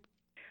with me?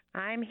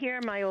 I'm here,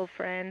 my old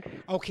friend.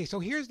 Okay, so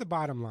here's the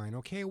bottom line,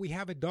 okay? We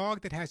have a dog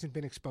that hasn't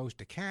been exposed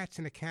to cats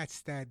and a cats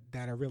that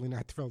are really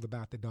not thrilled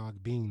about the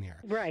dog being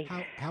there. Right.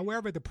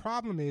 However, the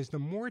problem is the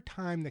more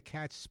time the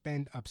cats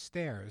spend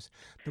upstairs,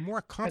 the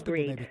more comfortable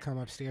they become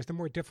upstairs, the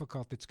more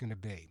difficult it's going to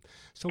be.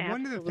 So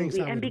one of the things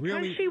I would really... And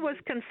because she was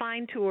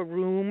confined to a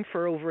room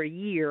for over a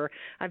year,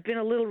 I've been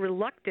a little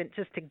reluctant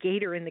just to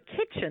gate her in the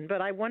kitchen,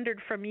 but I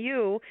wondered from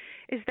you,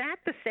 is that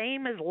the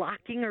same as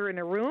locking her in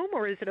a room,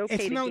 or is it okay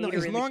to gate her in the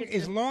kitchen?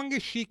 As long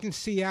as she can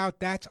see out,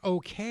 that's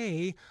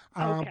okay.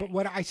 But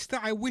what I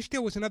wish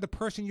there was another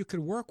person you could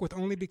work with,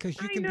 only because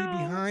you can be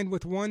behind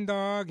with one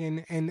dog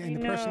and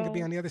the person could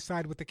be on the other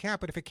side with the cat.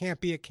 But if it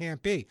can't be, it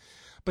can't be.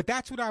 But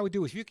that's what I would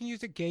do. If you can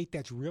use a gate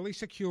that's really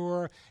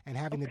secure and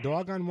having the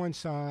dog on one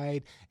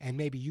side and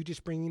maybe you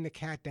just bringing the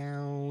cat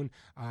down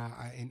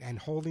and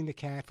holding the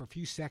cat for a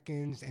few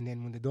seconds, and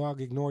then when the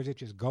dog ignores it,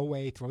 just go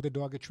away, throw the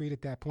dog a treat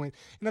at that point.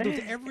 In other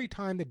words, every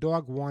time the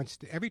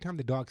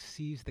dog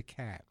sees the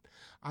cat,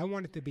 I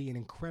want it to be an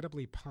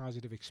incredibly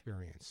positive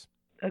experience.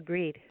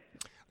 Agreed.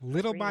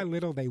 Little by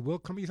little, they will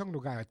come. You're talking to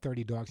a guy with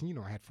 30 dogs, and you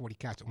know I had 40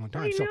 cats at one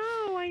time. I so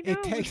know.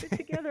 It takes, We've been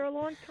together a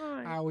long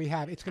time. we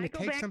have. It's going to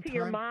take some time. Go back to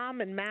your mom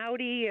and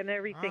Mowdy and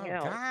everything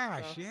else. Oh,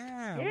 gosh, so.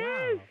 yeah.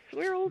 Yes, wow.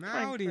 we're old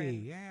time Mowdy,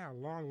 friends. yeah,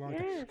 long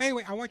yes. time.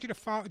 Anyway, I want you to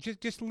follow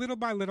just little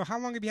by little. How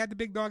long have you had the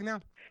big dog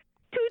now?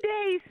 2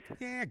 days.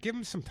 Yeah, give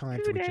him some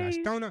time 2 to adjust.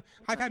 days. Don't.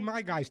 I've had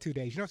my guys 2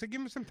 days. So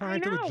give him some time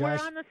to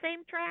adjust. We're on the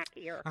same track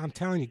here. I'm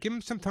telling you, give him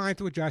some time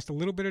to adjust, a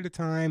little bit at a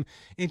time.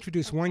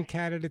 Introduce one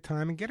cat at a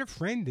time, and get a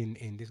friend in.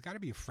 There's got to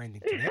be a friend in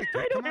Connecticut.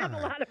 I don't Come have on.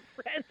 a lot of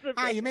friends.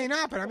 You may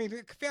not, but I mean,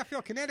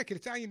 Fairfield,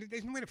 Connecticut.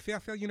 There's no way to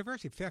Fairfield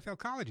University. Fairfield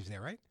College is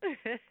there, right?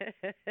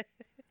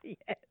 Yes.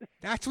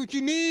 That's what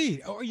you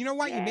need. Or you know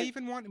what? Yes. You may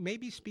even want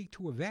maybe speak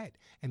to a vet,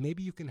 and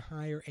maybe you can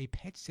hire a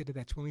pet sitter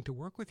that's willing to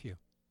work with you.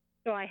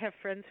 So I have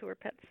friends who are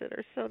pet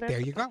sitters, so that's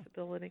There you a go.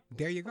 possibility.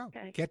 There you go.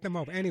 Okay. Get them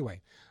over.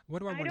 Anyway, what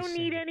do I want to say? I don't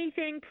need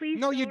anything. Please.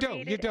 No, you do.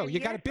 donate You it. do. And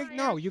You got a yes, big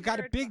you got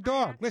a big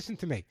dog. Listen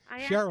to me, I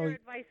ask their Cheryl.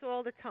 advice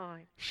all the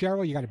time.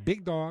 Cheryl, you got a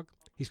big dog.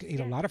 He's going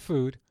to eat a lot of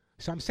food.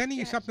 So I'm sending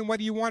you something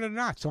whether you want it or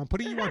not. So I'm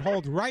putting you on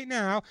hold right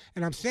now,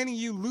 and I'm sending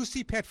you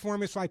Lucy Pet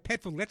Formula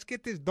Pet Food. Let's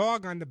get this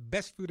dog on the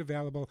best food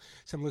available.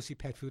 Some Lucy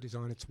Pet Food is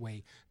on its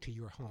way to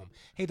your home.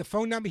 Hey, the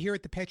phone number here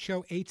at the Pet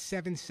Show,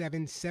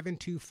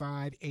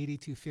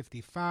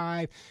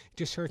 877-725-8255.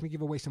 Just heard me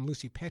give away some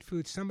Lucy Pet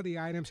Food. Some of the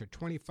items are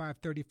 $25,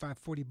 $35,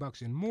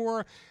 $40 and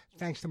more.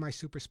 Thanks to my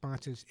super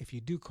sponsors. If you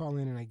do call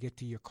in and I get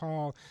to your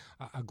call,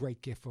 a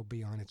great gift will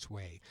be on its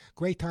way.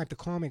 Great time to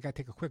call me. I got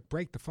to take a quick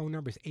break. The phone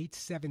number is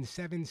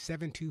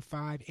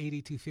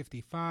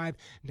 877-725-8255.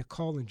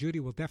 Nicole and Judy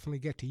will definitely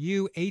get to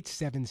you.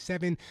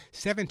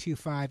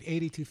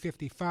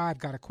 877-725-8255.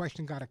 Got a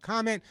question, got a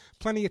comment.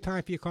 Plenty of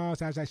time for your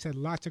calls. As I said,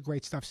 lots of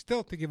great stuff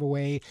still to give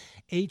away.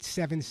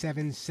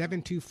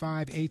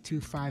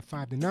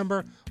 877-725-8255. The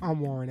number. I'm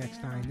Warren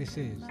Eckstein. This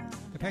is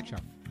The Pet Show.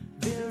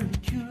 Very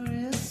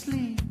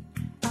curiously,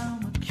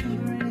 I'm a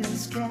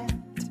curious cat.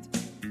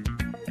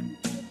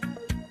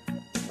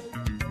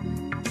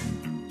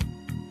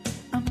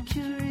 I'm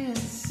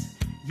curious,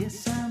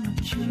 yes, I'm a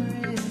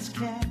curious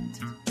cat.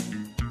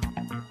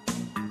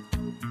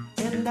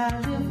 And I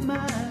live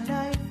my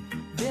life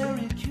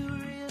very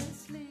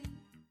curiously.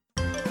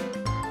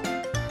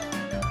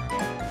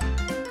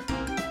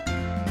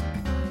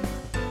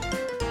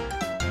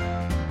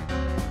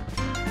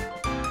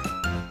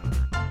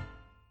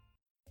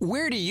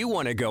 Where do you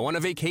want to go on a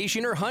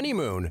vacation or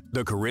honeymoon?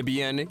 The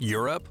Caribbean,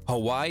 Europe,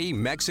 Hawaii,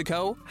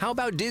 Mexico? How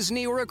about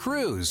Disney or a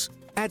cruise?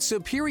 At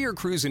Superior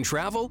Cruise and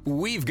Travel,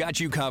 we've got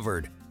you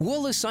covered.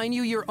 We'll assign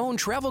you your own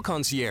travel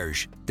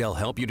concierge. They'll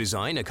help you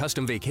design a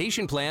custom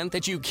vacation plan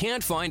that you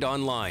can't find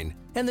online.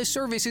 And the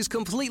service is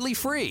completely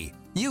free.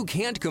 You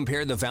can't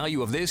compare the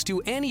value of this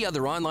to any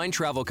other online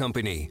travel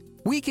company.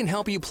 We can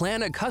help you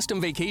plan a custom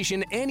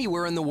vacation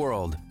anywhere in the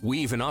world. We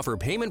even offer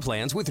payment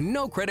plans with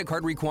no credit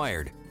card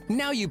required.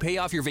 Now you pay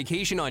off your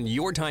vacation on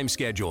your time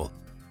schedule.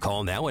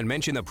 Call now and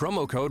mention the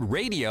promo code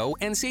RADIO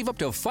and save up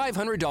to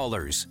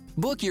 $500.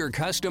 Book your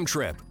custom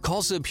trip.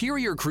 Call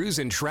Superior Cruise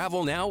and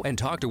Travel now and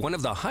talk to one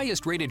of the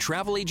highest rated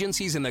travel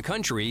agencies in the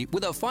country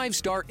with a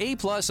 5-star A+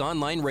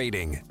 online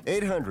rating.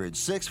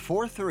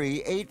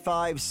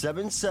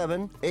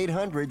 800-643-8577.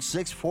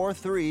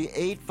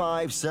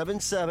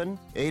 800-643-8577.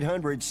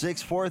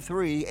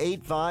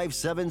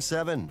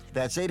 800-643-8577.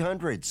 That's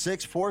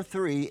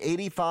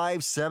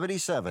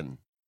 800-643-8577.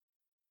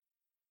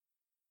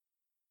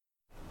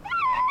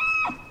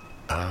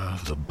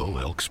 Ah, the bull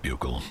elk's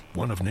bugle,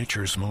 one of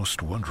nature's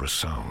most wondrous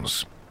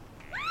sounds.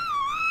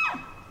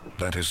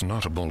 That is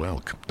not a bull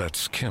elk,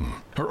 that's Kim.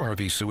 Her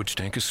RV sewage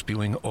tank is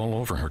spewing all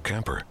over her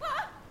camper.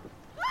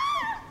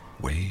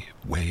 Way,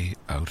 way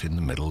out in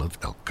the middle of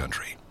elk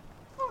country.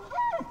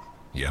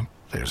 Yep,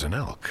 there's an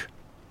elk.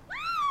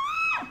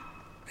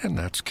 And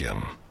that's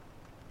Kim.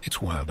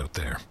 It's wild out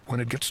there. When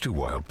it gets too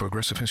wild,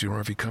 Progressive has your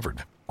RV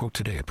covered. Quote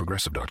today at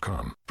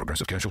Progressive.com.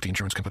 Progressive Casualty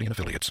Insurance Company and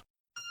Affiliates.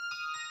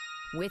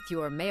 With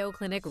your Mayo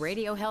Clinic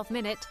Radio Health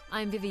Minute,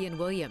 I'm Vivian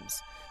Williams.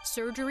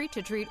 Surgery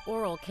to treat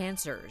oral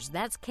cancers,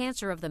 that's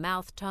cancer of the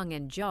mouth, tongue,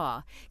 and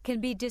jaw,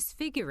 can be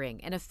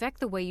disfiguring and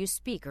affect the way you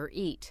speak or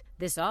eat.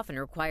 This often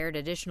required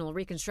additional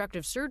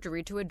reconstructive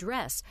surgery to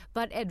address,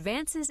 but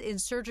advances in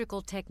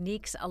surgical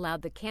techniques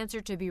allowed the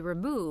cancer to be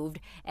removed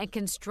and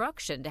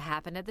construction to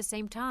happen at the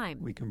same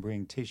time. We can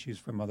bring tissues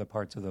from other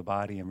parts of the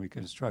body and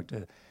reconstruct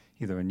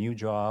either a new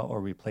jaw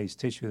or replace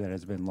tissue that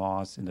has been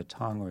lost in the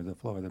tongue or the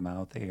floor of the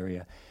mouth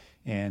area.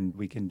 And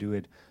we can do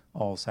it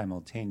all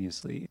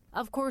simultaneously.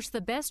 Of course,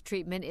 the best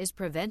treatment is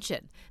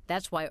prevention.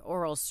 That's why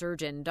oral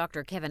surgeon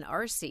Dr. Kevin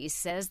Arce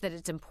says that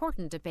it's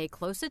important to pay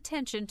close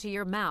attention to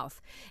your mouth,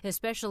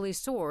 especially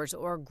sores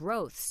or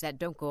growths that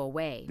don't go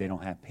away. They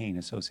don't have pain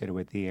associated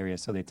with the area,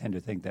 so they tend to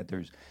think that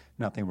there's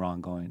nothing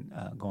wrong going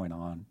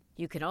on.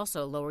 You can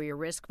also lower your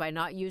risk by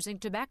not using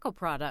tobacco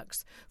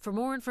products. For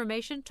more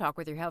information, talk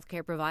with your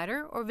healthcare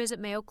provider or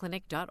visit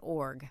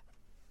mayoclinic.org.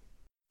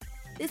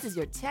 This is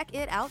your Check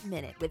It Out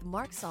Minute with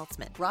Mark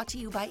Saltzman, brought to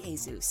you by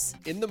Asus.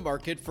 In the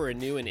market for a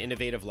new and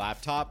innovative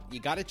laptop,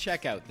 you gotta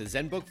check out the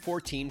ZenBook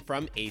 14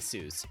 from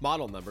Asus,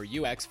 model number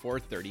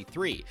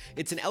UX433.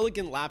 It's an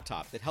elegant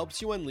laptop that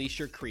helps you unleash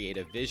your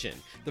creative vision.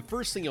 The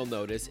first thing you'll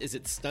notice is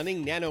its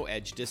stunning Nano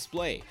Edge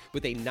display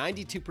with a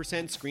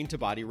 92%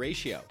 screen-to-body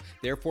ratio.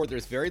 Therefore,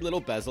 there's very little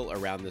bezel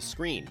around the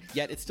screen,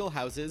 yet it still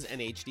houses an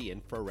HD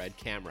infrared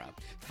camera.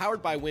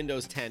 Powered by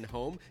Windows 10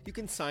 Home, you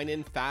can sign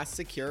in fast,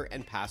 secure,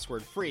 and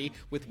password-free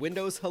with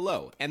Windows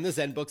Hello and the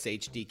ZenBook's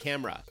HD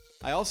camera.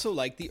 I also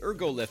like the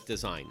ErgoLift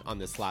design on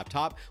this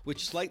laptop,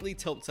 which slightly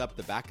tilts up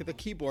the back of the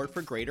keyboard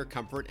for greater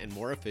comfort and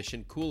more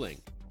efficient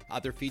cooling.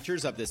 Other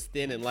features of this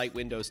thin and light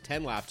Windows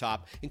 10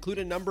 laptop include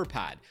a number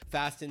pad,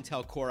 fast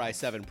Intel Core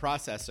i7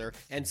 processor,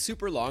 and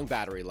super long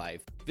battery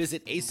life.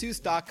 Visit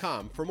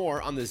asus.com for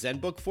more on the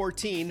ZenBook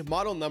 14,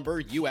 model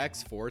number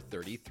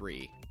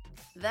UX433.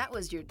 That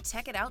was your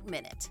Check It Out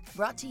Minute,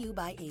 brought to you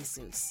by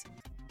Asus.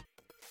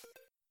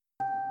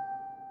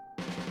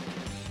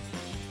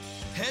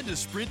 Head to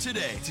Sprint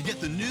today to get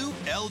the new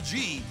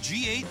LG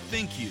G8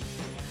 ThinQ.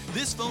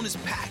 This phone is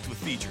packed with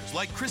features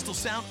like Crystal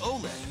Sound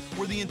OLED,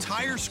 where the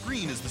entire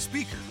screen is the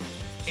speaker,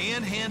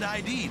 and Hand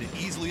ID to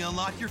easily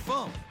unlock your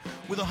phone.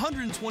 With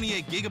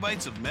 128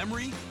 gigabytes of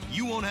memory,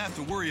 you won't have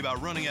to worry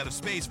about running out of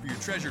space for your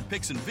treasured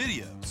pics and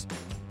videos.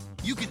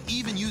 You can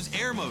even use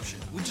Air Motion.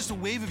 With just a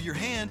wave of your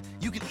hand,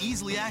 you can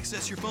easily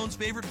access your phone's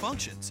favorite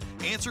functions,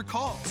 answer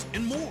calls,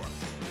 and more.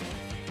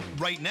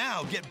 Right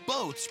now, get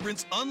both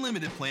Sprint's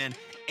unlimited plan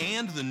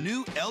and the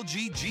new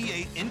LG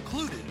G8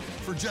 included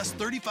for just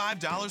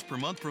 $35 per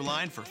month per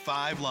line for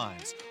 5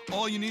 lines.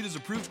 All you need is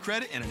approved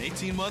credit and an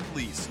 18-month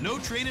lease. No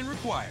trade-in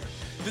required.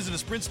 Visit a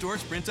Sprint store,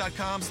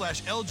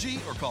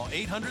 sprint.com/LG, or call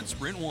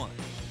 800-SPRINT1.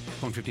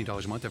 Phone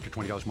 $15 a month after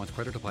 $20 a month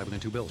credit. Apply within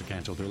 2 bills.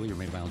 Canceled early or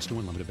made balance due.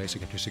 Unlimited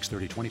basic after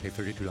 6/30/20. Pay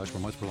 $32 per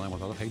month per line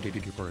with auto pay.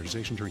 Dated to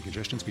prioritization during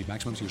congestion. Speed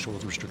maximums. Use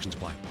rules and restrictions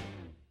apply.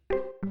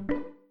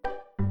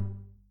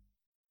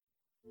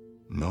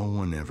 No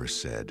one ever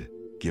said,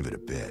 give it a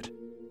bit.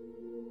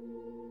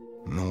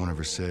 No one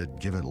ever said,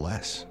 give it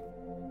less.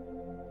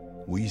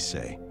 We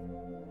say,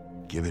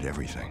 give it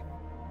everything.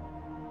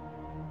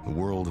 The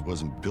world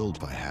wasn't built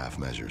by half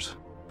measures,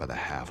 by the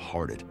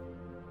half-hearted.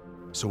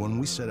 So when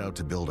we set out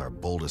to build our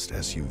boldest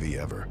SUV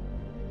ever,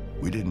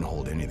 we didn't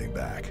hold anything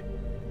back.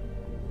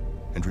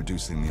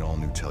 Introducing the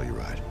all-new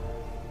Telluride.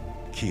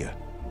 Kia.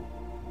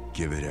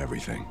 Give it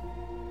everything.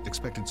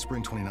 Expected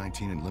spring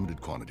 2019 in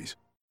limited quantities.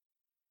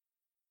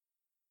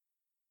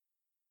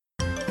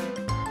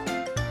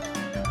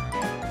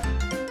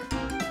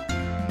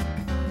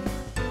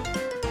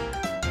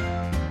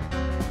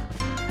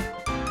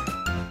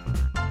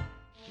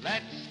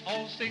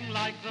 Sing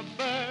like the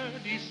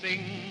birdies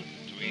sing.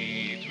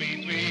 Tweet,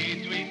 tweet,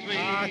 tweet, tweet,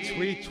 tweet.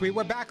 Tweet, tweet.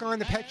 We're back on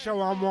the Pet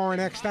Show. I'm Warren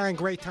Eckstein.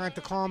 Great time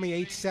to call me,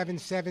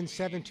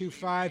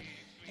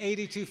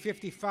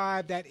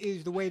 877-725-8255. That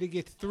is the way to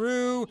get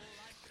through.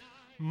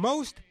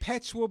 Most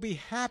pets will be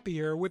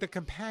happier with a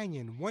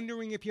companion.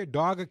 Wondering if your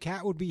dog or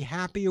cat would be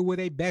happier with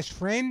a best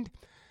friend?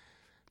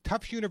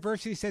 Tufts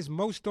University says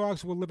most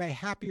dogs will live a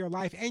happier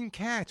life, and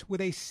cats, with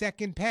a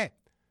second pet.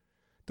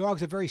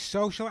 Dogs are very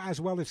social as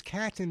well as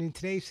cats, and in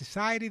today's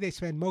society, they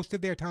spend most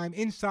of their time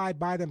inside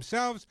by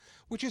themselves,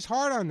 which is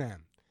hard on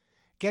them.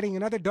 Getting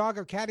another dog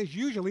or cat is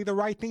usually the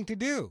right thing to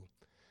do.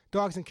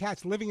 Dogs and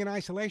cats living in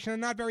isolation are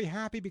not very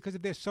happy because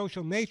of their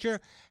social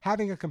nature.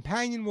 Having a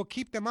companion will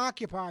keep them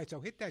occupied, so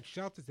hit that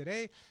shelter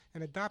today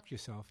and adopt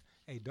yourself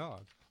a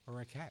dog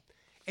or a cat.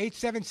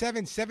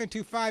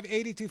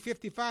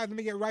 877-725-8255. Let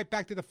me get right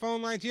back to the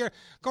phone lines here.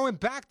 Going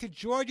back to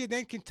Georgia,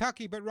 then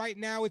Kentucky, but right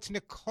now it's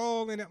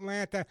Nicole in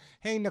Atlanta.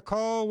 Hey,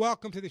 Nicole,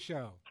 welcome to the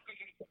show.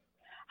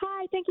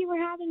 Hi, thank you for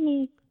having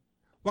me.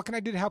 What can I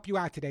do to help you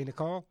out today,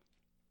 Nicole?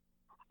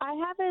 I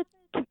have a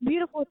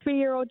beautiful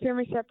 3-year-old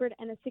German Shepherd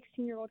and a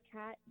 16-year-old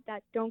cat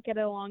that don't get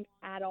along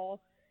at all.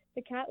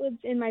 The cat lives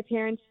in my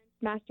parents'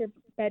 master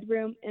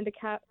bedroom, and the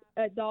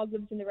dog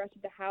lives in the rest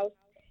of the house.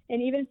 And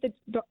even if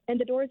the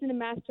doors in the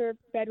master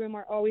bedroom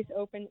are always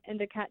open, and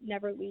the cat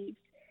never leaves.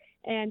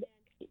 And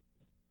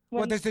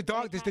does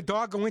the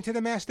dog go into the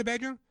master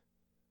bedroom?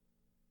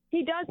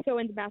 He does go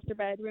into the master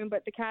bedroom,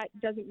 but the cat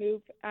doesn't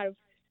move out of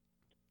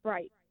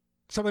fright.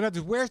 So in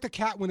other words, where's the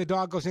cat when the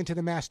dog goes into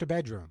the master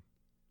bedroom?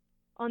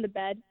 On the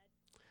bed.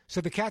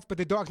 So but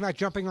the dog's not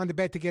jumping on the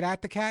bed to get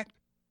at the cat?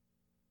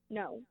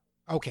 No.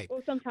 Okay.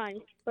 Well,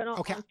 sometimes, but not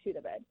onto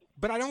the bed.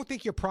 But I don't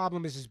think your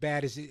problem is as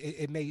bad as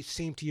it may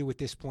seem to you at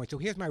this point. So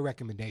here's my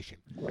recommendation.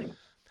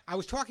 I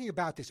was talking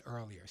about this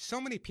earlier. So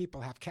many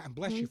people have cats, and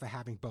bless you for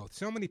having both.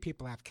 So many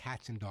people have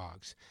cats and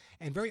dogs.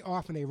 And very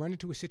often they run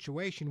into a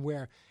situation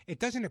where it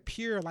doesn't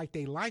appear like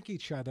they like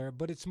each other,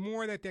 but it's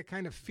more that they're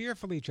kind of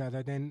fearful of each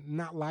other than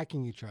not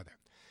liking each other.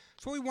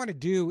 So what we want to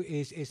do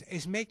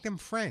is make them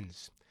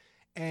friends.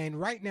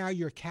 And right now,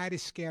 your cat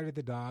is scared of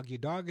the dog. Your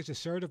dog is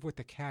assertive with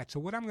the cat. So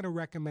what I'm going to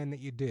recommend that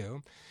you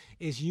do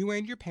is you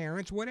and your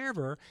parents,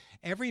 whatever,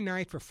 every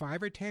night for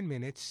 5 or 10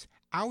 minutes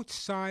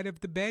outside of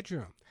the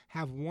bedroom.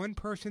 Have one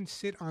person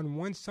sit on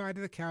one side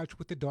of the couch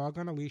with the dog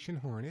on a leash and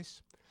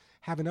harness.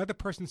 Have another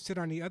person sit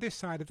on the other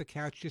side of the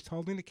couch just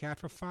holding the cat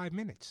for 5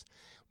 minutes.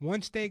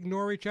 Once they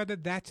ignore each other,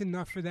 that's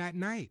enough for that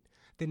night.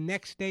 The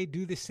next day,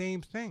 do the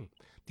same thing.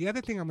 The other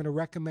thing I'm going to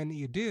recommend that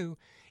you do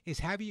is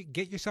have you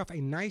get yourself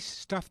a nice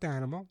stuffed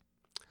animal,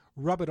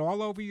 rub it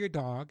all over your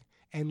dog,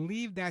 and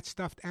leave that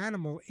stuffed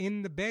animal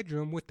in the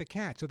bedroom with the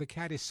cat. So the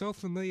cat is so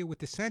familiar with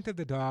the scent of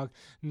the dog,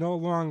 no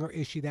longer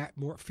is she that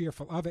more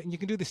fearful of it. And you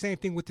can do the same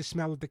thing with the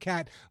smell of the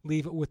cat,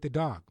 leave it with the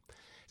dog.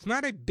 It's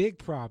not a big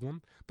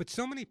problem, but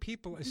so many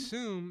people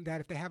assume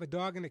that if they have a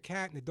dog and a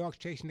cat and the dog's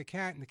chasing the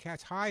cat and the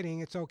cat's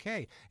hiding, it's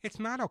okay. It's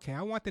not okay.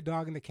 I want the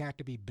dog and the cat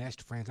to be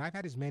best friends. I've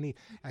had as many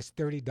as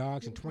 30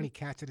 dogs and 20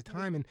 cats at a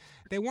time, and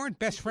they weren't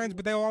best friends,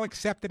 but they all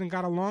accepted and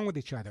got along with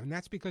each other. And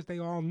that's because they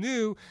all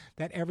knew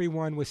that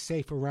everyone was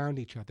safe around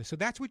each other. So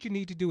that's what you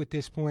need to do at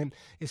this point,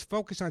 is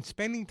focus on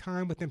spending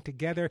time with them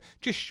together,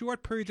 just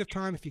short periods of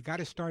time. If you got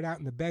to start out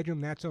in the bedroom,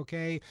 that's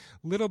okay.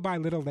 Little by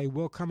little, they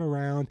will come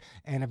around,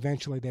 and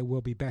eventually they will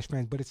be best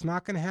friends. But it's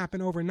not going to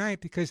happen overnight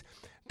because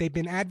they've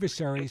been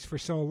adversaries for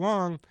so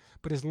long.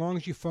 But as long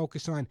as you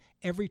focus on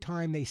every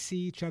time they see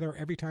each other,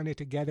 every time they're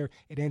together,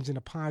 it ends in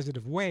a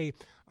positive way.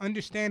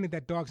 Understanding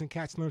that dogs and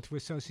cats learn through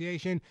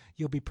association,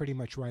 you'll be pretty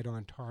much right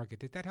on target.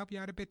 Did that help you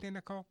out a bit there,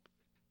 Nicole?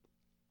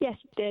 Yes,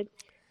 it did.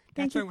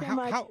 Thank you so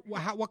much.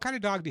 What kind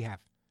of dog do you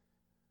have?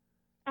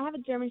 I have a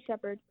German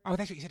Shepherd. Oh,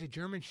 that's what you said, a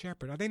German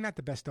Shepherd. Are they not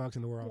the best dogs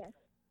in the world? Yes.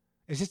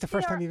 Is this the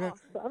first time you've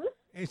awesome.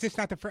 Is this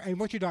not the first? And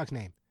what's your dog's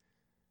name?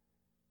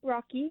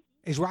 Rocky.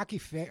 Is Rocky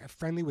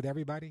friendly with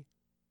everybody?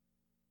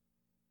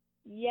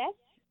 Yes.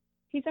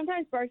 He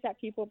sometimes barks at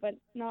people, but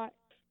not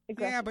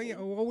aggressively. Yeah,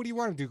 but what do you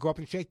want him to do? Go up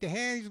and shake their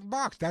hand? He's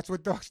box. That's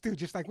what dogs do.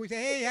 Just like we say,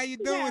 hey, how you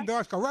doing?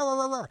 Dogs go, roar,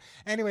 roar, roar.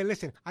 Anyway,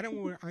 listen, I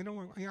don't want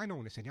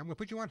to send you. I'm going to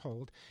put you on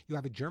hold. You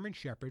have a German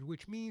Shepherd,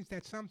 which means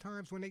that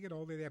sometimes when they get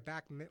older, their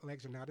back and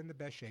legs are not in the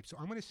best shape. So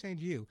I'm going to send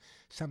you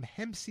some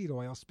hemp seed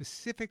oil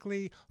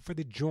specifically for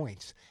the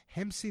joints.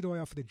 Hemp seed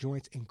oil for the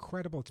joints,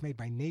 incredible. It's made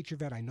by Nature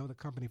Vet. I know the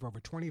company for over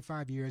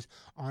 25 years,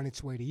 on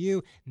its way to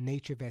you.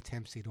 Nature Vet's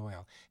hemp seed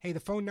oil. Hey, the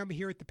phone number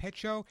here at the Pet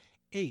Show,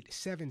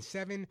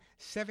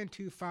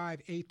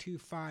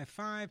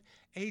 877-725-8255,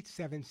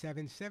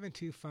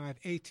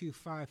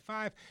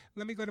 877-725-8255.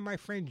 Let me go to my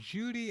friend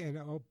Judy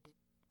in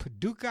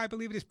Paducah, I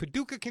believe it is,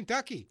 Paducah,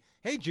 Kentucky.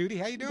 Hey, Judy,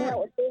 how you doing? That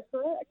would be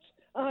correct.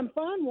 I'm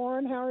fine,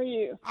 Warren. How are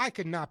you? I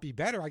could not be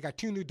better. I got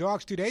 2 new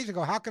dogs 2 days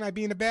ago. How can I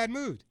be in a bad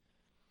mood?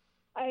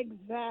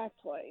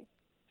 Exactly.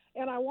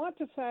 And I want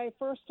to say,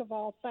 first of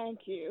all, thank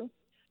you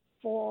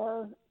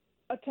for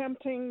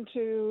attempting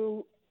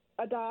to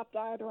adopt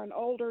either an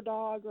older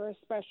dog or a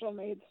special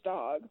needs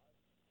dog.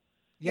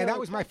 Yeah, that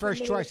was my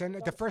first choice.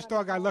 And the first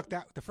dog I looked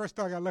at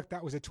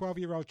was a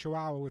 12-year-old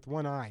Chihuahua with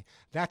one eye.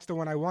 That's the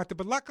one I wanted.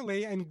 But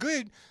luckily and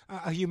good,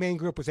 a humane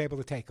group was able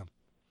to take him.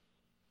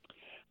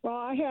 Well,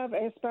 I have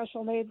a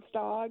special needs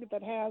dog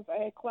that has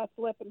a cleft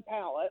lip and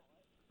palate.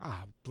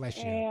 Ah, bless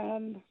you.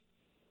 And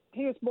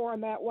he was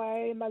born that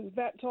way. My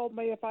vet told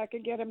me if I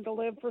could get him to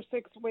live for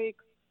 6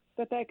 weeks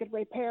that they could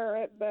repair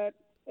it, but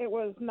it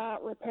was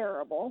not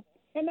repairable.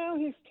 And now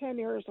he's 10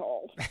 years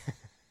old.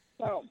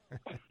 So,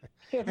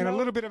 and a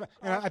little bit of,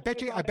 and I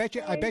bet you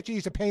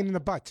he's a pain in the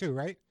butt too,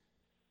 right?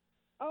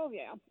 Oh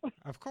yeah.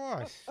 Of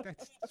course,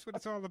 that's what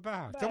it's all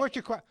about. So, what's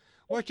your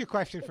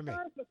question for me?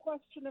 The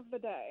question of the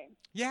day.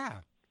 Yeah.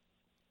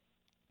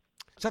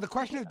 So the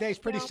question of the day is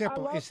pretty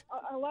simple. I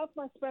love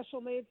my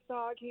special needs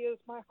dog. He is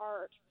my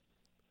heart.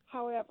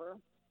 However,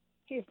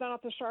 he's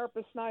not the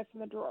sharpest knife in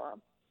the drawer.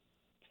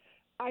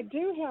 I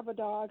do have a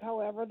dog,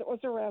 however, that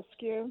was a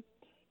rescue,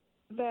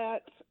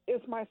 that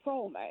is my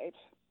soulmate.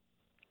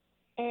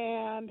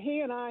 And he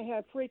and I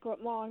had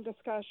frequent long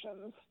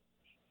discussions.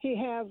 He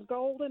has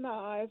golden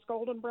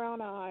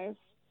brown eyes,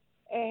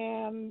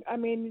 and I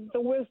mean,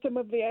 the wisdom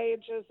of the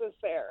ages is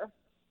there.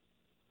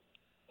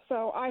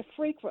 So I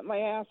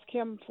frequently ask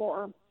him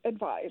for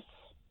advice,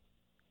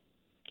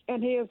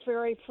 and he is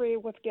very free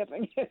with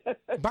giving it.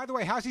 By the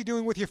way, how's he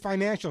doing with your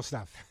financial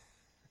stuff?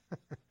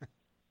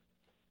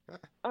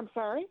 I'm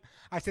sorry?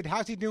 I said,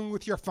 how's he doing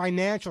with your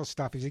financial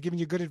stuff? Is he giving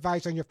you good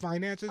advice on your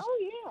finances? Oh,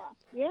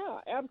 yeah,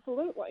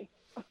 absolutely.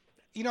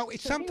 You know,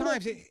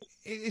 sometimes,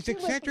 as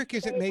eccentric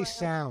as it may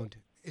sound,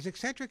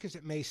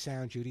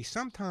 Judy,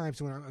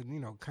 sometimes when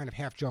I'm, kind of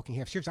half joking,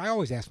 half serious, I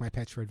always ask my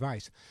pets for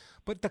advice.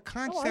 But the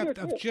concept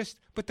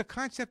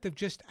of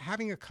just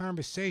having a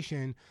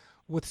conversation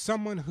with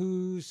someone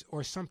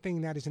or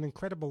something that is an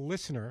incredible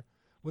listener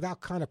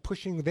without kind of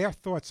pushing their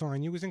thoughts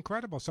on you is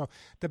incredible. So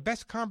the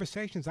best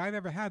conversations I've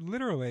ever had,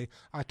 literally,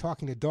 are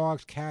talking to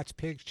dogs, cats,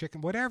 pigs, chicken,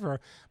 whatever,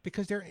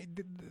 because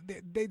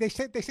they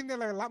seem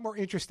they're a lot more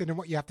interested in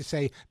what you have to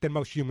say than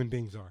most human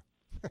beings are.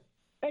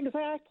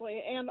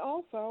 Exactly. And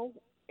also,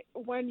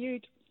 when you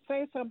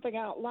say something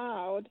out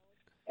loud,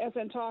 as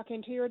in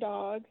talking to your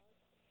dog,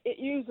 it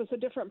uses a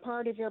different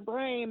part of your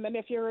brain than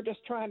if you were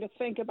just trying to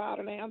think about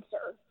an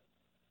answer.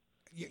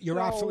 You're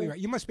absolutely right.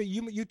 You must be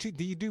you two.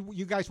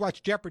 You guys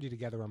watch Jeopardy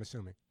together? I'm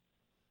assuming.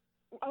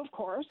 Of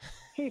course.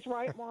 He's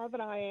right more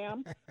than I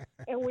am.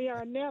 And we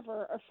are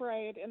never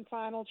afraid in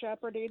Final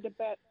Jeopardy to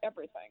bet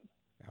everything.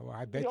 Well,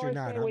 I bet We you're always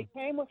not. say we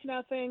came with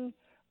nothing.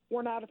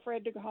 We're not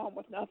afraid to go home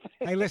with nothing.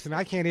 Hey, listen,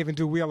 I can't even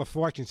do Wheel of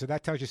Fortune, so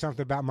that tells you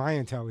something about my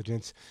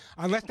intelligence.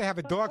 Unless they have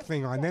a dog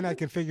thing on, then I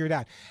can figure it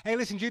out. Hey,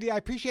 listen, Judy, I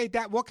appreciate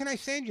that. What can I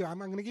send you? I'm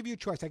going to give you a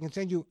choice. I can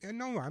send you...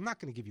 No, I'm not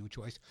going to give you a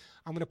choice.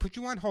 I'm going to put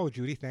you on hold,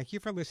 Judy. Thank you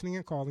for listening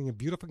and calling in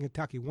beautiful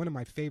Kentucky, one of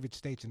my favorite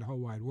states in the whole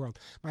wide world.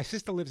 My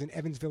sister lives in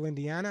Evansville,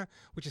 Indiana,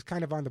 which is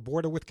kind of on the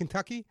border with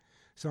Kentucky.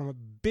 So I'm a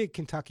big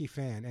Kentucky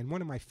fan, and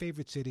one of my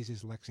favorite cities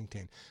is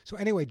Lexington. So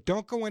anyway,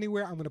 don't go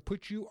anywhere. I'm going to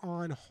put you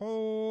on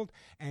hold.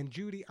 And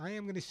Judy, I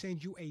am going to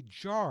send you a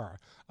jar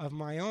of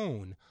my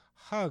own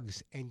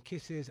Hugs and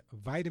Kisses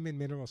vitamin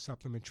mineral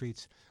supplement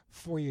treats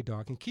for your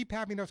dog. And keep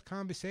having those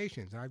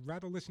conversations. I'd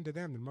rather listen to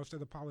them than most of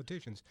the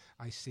politicians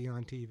I see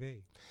on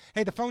TV.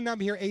 Hey, the phone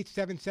number here,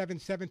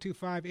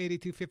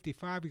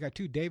 877-725-8255. We got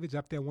two Davids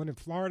up there, one in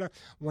Florida,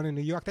 one in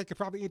New York. They could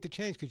probably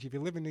interchange because if you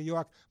live in New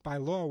York, by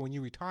law, when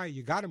you retire,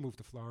 you got to move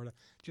to Florida.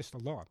 Just the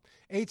law.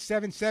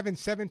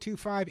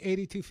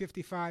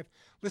 877-725-8255.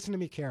 Listen to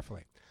me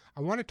carefully.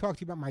 I want to talk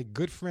to you about my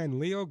good friend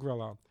Leo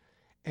Grillo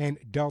and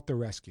Delta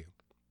Rescue.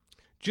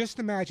 Just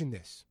imagine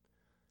this.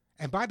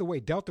 And by the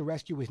way, Delta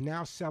Rescue is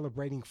now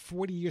celebrating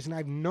 40 years, and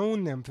I've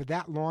known them for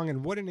that long,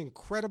 and what an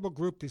incredible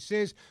group this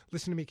is.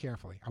 Listen to me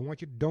carefully. I want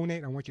you to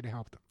donate. I want you to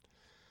help them.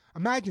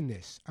 Imagine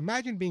this.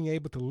 Imagine being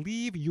able to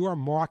leave your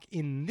mark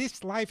in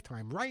this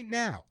lifetime, right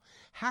now.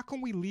 How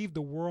can we leave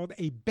the world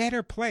a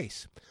better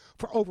place?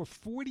 For over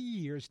 40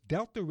 years,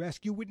 Delta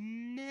Rescue would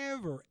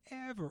never,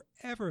 ever,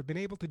 ever have been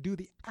able to do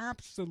the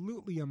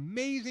absolutely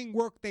amazing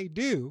work they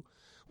do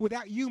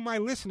without you, my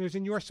listeners,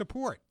 and your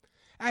support.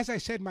 As I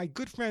said, my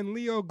good friend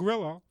Leo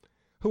Grillo,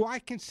 who I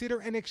consider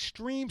an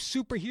extreme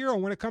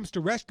superhero when it comes to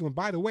rescue, and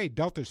by the way,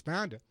 Delta's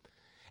founder,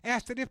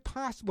 asked that if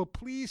possible,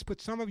 please put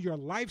some of your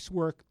life's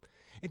work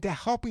into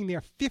helping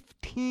their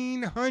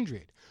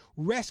 1,500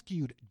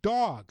 rescued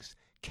dogs,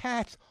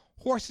 cats,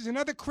 horses, and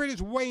other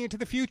critters way into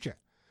the future.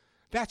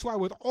 That's why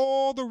with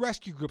all the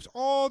rescue groups,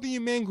 all the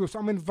humane groups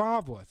I'm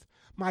involved with,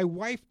 my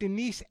wife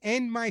Denise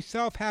and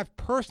myself have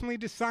personally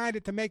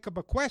decided to make a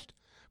bequest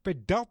for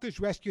Delta's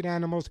rescued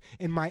animals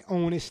in my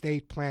own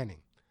estate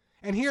planning.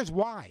 And here's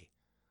why.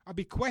 A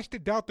bequest to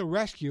Delta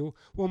Rescue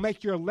will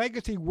make your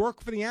legacy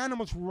work for the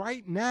animals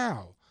right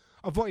now,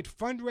 avoid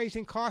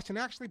fundraising costs, and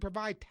actually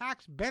provide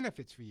tax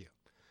benefits for you.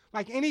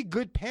 Like any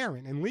good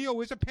parent, and Leo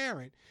is a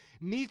parent,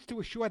 needs to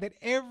assure that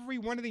every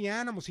one of the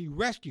animals he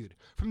rescued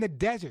from the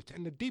deserts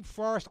and the deep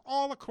forest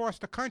all across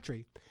the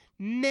country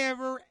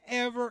never,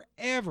 ever,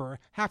 ever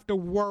have to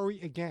worry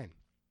again.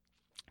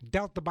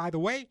 Delta, by the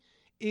way,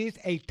 is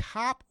a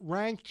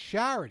top-ranked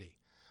charity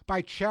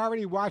by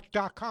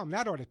CharityWatch.com.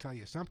 That ought to tell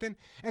you something.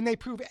 And they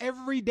prove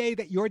every day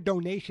that your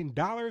donation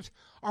dollars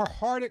are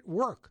hard at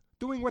work,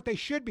 doing what they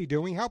should be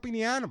doing, helping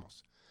the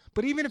animals.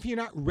 But even if you're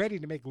not ready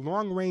to make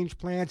long-range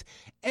plans,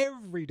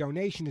 every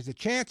donation is a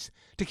chance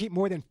to keep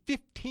more than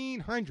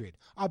 1,500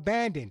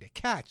 abandoned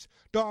cats,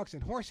 dogs,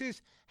 and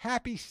horses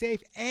happy,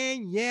 safe,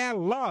 and,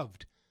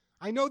 loved.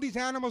 I know these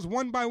animals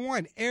one by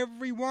one,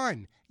 every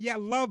one,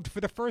 loved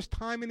for the first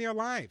time in their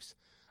lives.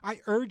 I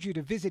urge you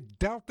to visit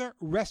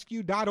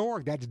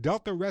deltarescue.org. That's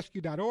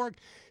deltarescue.org.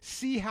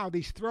 See how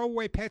these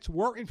throwaway pets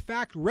were, in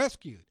fact,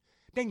 rescued.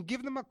 Then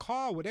give them a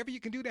call. Whatever you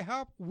can do to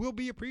help will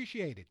be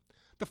appreciated.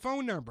 The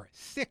phone number,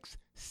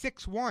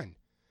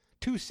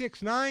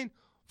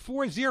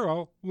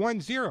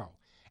 661-269-4010.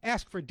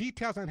 Ask for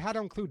details on how to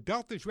include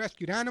Delta's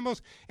rescued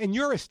animals in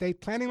your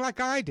estate planning like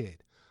I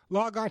did.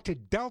 Log on to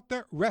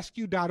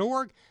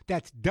deltarescue.org.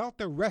 That's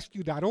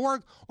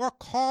deltarescue.org. Or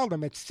call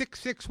them at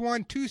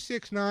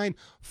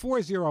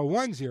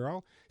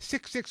 661-269-4010,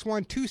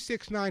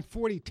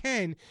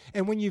 661-269-4010.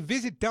 And when you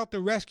visit Delta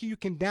Rescue, you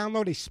can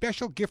download a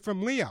special gift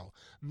from Leo.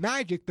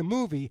 Magic, the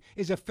movie,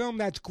 is a film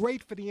that's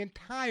great for the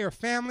entire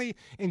family.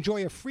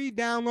 Enjoy a free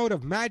download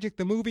of Magic,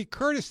 the movie,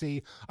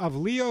 courtesy of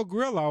Leo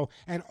Grillo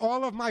and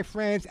all of my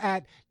friends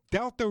at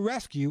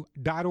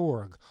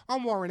deltarescue.org.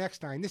 I'm Warren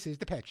Eckstein. This is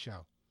The Pet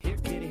Show. Here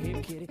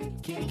kitty, kitty,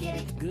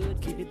 kitty,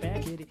 good kitty,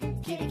 bad kitty,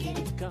 kitty,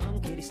 kitty, come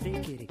kitty,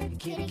 stay kitty,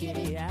 kitty,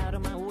 kitty, out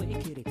of my way,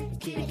 kitty,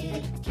 kitty,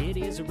 kitty,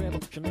 kitty is a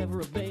rebel, she'll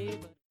never obey.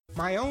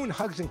 My own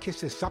Hugs and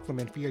Kisses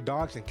supplement for your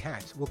dogs and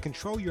cats will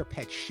control your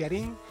pet's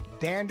shedding,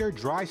 dander,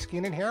 dry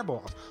skin, and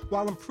hairballs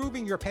while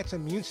improving your pet's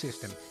immune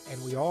system,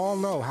 and we all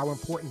know how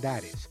important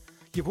that is.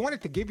 You've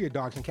wanted to give your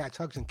dogs and cats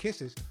Hugs and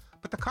Kisses,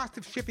 but the cost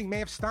of shipping may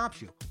have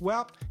stopped you.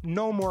 Well,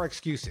 no more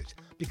excuses,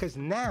 because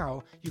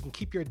now you can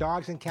keep your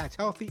dogs and cats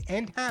healthy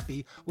and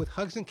happy with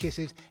Hugs and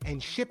Kisses,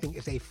 and shipping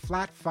is a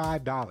flat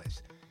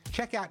 $5.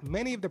 Check out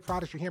many of the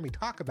products you hear me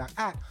talk about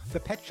at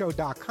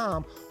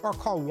thepetshow.com or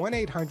call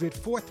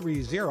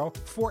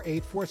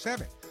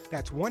 1-800-430-4847.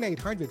 That's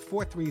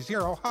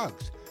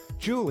 1-800-430-HUGS.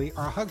 Julie,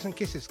 our Hugs and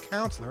Kisses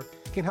counselor,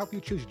 can help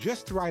you choose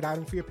just the right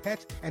item for your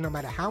pets, and no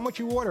matter how much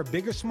you order,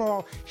 big or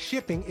small,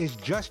 shipping is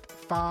just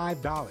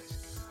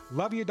 $5.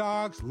 Love your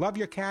dogs, love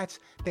your cats?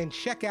 Then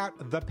check out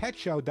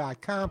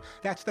ThePetShow.com.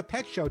 That's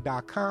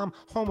ThePetShow.com,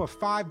 home of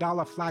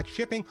 $5 flat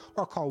shipping,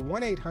 or call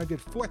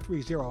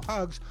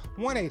 1-800-430-HUGS,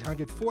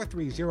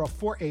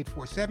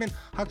 1-800-430-4847.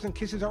 Hugs and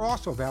Kisses are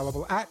also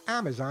available at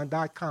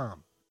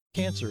Amazon.com.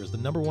 Cancer is the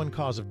 #1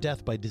 cause of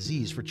death by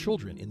disease for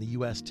children in the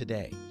U.S.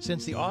 today.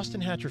 Since the Austin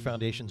Hatcher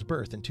Foundation's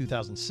birth in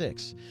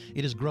 2006,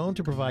 it has grown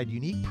to provide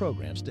unique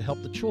programs to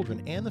help the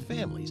children and the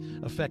families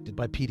affected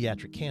by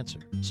pediatric cancer.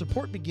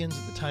 Support begins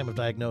at the time of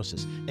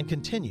diagnosis and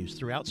continues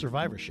throughout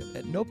survivorship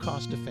at no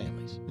cost to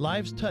families.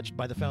 Lives touched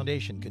by the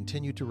foundation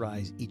continue to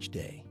rise each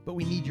day, but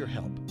we need your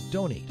help.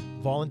 Donate,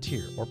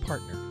 volunteer, or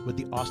partner with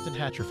the Austin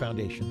Hatcher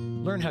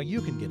Foundation. Learn how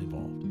you can get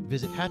involved.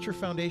 Visit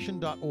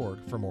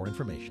hatcherfoundation.org for more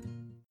information.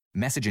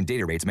 Message and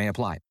data rates may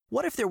apply.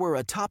 What if there were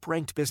a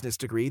top-ranked business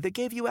degree that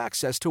gave you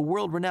access to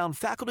world-renowned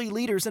faculty,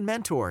 leaders, and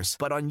mentors,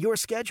 but on your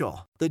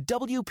schedule? The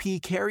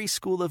W.P. Carey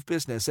School of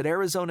Business at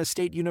Arizona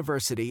State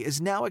University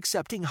is now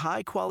accepting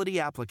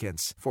high-quality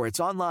applicants for its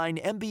online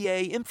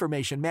MBA,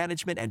 Information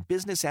Management, and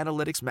Business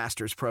Analytics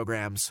Master's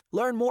programs.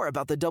 Learn more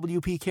about the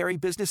W.P. Carey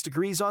business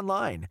degrees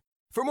online.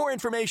 For more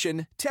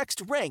information,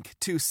 text RANK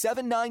to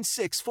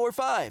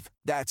 79645.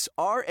 That's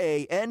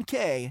RANK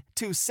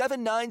to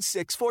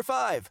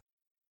 79645.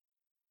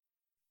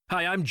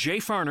 Hi, I'm Jay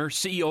Farner,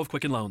 CEO of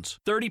Quicken Loans.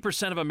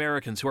 30% of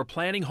Americans who are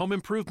planning home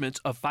improvements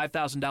of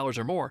 $5,000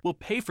 or more will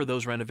pay for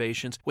those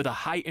renovations with a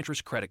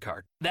high-interest credit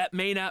card. That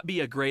may not be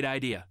a great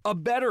idea. A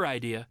better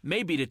idea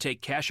may be to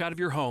take cash out of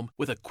your home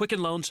with a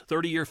Quicken Loans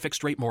 30-year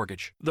fixed-rate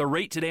mortgage. The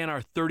rate today on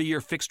our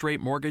 30-year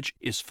fixed-rate mortgage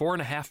is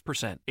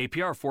 4.5%,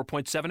 APR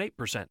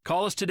 4.78%.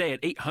 Call us today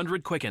at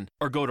 800-QUICKEN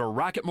or go to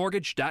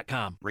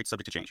rocketmortgage.com. Rate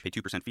subject to change. Pay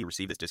 2% fee.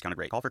 Receive this discounted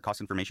rate. Call for cost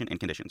information and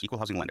conditions. Equal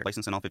housing lender.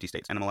 License in all 50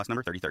 states. NMLS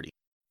number 3030.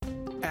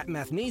 At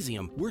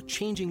Mathnasium, we're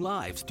changing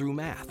lives through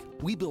math.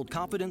 We build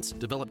confidence,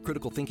 develop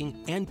critical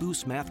thinking, and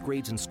boost math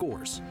grades and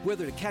scores.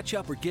 Whether to catch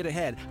up or get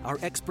ahead, our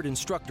expert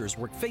instructors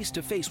work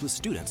face-to-face with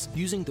students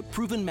using the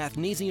proven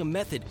Mathnasium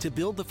method to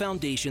build the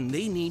foundation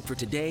they need for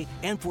today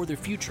and for their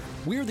future.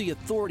 We're the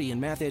authority in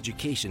math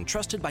education,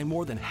 trusted by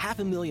more than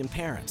 500,000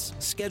 parents.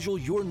 Schedule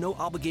your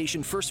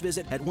no-obligation first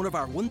visit at one of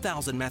our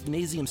 1,000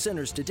 Mathnasium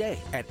centers today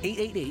at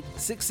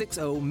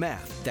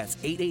 888-660-MATH. That's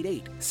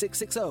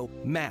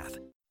 888-660-MATH.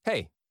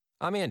 Hey,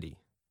 I'm Andy.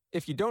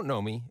 If you don't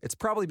know me, it's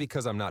probably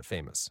because I'm not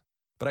famous.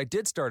 But I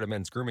did start a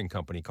men's grooming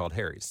company called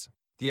Harry's.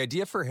 The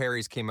idea for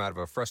Harry's came out of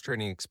a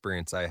frustrating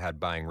experience I had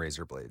buying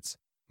razor blades.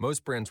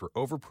 Most brands were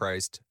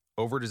overpriced,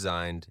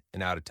 overdesigned,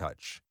 and out of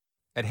touch.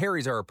 At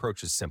Harry's, our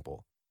approach is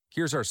simple.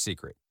 Here's our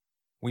secret.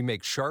 We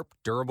make sharp,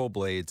 durable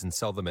blades and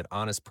sell them at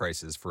honest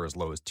prices for as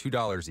low as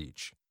 $2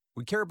 each.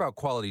 We care about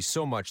quality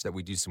so much that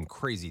we do some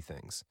crazy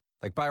things,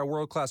 like buy a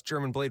world-class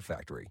German blade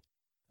factory.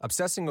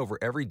 Obsessing over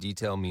every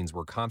detail means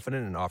we're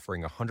confident in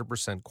offering a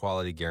 100%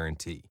 quality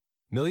guarantee.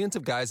 Millions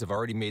of guys have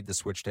already made the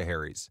switch to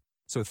Harry's,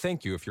 so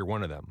thank you if you're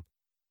one of them.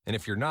 And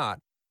if you're not,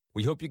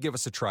 we hope you give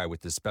us a try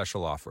with this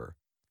special offer.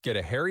 Get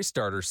a Harry's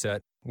starter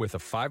set with a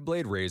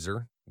 5-blade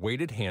razor,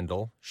 weighted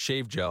handle,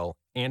 shave gel,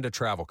 and a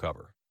travel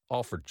cover,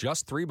 all for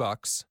just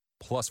 $3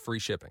 plus free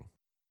shipping.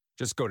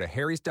 Just go to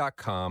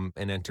harrys.com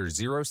and enter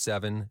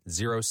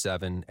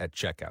 0707 at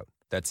checkout.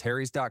 That's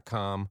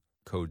harrys.com,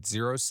 code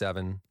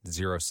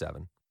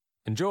 0707.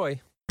 Enjoy!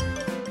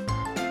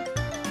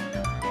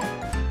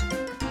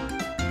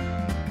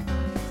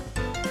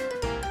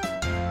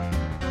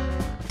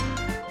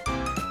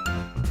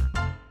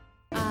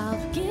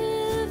 I'll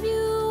give you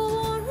a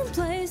warm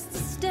place to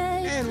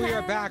stay. And we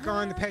are back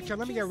on the Pet Show.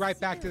 Let me get right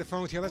back to the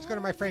phones here. Let's go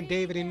to my friend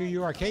David in New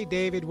York. Hey,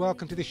 David,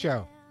 welcome to the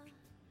show.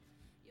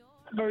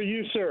 How are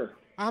you, sir?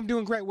 I'm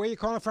doing great. Where are you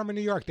calling from in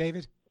New York,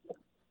 David?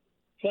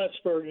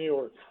 Plattsburgh, New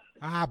York.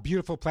 Ah,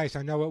 beautiful place.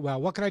 I know it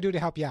well. What can I do to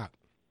help you out?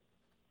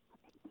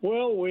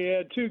 Well, we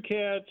had 2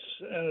 cats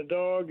and a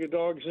dog. The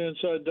dog's an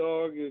inside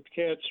dog. The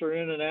cats are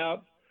in and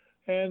out.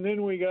 And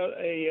then we got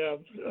a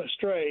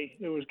stray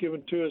that was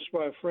given to us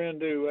by a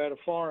friend who had a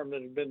farm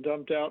that had been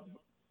dumped out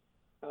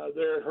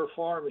there at her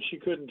farm, and she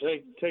couldn't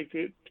take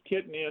the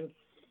kitten in.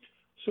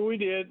 So we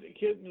did. The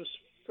kitten was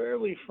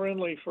fairly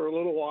friendly for a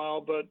little while,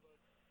 but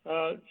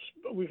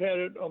we've had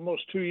it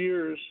almost 2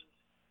 years,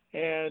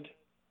 and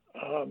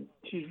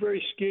she's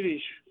very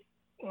skittish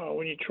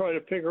when you try to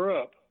pick her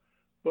up.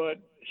 But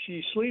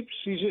she sleeps.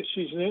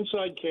 She's an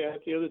inside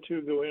cat. The other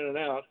 2 go in and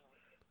out.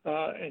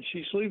 And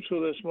she sleeps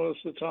with us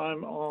most of the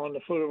time on the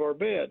foot of our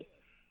bed.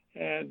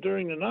 And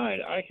during the night,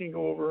 I can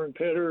go over and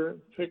pet her,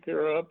 pick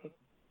her up,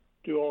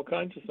 do all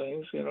kinds of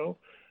things, you know.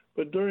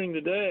 But during the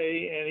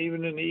day and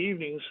even in the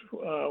evenings,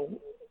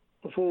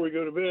 before we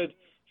go to bed,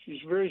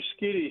 she's very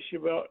skittish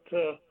about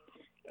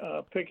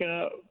picking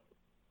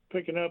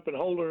picking up and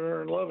holding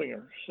her and loving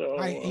her. So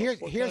here's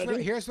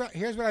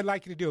what I'd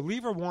like you to do.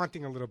 Leave her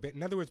wanting a little bit.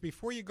 In other words,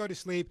 before you go to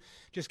sleep,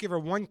 just give her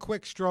one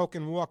quick stroke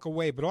and walk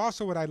away. But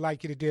also what I'd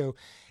like you to do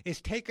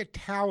is take a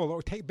towel,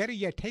 or better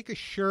yet, take a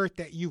shirt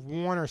that you've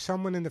worn or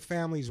someone in the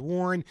family's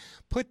worn,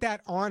 put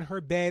that on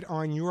her bed,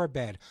 on your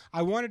bed.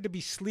 I want her to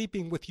be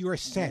sleeping with your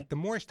scent. The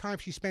more time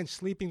she spends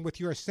sleeping with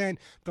your scent,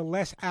 the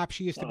less apt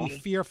she is to be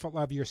fearful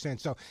of your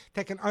scent. So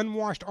take an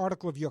unwashed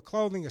article of your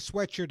clothing, a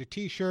sweatshirt, a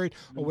T-shirt,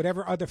 or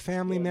whatever other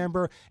family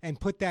member, and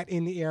put that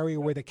in the area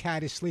where the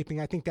cat is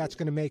sleeping. I think that's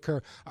going to make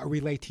her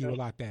relate to you a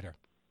lot better.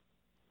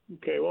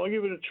 Okay, well, I'll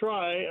give it a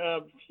try.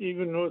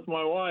 Even with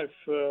my wife,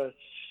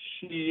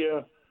 she,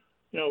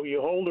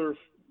 you hold her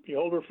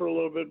for a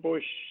little bit, boy,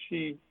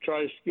 she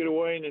tries to get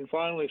away and then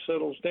finally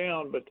settles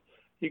down, but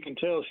you can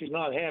tell she's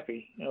not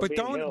happy. But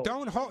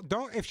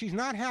don't if she's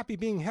not happy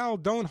being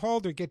held, don't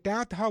hold her. Get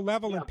down to her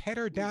level and pet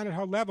her down at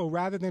her level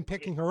rather than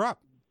picking her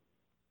up.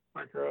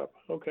 Pick her up.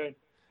 Okay.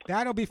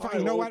 That'll be fine. Right,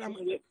 you know well,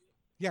 what?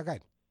 Yeah, go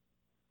ahead.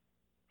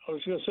 I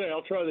was going to say,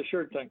 I'll try the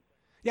shirt thing.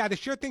 Yeah, the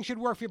shirt thing should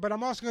work for you, but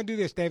I'm also going to do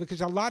this, David,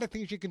 because a lot of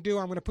things you can do.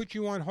 I'm going to put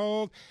you on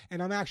hold,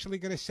 and I'm actually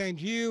going to send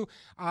you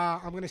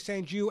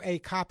a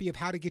copy of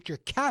how to get your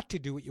cat to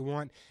do what you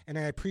want, and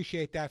I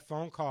appreciate that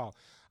phone call.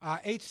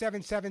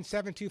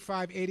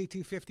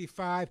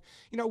 877-725-8255.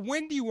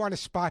 When do you want to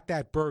spot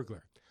that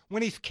burglar?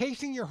 When he's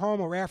casing your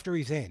home or after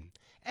he's in?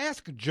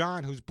 Ask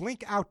John, whose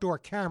Blink outdoor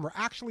camera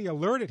actually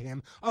alerted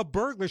him of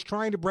burglars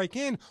trying to break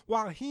in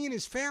while he and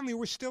his family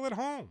were still at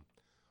home.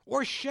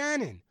 Or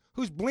Shannon,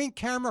 whose Blink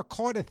camera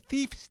caught a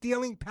thief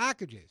stealing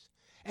packages.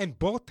 And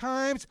both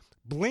times,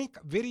 Blink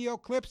video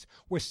clips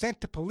were sent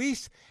to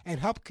police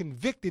and helped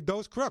convicted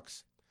those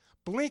crooks.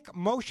 Blink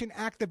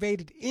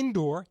motion-activated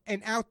indoor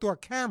and outdoor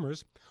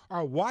cameras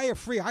are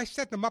wire-free. I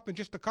set them up in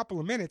just a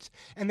couple of minutes,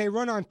 and they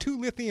run on 2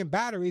 lithium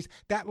batteries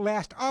that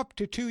last up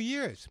to 2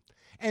 years.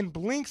 And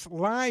Blink's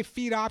live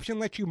feed option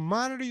lets you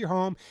monitor your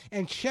home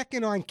and check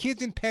in on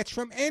kids and pets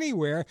from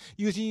anywhere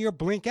using your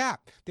Blink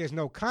app. There's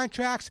no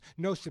contracts,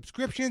 no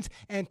subscriptions,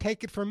 and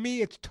take it from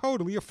me, it's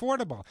totally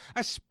affordable,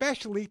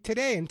 especially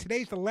today. And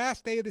today's the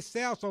last day of the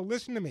sale, so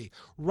listen to me.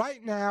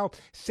 Right now,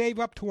 save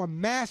up to a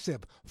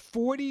massive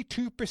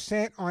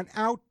 42% on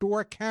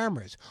outdoor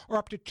cameras, or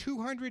up to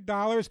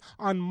 $200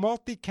 on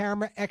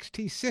multi-camera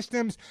XT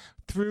systems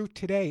through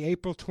today,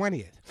 April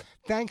 20th.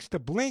 Thanks to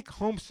Blink,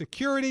 home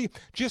security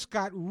just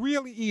got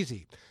really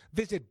easy.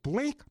 Visit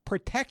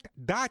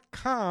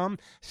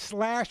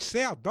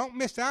blinkprotect.com/sale. Don't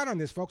miss out on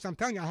this, folks. I'm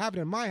telling you, I have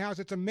it in my house.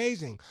 It's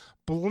amazing.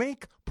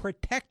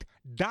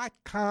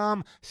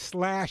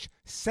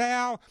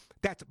 blinkprotect.com/sale.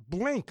 That's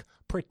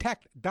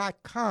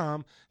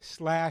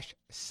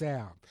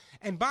blinkprotect.com/sale.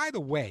 And by the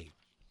way,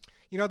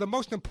 the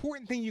most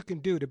important thing you can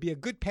do to be a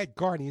good pet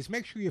guardian is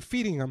make sure you're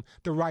feeding them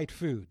the right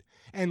food.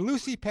 And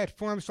Lucy Pet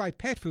Farms Light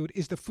Pet Food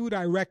is the food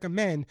I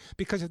recommend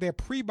because of their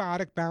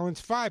prebiotic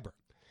balanced fiber.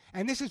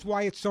 And this is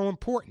why it's so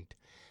important.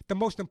 The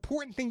most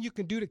important thing you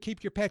can do to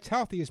keep your pets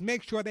healthy is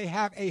make sure they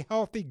have a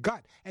healthy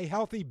gut, a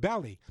healthy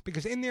belly,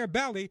 because in their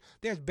belly,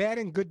 there's bad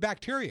and good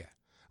bacteria.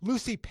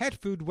 Lucy Pet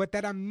Food with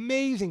that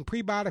amazing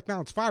prebiotic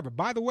balanced fiber.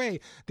 By the way,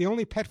 the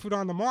only pet food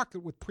on the market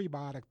with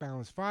prebiotic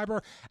balanced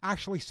fiber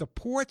actually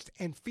supports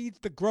and feeds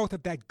the growth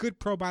of that good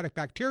probiotic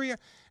bacteria.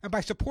 And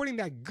by supporting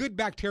that good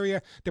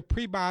bacteria, the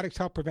prebiotics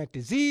help prevent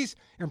disease,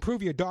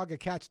 improve your dog or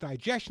cat's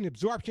digestion,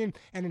 absorption,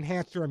 and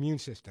enhance their immune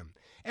system.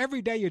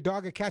 Every day, your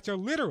dog or cats are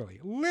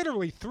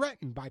literally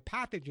threatened by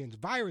pathogens,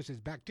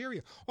 viruses,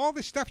 bacteria, all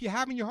the stuff you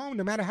have in your home,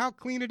 no matter how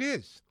clean it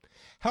is.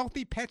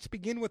 Healthy pets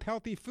begin with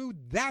healthy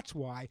food. That's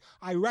why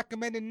I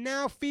recommend and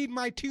now feed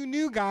my 2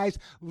 new guys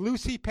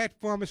Lucy Pet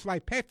Farms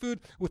Light Pet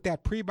Food with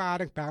that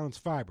prebiotic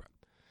balanced fiber.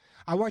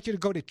 I want you to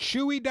go to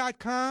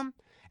Chewy.com,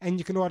 and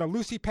you can order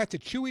Lucy Pets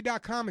at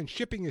Chewy.com, and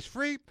shipping is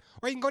free.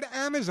 Or you can go to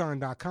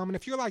Amazon.com, and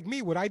if you're like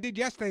me, what I did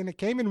yesterday, and it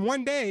came in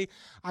one day,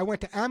 I went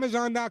to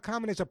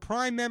Amazon.com, and as a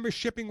Prime member,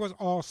 shipping was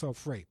also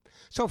free.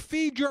 So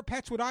feed your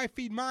pets what I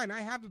feed mine.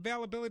 I have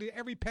availability to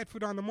every pet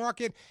food on the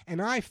market,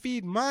 and I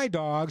feed my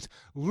dogs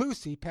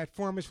Lucy Pet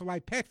Farms for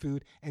Light Pet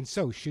Food, and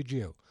so should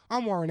you.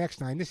 I'm Warren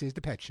Eckstein. This is The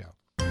Pet Show.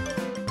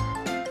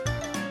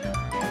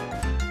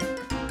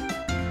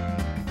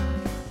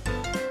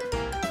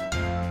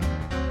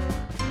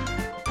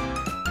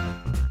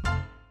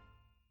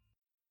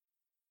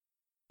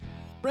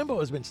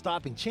 Brembo has been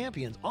stopping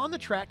champions on the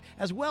track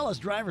as well as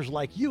drivers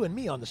like you and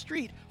me on the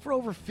street for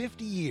over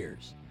 50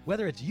 years.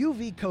 Whether it's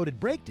UV-coated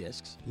brake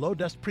discs,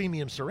 low-dust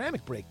premium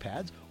ceramic brake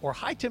pads, or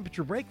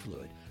high-temperature brake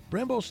fluid,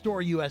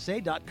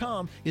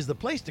 BremboStoreUSA.com is the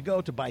place to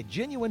go to buy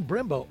genuine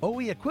Brembo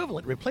OE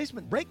equivalent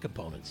replacement brake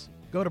components.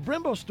 Go to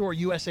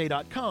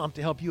BremboStoreUSA.com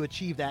to help you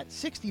achieve that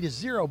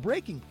 60-0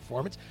 braking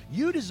performance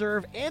you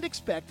deserve and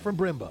expect from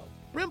Brembo.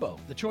 Brembo,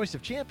 the choice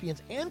of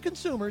champions and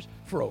consumers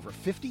for over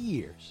 50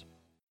 years.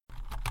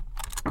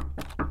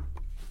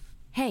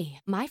 Hey,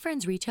 my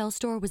friend's retail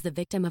store was the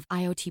victim of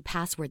IoT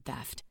password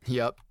theft.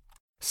 Yep.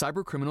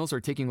 Cybercriminals are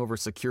taking over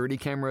security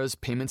cameras,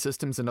 payment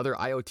systems, and other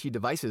IoT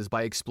devices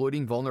by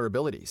exploiting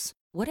vulnerabilities.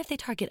 What if they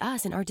target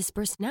us and our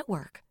dispersed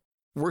network?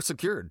 We're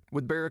secured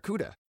with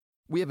Barracuda.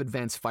 We have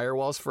advanced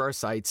firewalls for our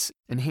sites,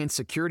 enhanced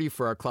security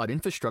for our cloud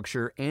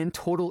infrastructure, and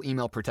total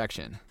email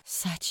protection.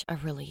 Such a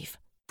relief.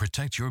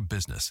 Protect your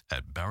business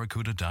at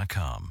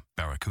Barracuda.com.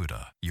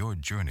 Barracuda, your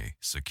journey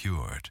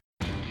secured.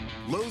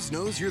 Lowe's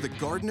knows you're the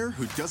gardener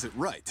who does it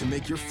right to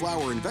make your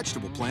flower and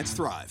vegetable plants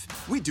thrive.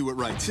 We do it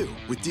right too,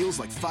 with deals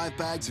like 5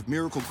 bags of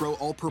Miracle Grow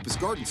all-purpose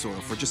garden soil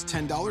for just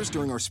 $10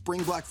 during our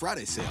Spring Black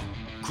Friday sale.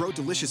 Grow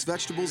delicious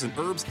vegetables and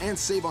herbs and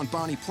save on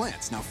Bonnie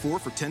plants, now 4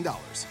 for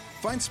 $10.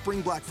 Find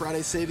Spring Black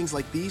Friday savings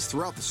like these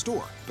throughout the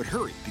store, but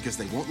hurry because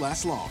they won't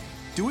last long.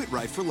 Do it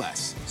right for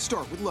less.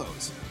 Start with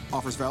Lowe's.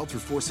 Offers valid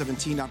through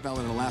 4/17, not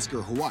valid in Alaska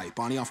or Hawaii.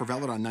 Bonnie offer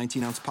valid on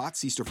 19-ounce pots.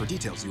 See store for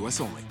details.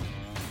 U.S. only.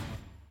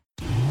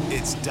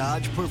 It's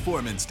Dodge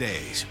Performance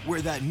Days,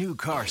 where that new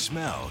car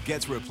smell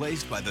gets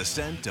replaced by the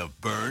scent of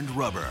burned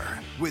rubber.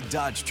 With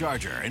Dodge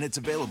Charger and its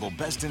available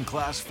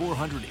best-in-class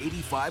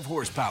 485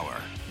 horsepower.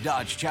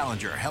 Dodge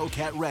Challenger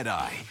Hellcat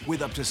Red-Eye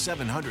with up to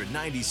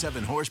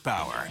 797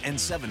 horsepower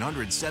and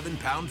 707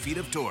 pound-feet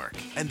of torque.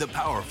 And the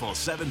powerful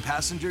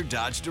 7-passenger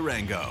Dodge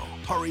Durango.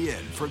 Hurry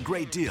in for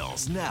great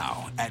deals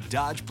now at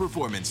Dodge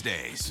Performance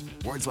Days.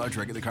 World's large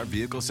regular car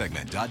vehicle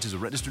segment. Dodge is a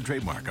registered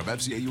trademark of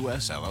FCA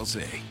US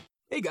LLC.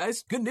 Hey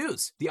guys, good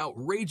news. The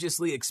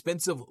outrageously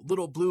expensive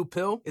Little Blue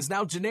pill is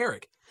now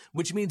generic,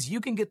 which means you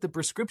can get the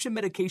prescription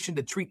medication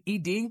to treat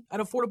ED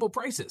at affordable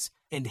prices.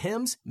 And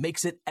Hims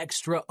makes it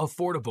extra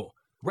affordable.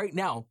 Right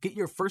now, get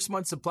your first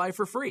month supply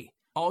for free.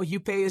 All you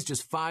pay is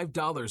just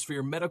 $5 for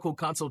your medical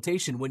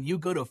consultation when you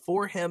go to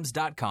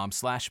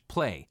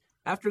 4hims.com/play.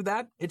 After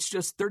that, it's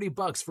just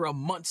 $30 for a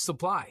month's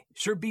supply.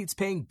 Sure beats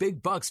paying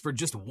big bucks for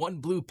just one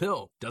blue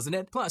pill, doesn't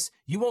it? Plus,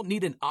 you won't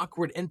need an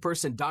awkward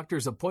in-person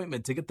doctor's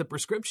appointment to get the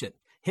prescription.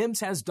 Hims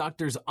has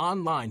doctors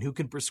online who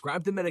can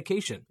prescribe the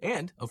medication,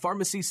 and a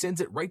pharmacy sends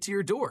it right to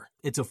your door.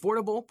 It's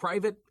affordable,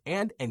 private,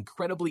 and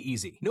incredibly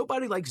easy.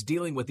 Nobody likes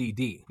dealing with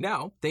ED.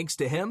 Now, thanks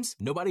to Hims,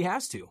 nobody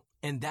has to.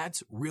 And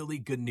that's really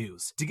good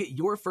news. To get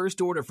your first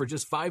order for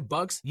just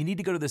 $5, you need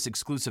to go to this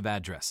exclusive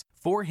address,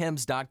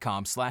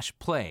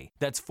 4hims.com/play.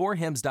 That's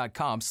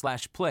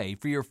 4hims.com/play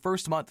for your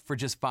first month for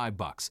just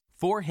 $5.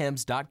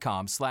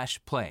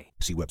 4hims.com/play.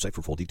 See website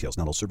for full details.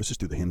 Not all services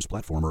through the Hims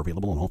platform are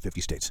available in all 50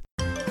 states.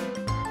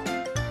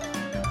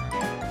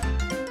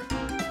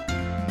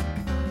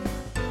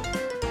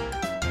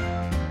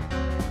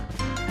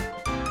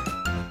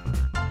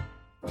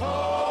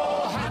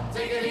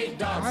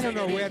 I don't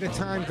know where the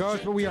time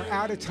goes, but we are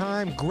out of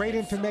time. Great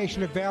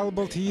information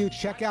available to you.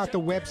 Check out the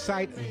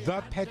website,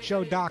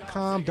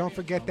 thepetshow.com. Don't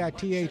forget that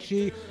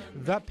THE,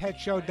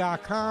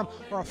 thepetshow.com.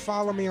 Or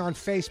follow me on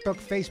Facebook,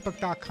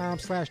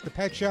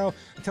 facebook.com/thepetshow.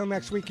 Until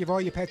next week, give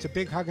all your pets a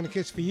big hug and a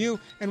kiss for you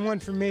and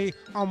one for me.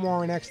 I'm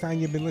Warren Eckstein.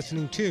 You've been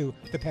listening to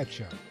The Pet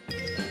Show.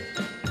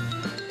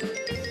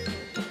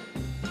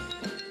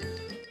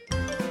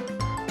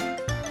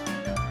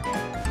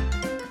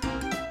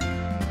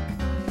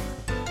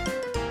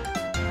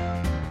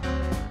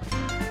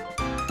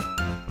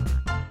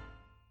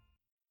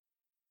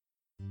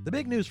 The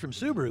big news from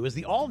Subaru is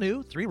the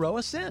all-new 3-row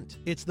Ascent.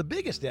 It's the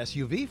biggest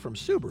SUV from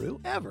Subaru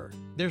ever.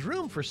 There's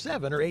room for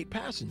 7 or 8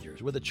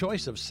 passengers with a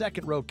choice of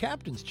second-row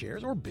captain's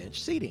chairs or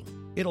bench seating.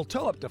 It'll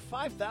tow up to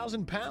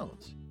 5,000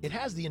 pounds. It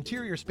has the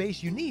interior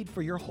space you need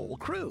for your whole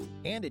crew.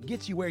 And it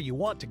gets you where you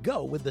want to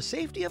go with the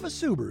safety of a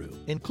Subaru,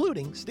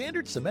 including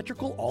standard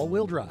symmetrical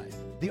all-wheel drive.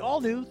 The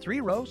all-new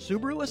 3-row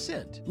Subaru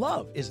Ascent.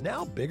 Love is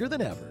now bigger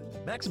than ever.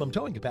 Maximum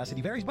towing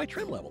capacity varies by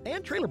trim level,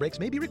 and trailer brakes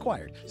may be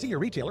required. See your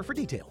retailer for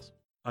details.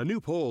 A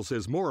new poll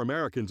says more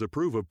Americans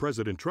approve of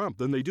President Trump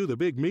than they do the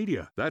big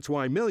media. That's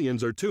why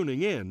millions are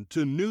tuning in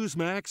to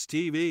Newsmax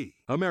TV,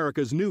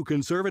 America's new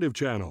conservative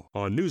channel.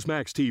 On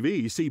Newsmax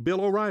TV, see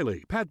Bill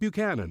O'Reilly, Pat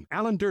Buchanan,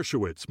 Alan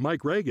Dershowitz,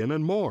 Mike Reagan,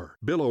 and more.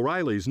 Bill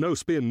O'Reilly's No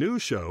Spin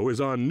News Show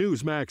is on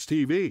Newsmax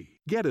TV.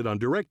 Get it on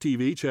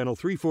DirecTV Channel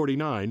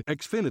 349,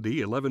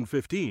 Xfinity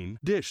 1115,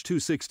 Dish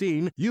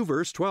 216,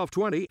 UVerse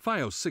 1220,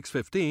 Fios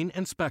 615,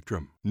 and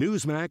Spectrum.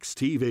 Newsmax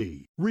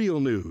TV. Real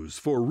news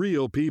for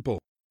real people.